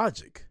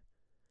 logic.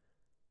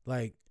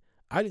 Like,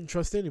 I didn't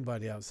trust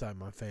anybody outside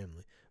my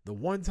family. The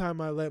one time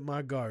I let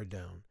my guard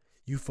down,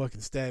 you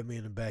fucking stabbed me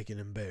in the back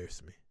and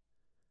embarrassed me.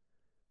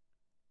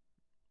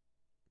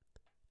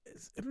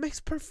 It makes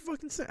perfect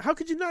fucking sense. How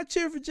could you not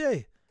cheer for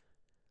Jay?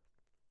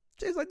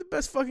 Jay's like the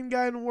best fucking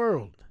guy in the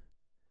world.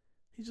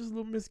 He's just a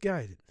little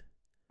misguided.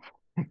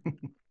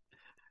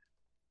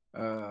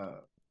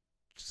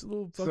 Just a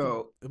little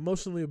fucking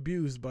emotionally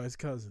abused by his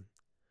cousin.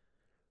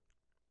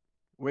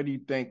 Where do you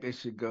think they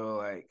should go,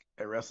 like,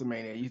 at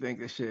WrestleMania? You think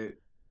they should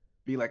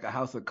be like a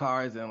house of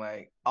cards and,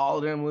 like, all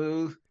of them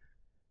lose,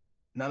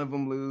 none of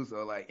them lose,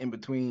 or, like, in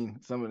between,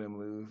 some of them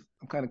lose?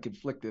 I'm kind of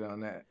conflicted on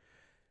that.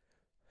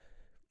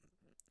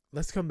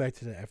 Let's come back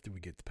to that after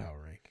we get the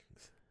power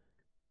rankings.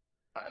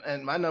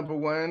 And my number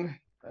 1,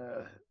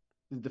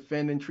 the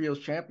defending trios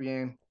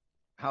champion,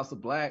 House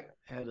of Black,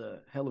 had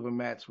a hell of a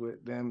match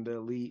with them, the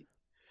Elite,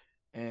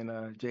 and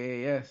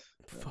JAS.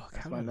 Fuck,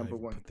 that's how my did number I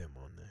even 1. put them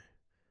on there?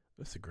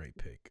 That's a great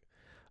pick.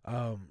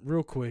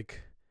 Real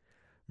quick,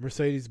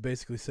 Mercedes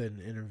basically said in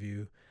an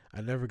interview,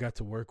 I never got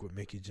to work with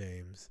Mickie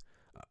James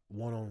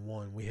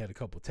one-on-one. We had a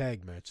couple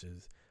tag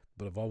matches,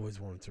 but I've always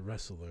wanted to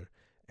wrestle her,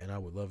 and I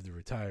would love to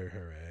retire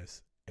her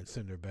ass. and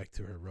send her back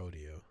to her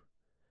rodeo.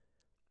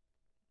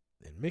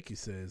 And Mickey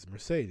says,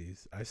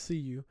 Mercedes, I see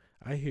you,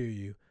 I hear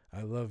you,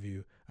 I love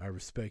you, I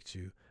respect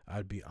you,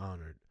 I'd be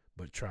honored,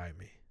 but try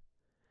me.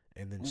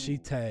 And then she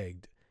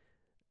tagged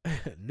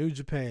New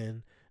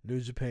Japan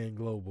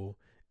Global,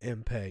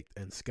 Impact,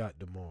 and Scott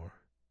D'Amore.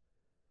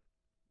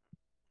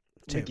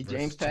 Mickey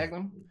James tagged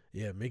him?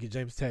 Yeah, Mickey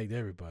James tagged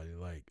everybody.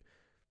 Like,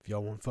 if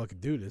y'all want to fucking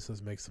do this,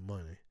 let's make some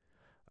money.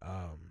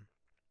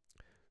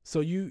 So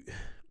you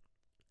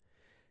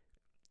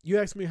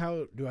asked me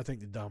how do I think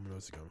the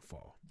dominoes are going to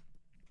fall.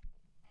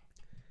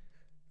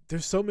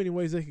 There's so many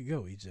ways they could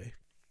go, EJ.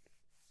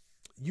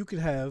 You could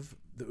have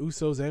the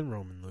Usos and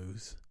Roman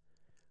lose,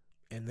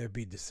 and there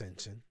be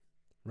dissension,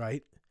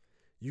 right?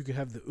 You could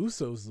have the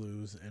Usos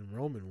lose and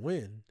Roman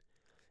win,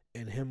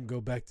 and him go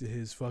back to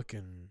his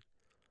fucking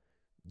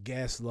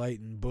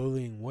gaslighting,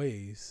 bullying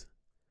ways.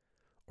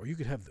 Or you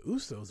could have the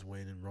Usos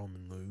win and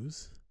Roman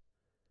lose.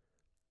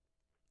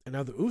 And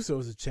now the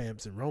Usos are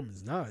champs and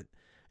Roman's not,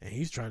 and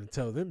he's trying to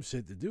tell them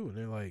shit to do, and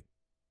they're like,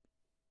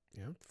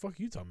 you know, what the fuck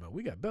are you talking about?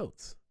 We got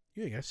belts.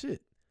 You ain't got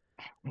shit.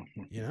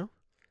 You know?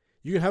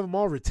 You can have them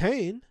all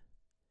retain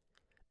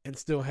and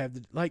still have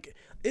the, like,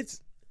 it's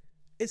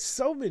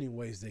so many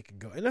ways they can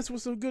go. And that's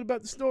what's so good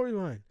about the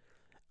storyline.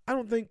 I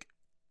don't think,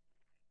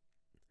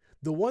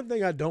 the one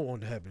thing I don't want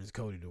to happen is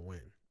Cody to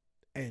win.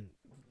 And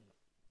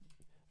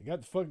I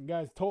got the fucking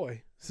guy's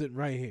toy sitting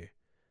right here.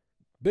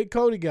 Big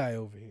Cody guy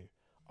over here.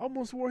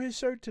 Almost wore his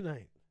shirt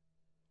tonight.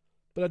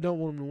 But I don't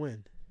want him to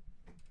win.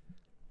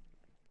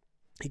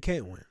 He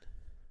can't win.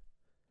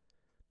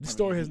 The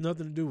story has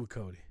nothing to do with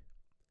Cody.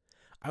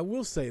 I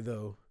will say,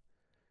 though,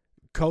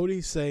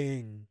 Cody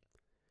saying,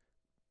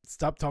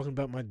 stop talking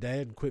about my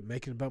dad and quit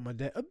making it about my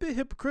dad, a bit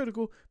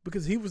hypocritical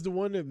because he was the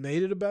one that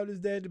made it about his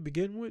dad to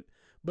begin with,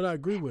 but I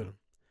agree with him.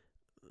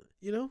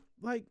 You know,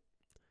 like,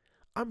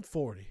 I'm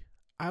 40.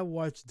 I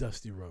watched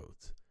Dusty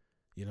Rhodes.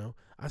 You know,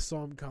 I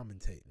saw him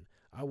commentating.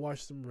 I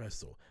watched him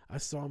wrestle. I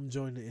saw him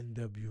join the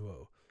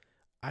NWO.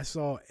 I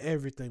saw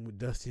everything with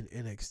Dusty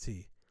in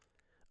NXT.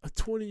 A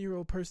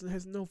 20-year-old person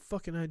has no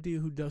fucking idea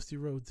who Dusty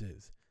Rhodes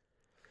is.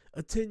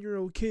 A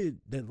 10-year-old kid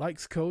that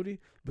likes Cody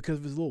because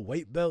of his little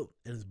weight belt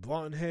and his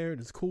blonde hair and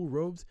his cool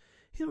robes,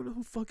 he don't know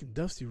who fucking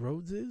Dusty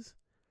Rhodes is.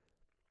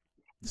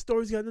 The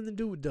story's got nothing to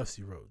do with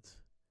Dusty Rhodes.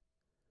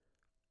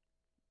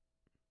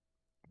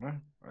 Well,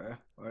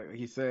 like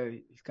he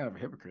said, he's kind of a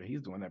hypocrite.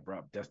 He's the one that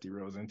brought Dusty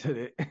Rhodes into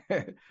it.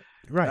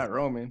 Right. Not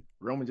Roman.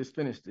 Roman just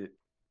finished it.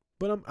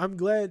 But I'm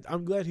glad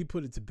he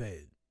put it to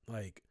bed.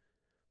 Like,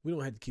 we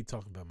don't have to keep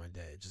talking about my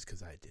dad just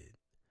because I did.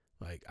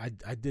 Like,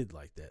 I did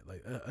like that.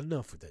 Like,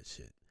 enough with that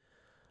shit.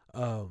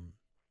 But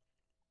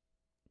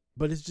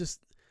it's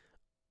just,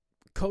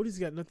 Cody's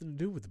got nothing to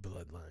do with the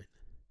bloodline.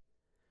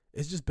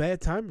 It's just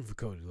bad timing for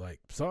Cody. Like,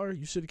 sorry,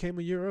 you should have came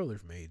a year earlier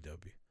from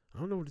AEW. I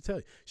don't know what to tell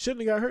you.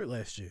 Shouldn't have got hurt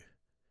last year.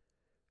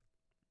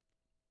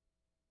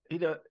 He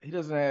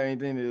doesn't have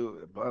anything to do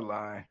with the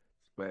bloodline,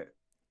 but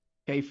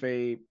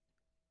kayfabe,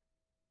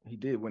 he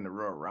did win the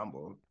Royal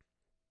Rumble.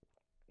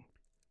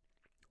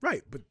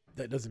 Right, but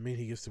that doesn't mean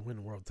he gets to win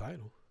the world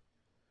title.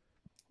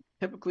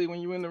 Typically,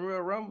 when you win the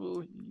Royal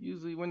Rumble, you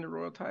usually win the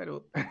Royal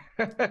title.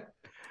 Not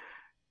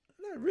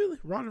really.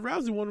 Ronda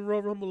Rousey won the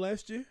Royal Rumble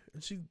last year,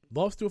 and she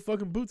lost to a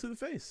fucking boot to the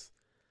face.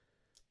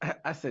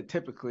 I said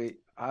typically.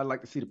 I'd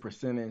like to see the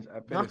percentage. I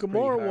bet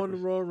Nakamura won the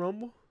Royal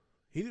Rumble.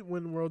 He didn't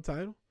win the world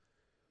title.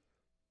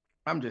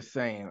 I'm just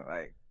saying,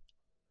 like,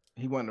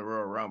 he won the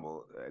Royal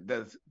Rumble. It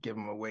does give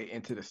him a way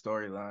into the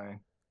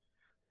storyline.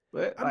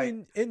 But I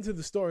mean, into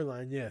the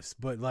storyline, yes.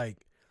 But,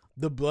 like,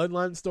 the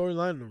Bloodline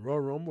storyline and the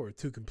Royal Rumble are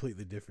two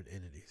completely different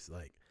entities.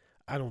 Like,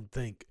 I don't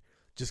think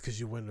just because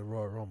you win the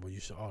Royal Rumble, you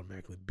should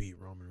automatically beat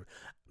Roman.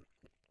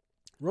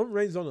 Roman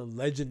Reigns on a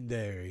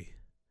legendary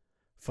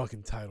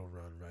fucking title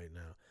run right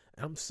now.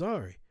 And I'm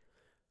sorry.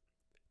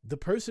 The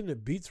person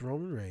that beats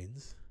Roman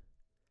Reigns,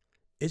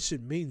 it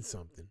should mean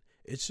something.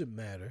 It should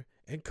matter.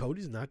 And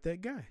Cody's not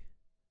that guy.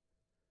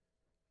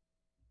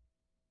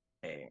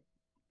 Hey,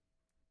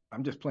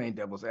 I'm just playing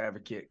devil's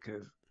advocate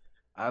because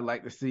I'd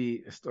like to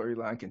see a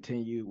storyline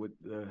continue with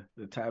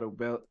the title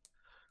belt.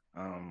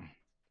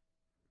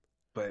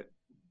 But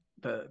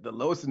the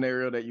low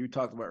scenario that you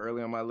talked about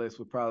earlier on my list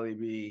would probably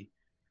be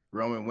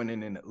Roman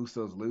winning and the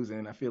Usos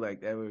losing. I feel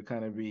like that would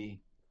kind of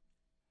be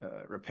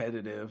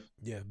repetitive.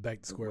 Yeah,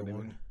 back to square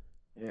one.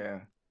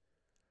 Yeah.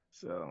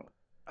 So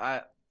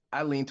I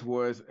lean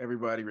towards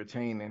everybody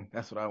retaining.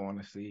 That's what I want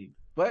to see.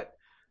 But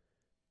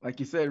like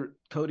you said,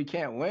 Cody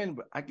can't win,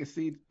 but I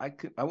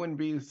wouldn't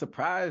be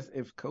surprised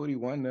if Cody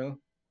won though.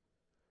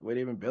 The way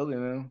they've been building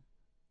him.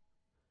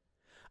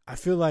 I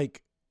feel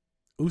like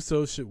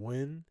Usos should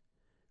win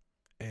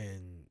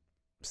and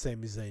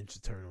Sami Zayn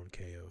should turn on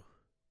KO.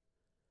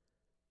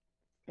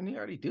 Can he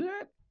already do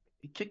that?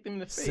 He kicked him in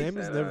the face.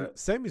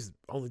 Sammy's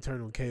only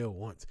turned on KO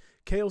once.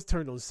 KO's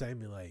turned on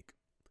Sami like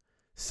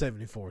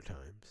 74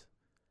 times.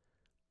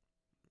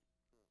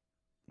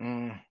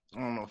 I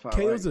don't know if I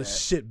KO's like a that.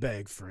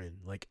 shitbag friend.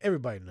 Like,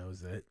 everybody knows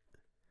that.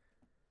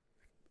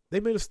 They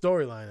made a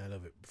storyline out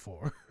of it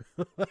before.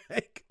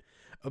 Like,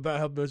 about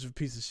how much of a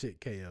piece of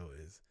shit KO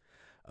is.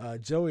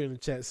 Joey in the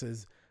chat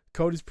says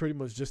Cody's pretty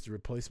much just a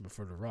replacement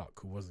for The Rock,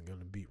 who wasn't going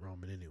to beat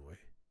Roman anyway.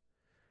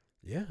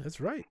 Yeah,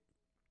 that's right.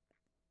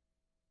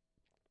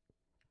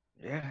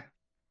 Yeah,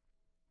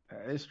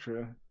 that is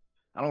true.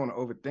 I don't want to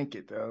overthink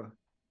it though,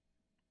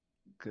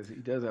 because he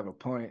does have a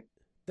point.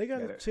 They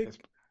got a chick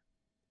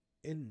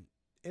in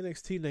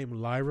NXT named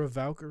Lyra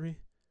Valkyrie.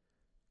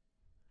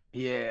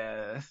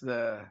 Yeah, that's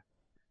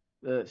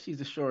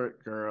she's a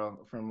short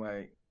girl from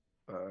like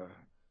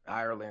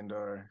Ireland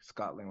or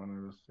Scotland, one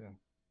of those two.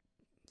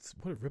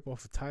 What a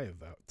ripoff of Taya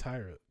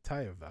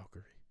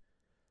Valkyrie.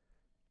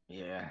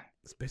 Yeah,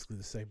 it's basically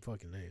the same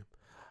fucking name.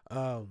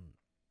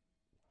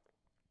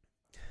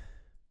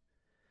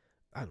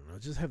 I don't know.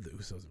 Just have the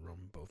Usos and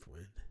Roman both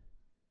win.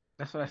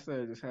 That's what I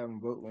said. Just have them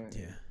both win.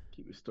 Yeah.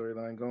 Keep the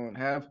storyline going.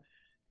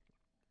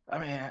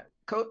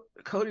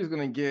 Cody's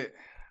gonna get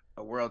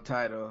a world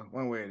title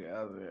one way or the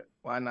other.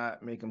 Why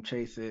not make him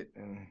chase it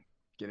and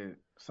get it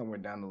somewhere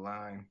down the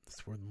line?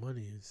 That's where the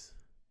money is.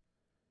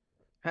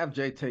 Have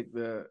Jay take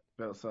the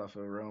belts off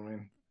of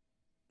Roman.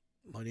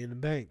 Money in the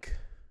bank.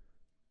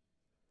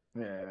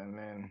 Yeah, and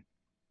then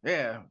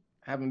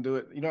have him do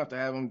it. You don't have to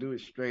have him do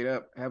it straight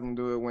up. Have him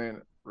do it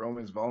when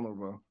Roman's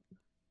vulnerable.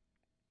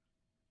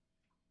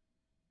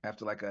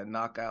 After like a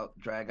knockout,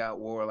 drag out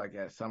war like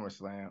at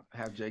SummerSlam.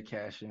 Have Jay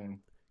cash in.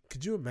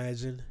 Could you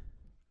imagine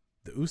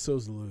the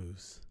Usos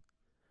lose,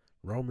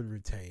 Roman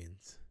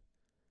retains,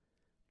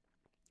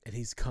 and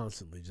he's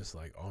constantly just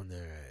like on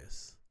their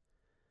ass.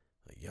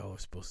 Like, y'all are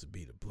supposed to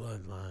be the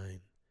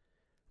bloodline.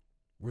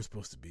 We're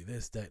supposed to be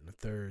this, that, and the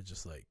third,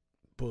 just like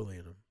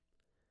bullying him.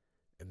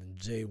 And then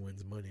Jay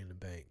wins Money in the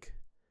Bank.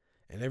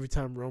 And every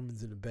time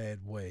Roman's in a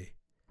bad way,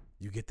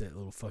 you get that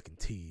little fucking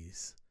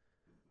tease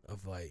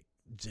of like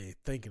Jay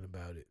thinking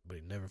about it, but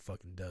he never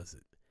fucking does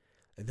it.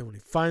 And then when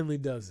he finally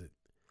does it,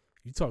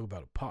 you talk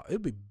about a pop.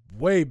 It'd be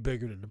way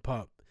bigger than the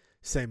pop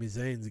Sami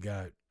Zayn's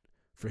got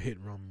for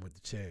hitting Roman with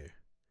the chair.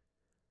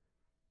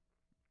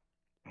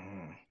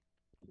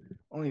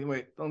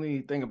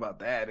 Only thing about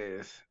that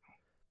is,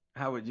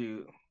 how would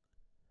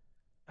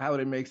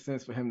it make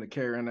sense for him to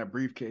carry around that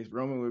briefcase?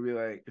 Roman would be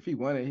like, if he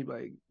won it, he'd be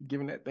like,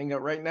 giving that thing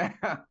up right now.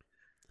 Nah,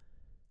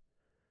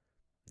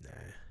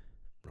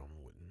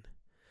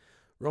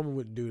 Roman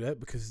wouldn't do that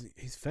because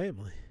he's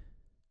family.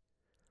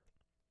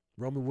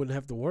 Roman wouldn't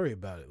have to worry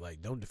about it.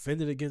 Like, don't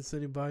defend it against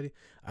anybody.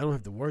 I don't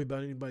have to worry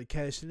about anybody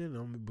cashing in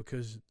on me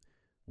because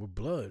we're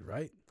blood,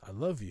 right? I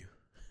love you.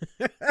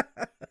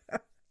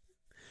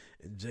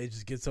 And Jay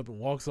just gets up and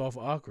walks off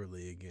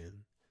awkwardly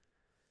again.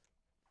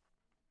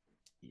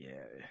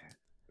 Yeah,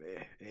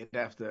 they'd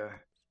have to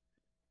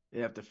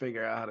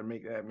figure out how to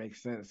make that make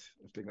sense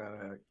if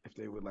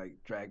they would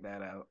like drag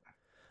that out.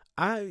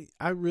 I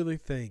really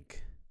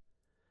think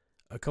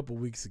a couple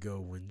weeks ago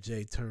when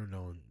Jay turned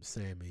on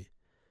Sammy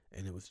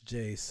and it was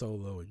Jay,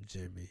 Solo, and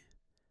Jimmy,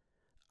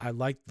 I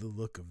liked the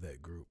look of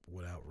that group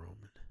without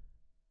Roman.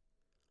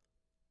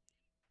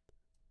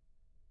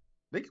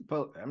 They could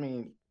pull. I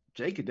mean,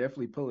 Jay could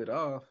definitely pull it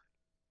off.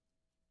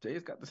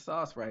 Jay's got the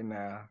sauce right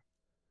now.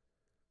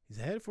 He's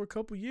had it for a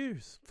couple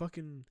years.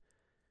 Fucking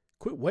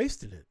quit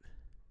wasting it.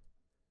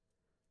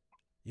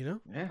 You know?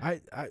 Yeah.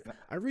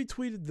 I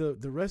retweeted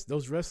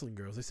those wrestling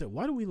girls. They said,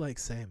 why do we like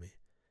Sammy?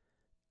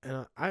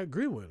 And I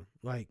agree with him.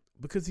 Like,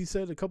 because he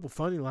said a couple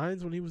funny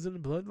lines when he was in the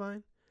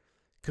Bloodline.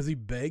 Because he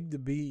begged to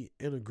be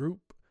in a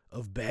group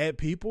of bad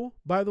people,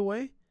 by the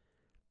way.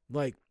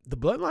 Like, the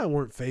Bloodline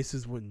weren't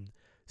faces when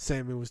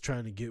Sammy was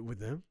trying to get with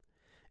them.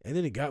 And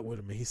then he got with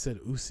him and he said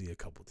Usi a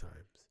couple times.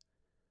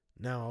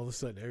 Now all of a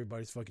sudden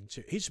everybody's fucking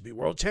he should be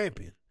world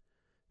champion.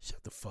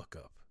 Shut the fuck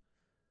up.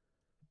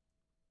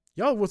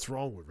 Y'all, what's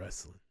wrong with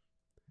wrestling?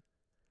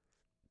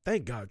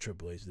 Thank God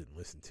Triple H didn't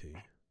listen to you.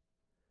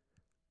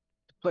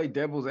 To play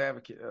devil's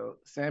advocate,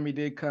 Sammy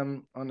did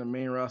come on the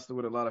main roster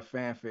with a lot of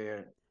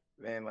fanfare.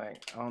 And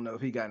like, I don't know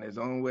if he got in his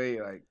own way.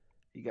 Like,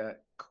 he got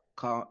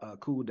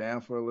cooled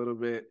down for a little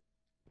bit.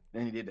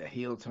 Then he did the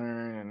heel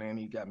turn, and then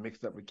he got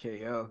mixed up with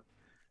KO.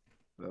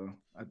 So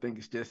I think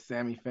it's just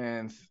Sammy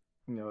fans,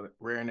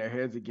 rearing their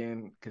heads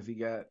again because he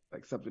got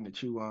like something to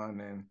chew on,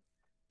 and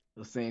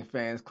those same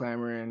fans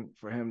clamoring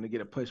for him to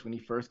get a push when he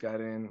first got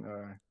in,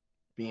 or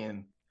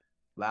being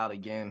loud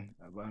again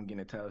about him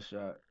getting a title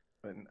shot.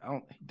 But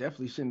he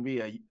definitely shouldn't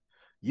be a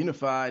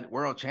unified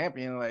world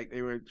champion like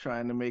they were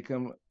trying to make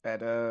him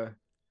at the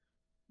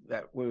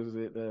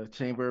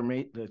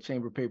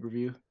Chamber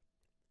pay-per-view.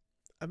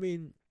 I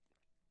mean,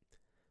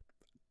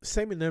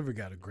 Sammy never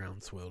got a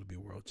groundswell to be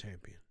world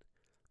champion.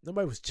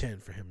 Nobody was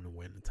chanting for him to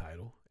win the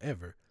title,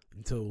 ever,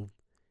 until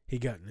he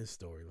got in this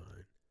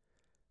storyline.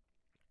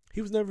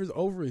 He was never as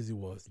over as he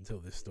was until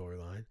this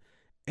storyline.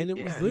 And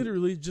it was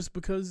literally just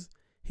because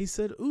he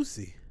said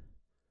Usi.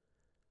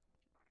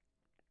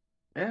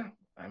 Yeah.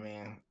 I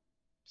mean,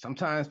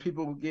 sometimes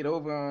people get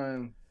over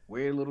on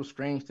weird little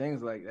strange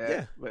things like that.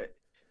 Yeah. But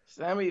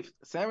Sammy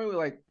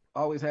like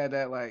always had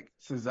that like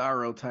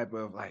Cesaro type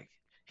of like,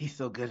 he's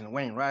so good in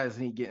Wayne. Why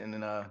isn't he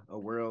getting a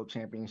world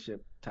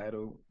championship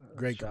title?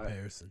 Great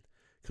comparison.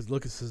 Because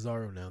look at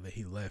Cesaro now that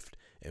he left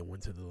and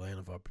went to the land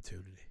of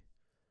opportunity.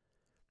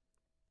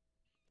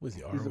 Was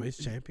he ROH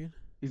champion?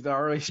 He's the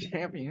ROH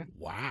champion.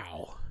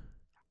 Wow.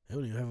 They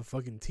don't even have a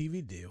fucking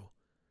TV deal.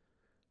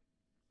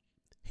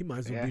 He might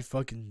as well be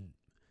fucking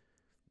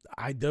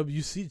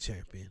IWC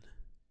champion.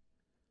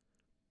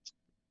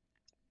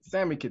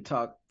 Sammy could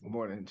talk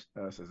more than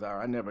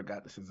Cesaro. I never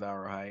got the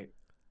Cesaro hype.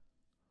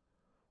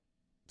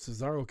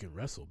 Cesaro can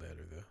wrestle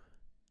better, though.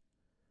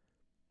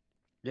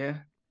 Yeah.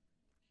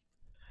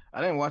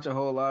 I didn't watch a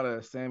whole lot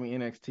of Sammy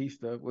NXT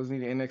stuff.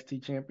 Wasn't he the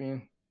NXT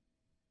champion?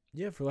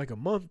 Yeah, for like a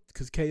month,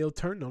 because KO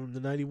turned on him the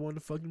night he won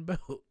the fucking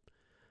belt.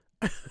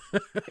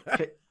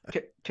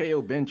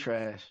 KO been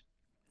trash.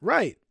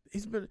 Right.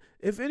 He's been.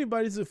 If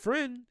anybody's a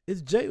friend,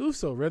 it's Jey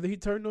Uso, whether he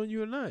turned on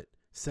you or not.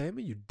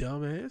 Sammy, you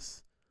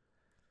dumbass.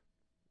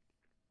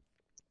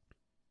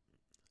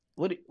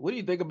 What do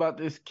you think about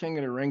this King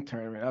of the Ring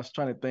tournament? I was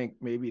trying to think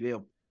maybe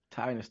they'll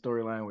tie in a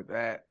storyline with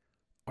that.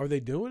 Are they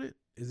doing it?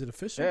 Is it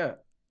official? Yeah,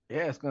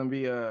 it's gonna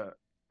be a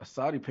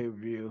Saudi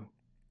pay-per-view.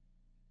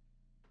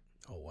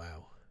 Oh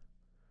wow.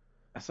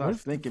 That's what I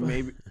was thinking.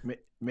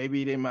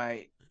 Maybe they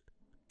might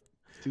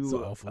do it's an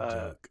awful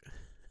joke.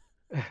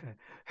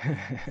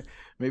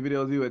 Maybe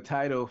they'll do a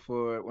title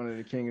for one of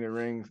the King of the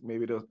Rings.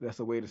 Maybe that's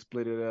a way to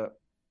split it up.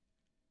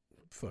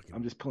 Fucking.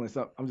 I'm just pulling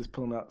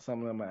out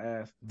something on my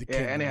ass. The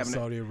king of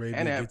Saudi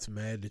Arabia gets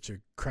mad that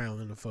you're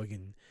crowning a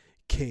fucking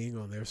king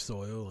on their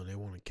soil, and they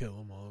want to kill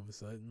him all of a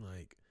sudden.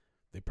 Like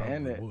they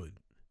probably would.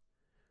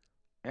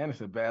 And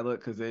it's a bad look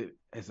because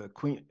it's a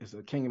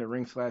King of the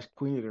Ring /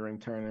 Queen of the Ring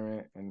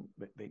tournament, and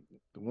the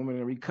women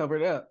are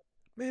recovered up.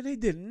 Man, they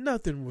did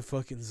nothing with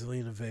fucking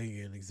Zelina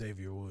Vega and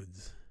Xavier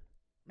Woods.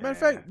 Matter of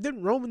fact,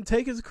 didn't Roman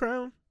take his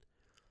crown?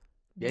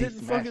 Yeah,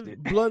 didn't fucking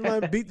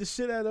Bloodline beat the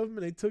shit out of him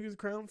and they took his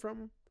crown from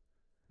him?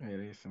 Yeah,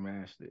 they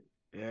smashed it.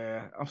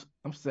 Yeah,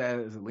 I'm sad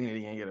that Zelina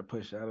didn't get a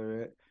push out of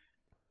it.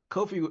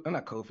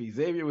 Not Kofi.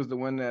 Xavier was the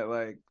one that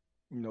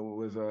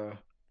was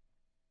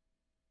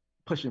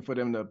pushing for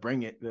them to bring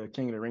the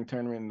King of the Ring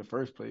tournament in the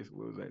first place.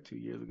 What was that, 2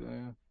 years ago?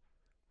 Yeah.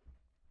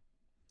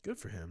 Good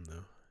for him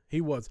though.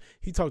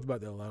 He talked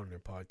about that a lot on their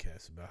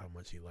podcast about how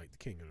much he liked the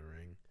King of the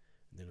Ring,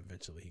 and then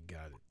eventually he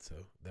got it. So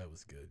that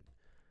was good.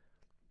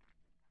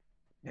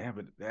 Yeah,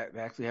 but that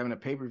actually having a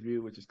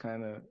pay-per-view, which is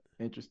kind of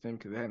interesting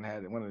because they hadn't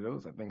had one of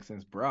those, I think,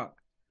 since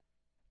Brock.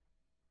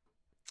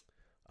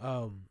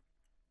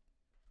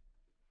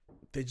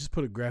 They just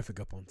put a graphic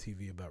up on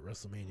TV about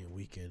WrestleMania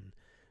weekend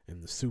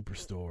and the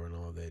Superstore and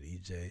all that,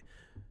 EJ.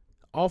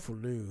 Awful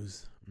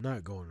news. I'm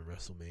not going to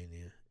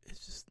WrestleMania.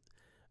 It's just,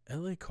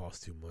 LA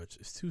costs too much.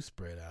 It's too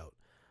spread out.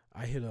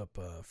 I hit up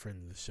a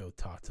friend of the show,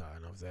 Tata,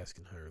 and I was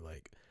asking her,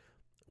 like,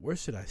 where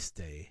should I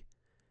stay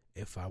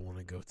if I want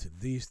to go to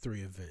these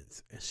 3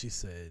 events? And she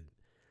said,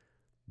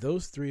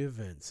 those 3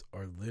 events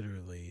are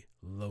literally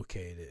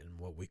located in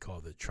what we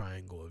call the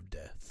Triangle of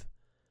Death.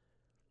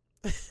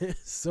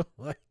 So,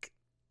 like,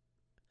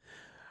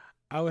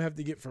 I would have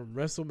to get from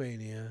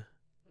WrestleMania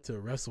to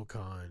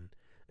WrestleCon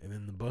and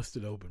then the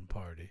Busted Open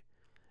party.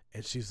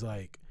 And she's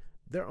like,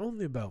 they're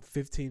only about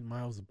 15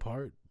 miles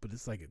apart, but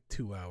it's like a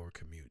 2-hour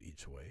commute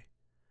each way.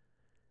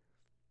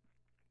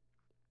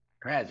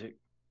 Tragic.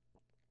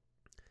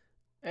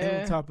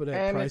 And on top of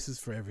that, prices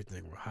for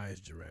everything were high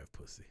as giraffe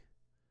pussy.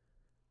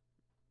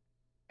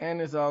 And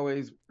there's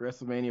always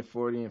WrestleMania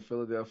 40 in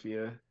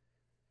Philadelphia.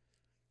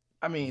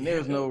 I mean,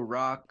 there's no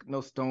Rock,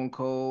 no Stone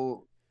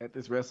Cold at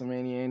this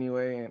WrestleMania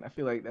anyway, and I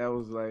feel like that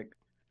was like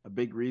a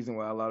big reason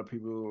why a lot of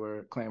people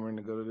were clamoring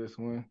to go to this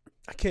one.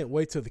 I can't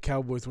wait till the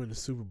Cowboys win the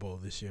Super Bowl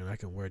this year and I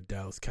can wear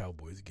Dallas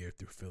Cowboys gear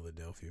through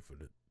Philadelphia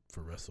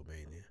for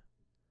WrestleMania.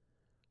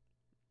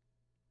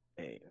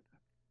 Hey,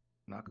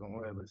 knock on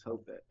wood, let's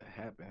hope that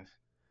happens.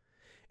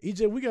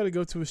 EJ, we got to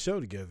go to a show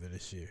together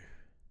this year.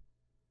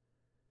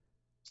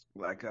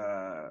 Like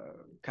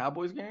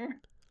Cowboys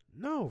game?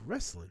 No,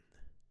 wrestling.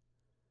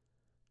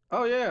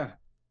 Oh yeah,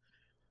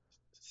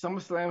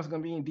 SummerSlam is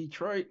gonna be in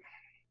Detroit.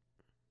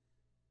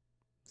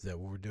 Is that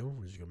what we're doing?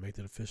 We're just gonna make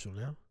that official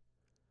now.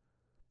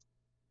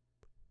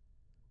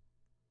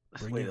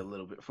 Let's wait a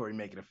little bit before we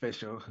make it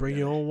official. Bring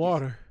your own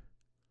water.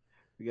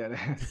 We gotta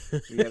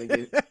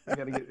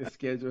get this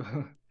schedule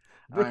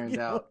ironed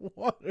out.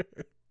 Water.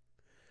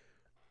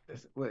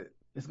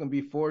 It's gonna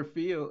be Ford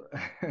Field.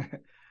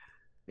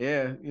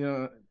 Yeah,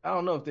 I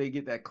don't know if they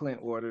get that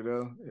Clint water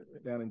though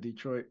down in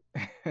Detroit.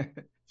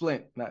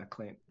 Flint, not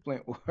Clint.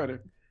 Flint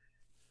water.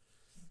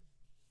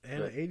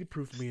 And an 80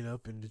 proof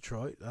meetup in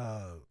Detroit.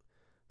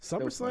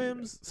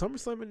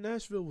 SummerSlam in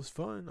Nashville was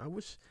fun. I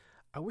wish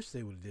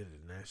they would have did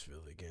it in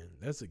Nashville again.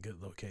 That's a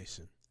good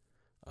location.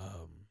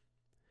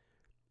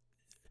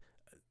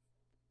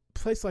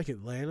 Place like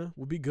Atlanta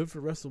would be good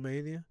for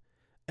WrestleMania.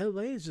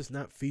 LA is just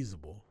not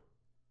feasible.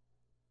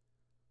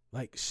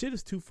 Like, shit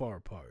is too far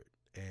apart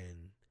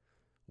and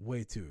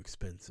way too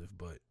expensive.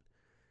 But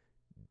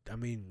I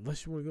mean,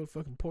 unless you want to go to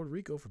fucking Puerto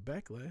Rico for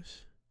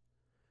Backlash.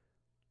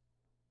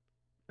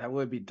 That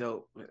would be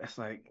dope. That's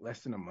like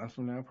less than a month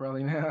from now,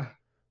 probably now.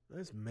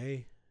 That's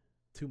May.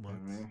 2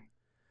 months.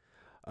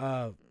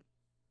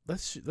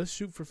 let's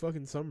shoot for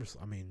fucking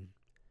SummerSlam. I mean,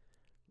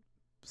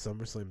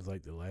 SummerSlam is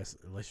like the last,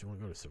 unless you want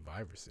to go to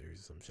Survivor Series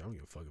or some shit. I don't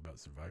give a fuck about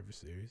Survivor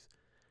Series.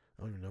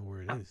 I don't even know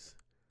where it is.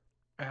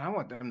 I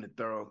want them to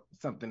throw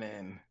something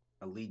in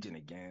Allegiant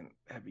again.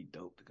 That'd be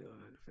dope to go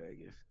to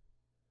Vegas.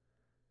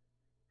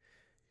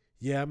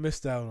 Yeah, I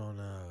missed out on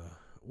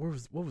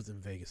what was in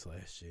Vegas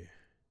last year?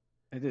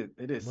 They did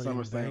Money in the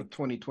SummerSlam Bank.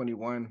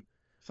 2021.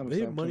 They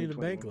did Money in the 2021.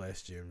 Bank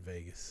last year in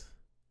Vegas.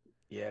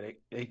 Yeah,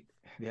 they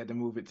had to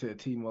move it to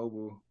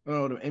T-Mobile.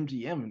 Oh, no, the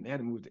MGM. They had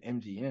to move it to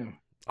MGM.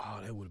 Oh,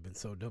 that would have been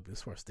so dope.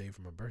 That's where I stayed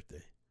for my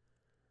birthday.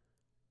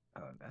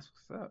 That's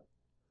what's up.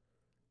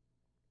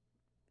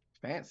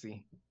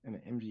 Fancy in the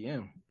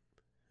MGM.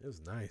 It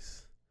was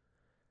nice.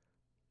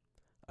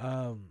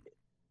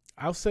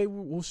 I'll say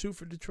we'll shoot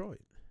for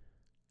Detroit.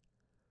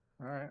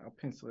 All right, I'll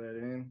pencil that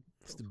in.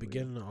 It's the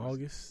beginning of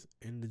August,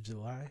 end of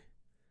July.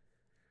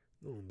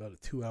 Only about a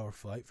 2-hour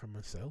flight for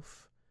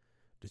myself.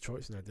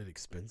 Detroit's not that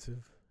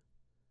expensive.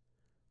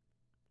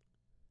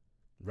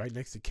 Right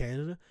next to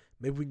Canada.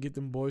 Maybe we can get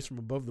them boys from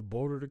above the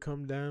border to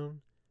come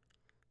down.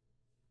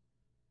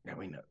 Yeah,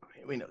 we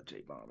know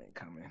J-Bomb ain't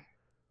coming.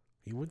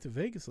 He went to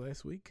Vegas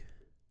last week.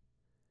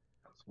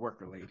 It's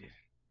work related.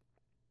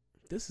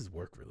 This is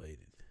work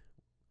related.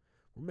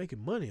 We're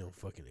making money on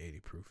fucking 80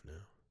 proof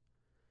now.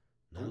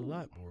 Not a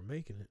lot, but we're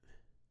making it.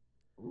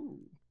 Ooh.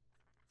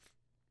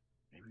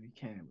 Maybe we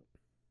can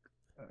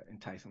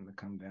entice them to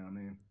come down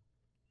in.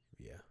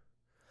 Yeah.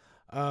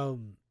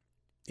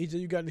 EJ,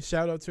 you got any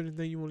shout outs or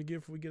anything you want to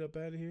give before we get up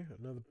out of here?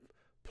 Another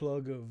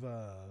plug of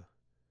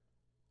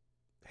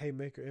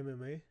Haymaker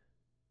MMA?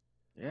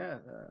 Yeah.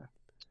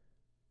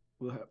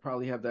 We'll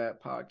probably have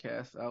that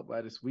podcast out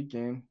by this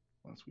weekend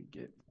once we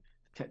get the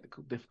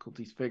technical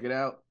difficulties figured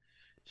out.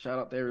 Shout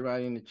out to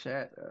everybody in the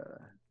chat.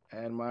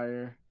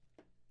 Admire,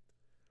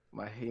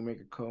 my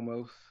Haymaker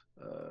Komos,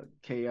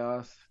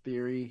 Chaos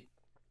Theory,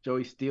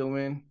 Joey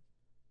Steelman,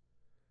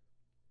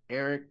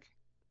 Eric,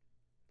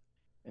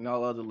 and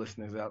all other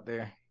listeners out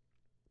there.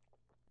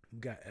 We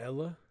got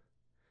Ella,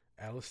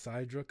 Alice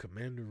Sidra,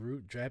 Commander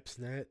Root,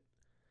 Drapsnat,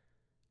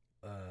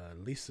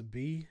 Lisa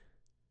B,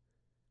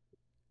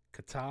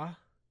 Kata,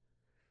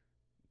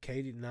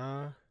 Katie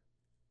Na,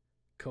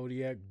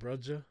 Kodiak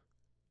Brudja.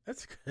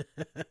 That's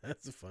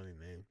a funny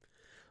name.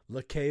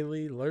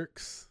 LaKaylee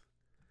Lurks.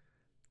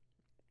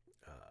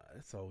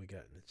 That's all we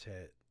got in the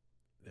chat.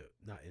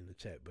 Not in the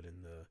chat, but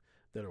in the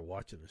that are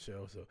watching the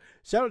show. So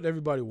shout out to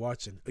everybody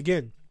watching.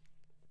 Again,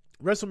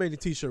 Wrestlemania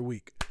T-shirt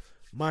week.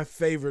 My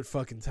favorite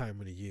fucking time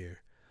of the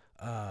year.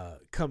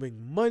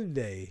 Coming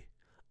Monday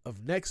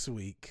of next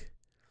week,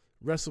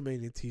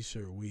 WrestleMania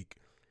T-shirt week.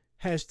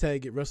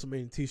 Hashtag it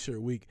WrestleMania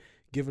T-shirt week.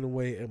 Giving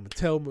away a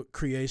Mattel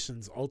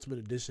Creations Ultimate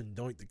Edition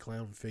Doink the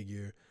Clown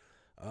figure.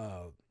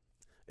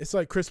 It's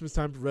like Christmas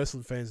time for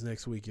wrestling fans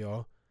next week,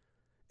 y'all.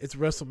 It's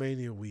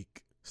WrestleMania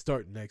week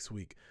starting next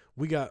week.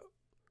 We got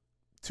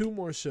 2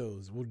 more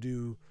shows. We'll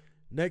do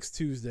next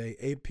Tuesday,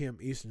 8 p.m.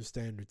 Eastern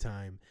Standard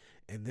Time.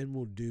 And then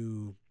we'll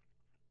do...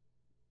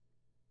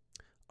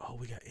 Oh,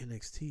 we got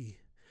NXT.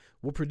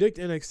 We'll predict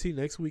NXT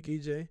next week,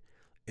 EJ.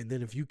 And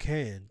then if you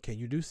can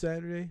you do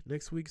Saturday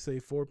next week, say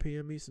 4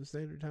 p.m. Eastern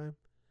Standard Time?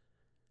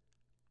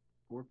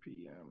 4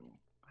 p.m.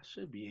 I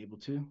should be able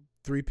to.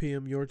 3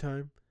 p.m. your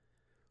time?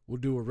 We'll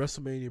do a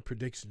WrestleMania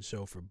prediction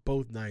show for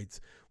both nights.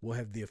 We'll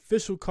have the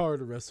official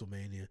card of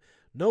WrestleMania.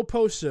 No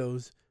post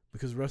shows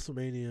because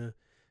WrestleMania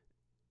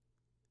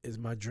is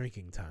my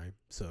drinking time.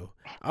 So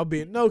I'll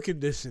be in no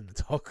condition to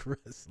talk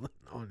wrestling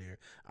on here.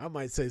 I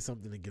might say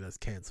something to get us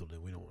canceled,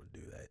 and we don't want to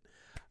do that.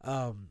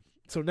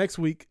 So next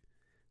week,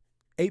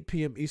 8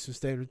 p.m. Eastern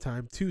Standard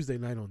Time, Tuesday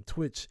night on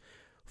Twitch,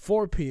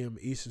 4 p.m.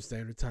 Eastern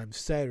Standard Time,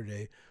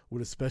 Saturday,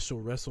 with a special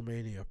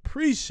WrestleMania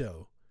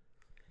pre-show.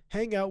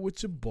 Hang out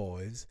with your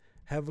boys.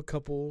 Have a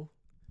couple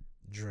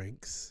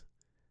drinks.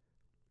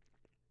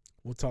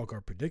 We'll talk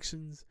our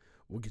predictions.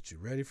 We'll get you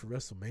ready for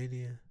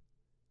WrestleMania. And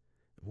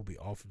we'll be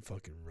off and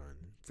fucking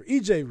running. For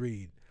EJ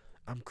Reed,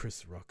 I'm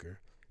Chris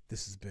Rucker.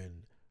 This has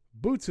been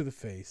Boot to the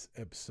Face,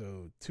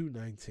 episode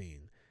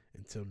 219.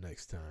 Until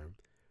next time,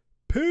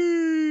 peace.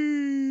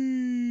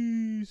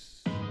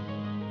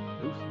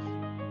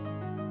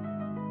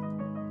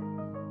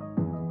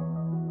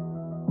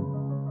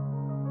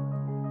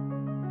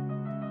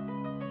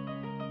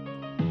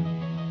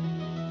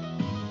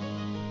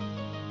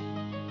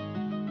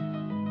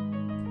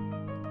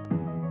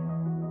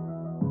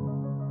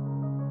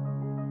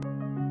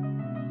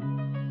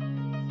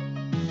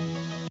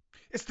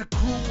 It's the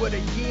crew of the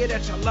year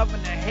that you're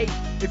loving to hate.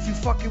 If you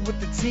fucking with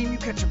the team, you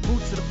catch a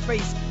boot to the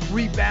face.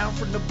 Rebound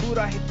from the boot,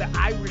 I hit the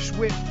Irish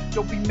whip.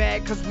 Don't be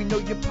mad cause we know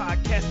your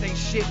podcast ain't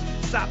shit.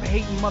 Stop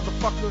hating,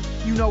 motherfucker,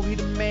 you know he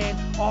the man.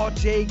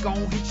 RJ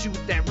gon' hit you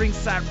with that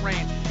ringside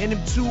rant. And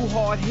them 2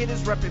 hard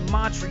hitters reppin'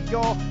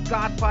 Montreal.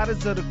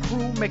 Godfathers of the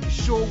crew, making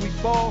sure we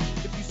ball.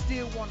 If you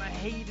still wanna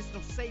hate, it's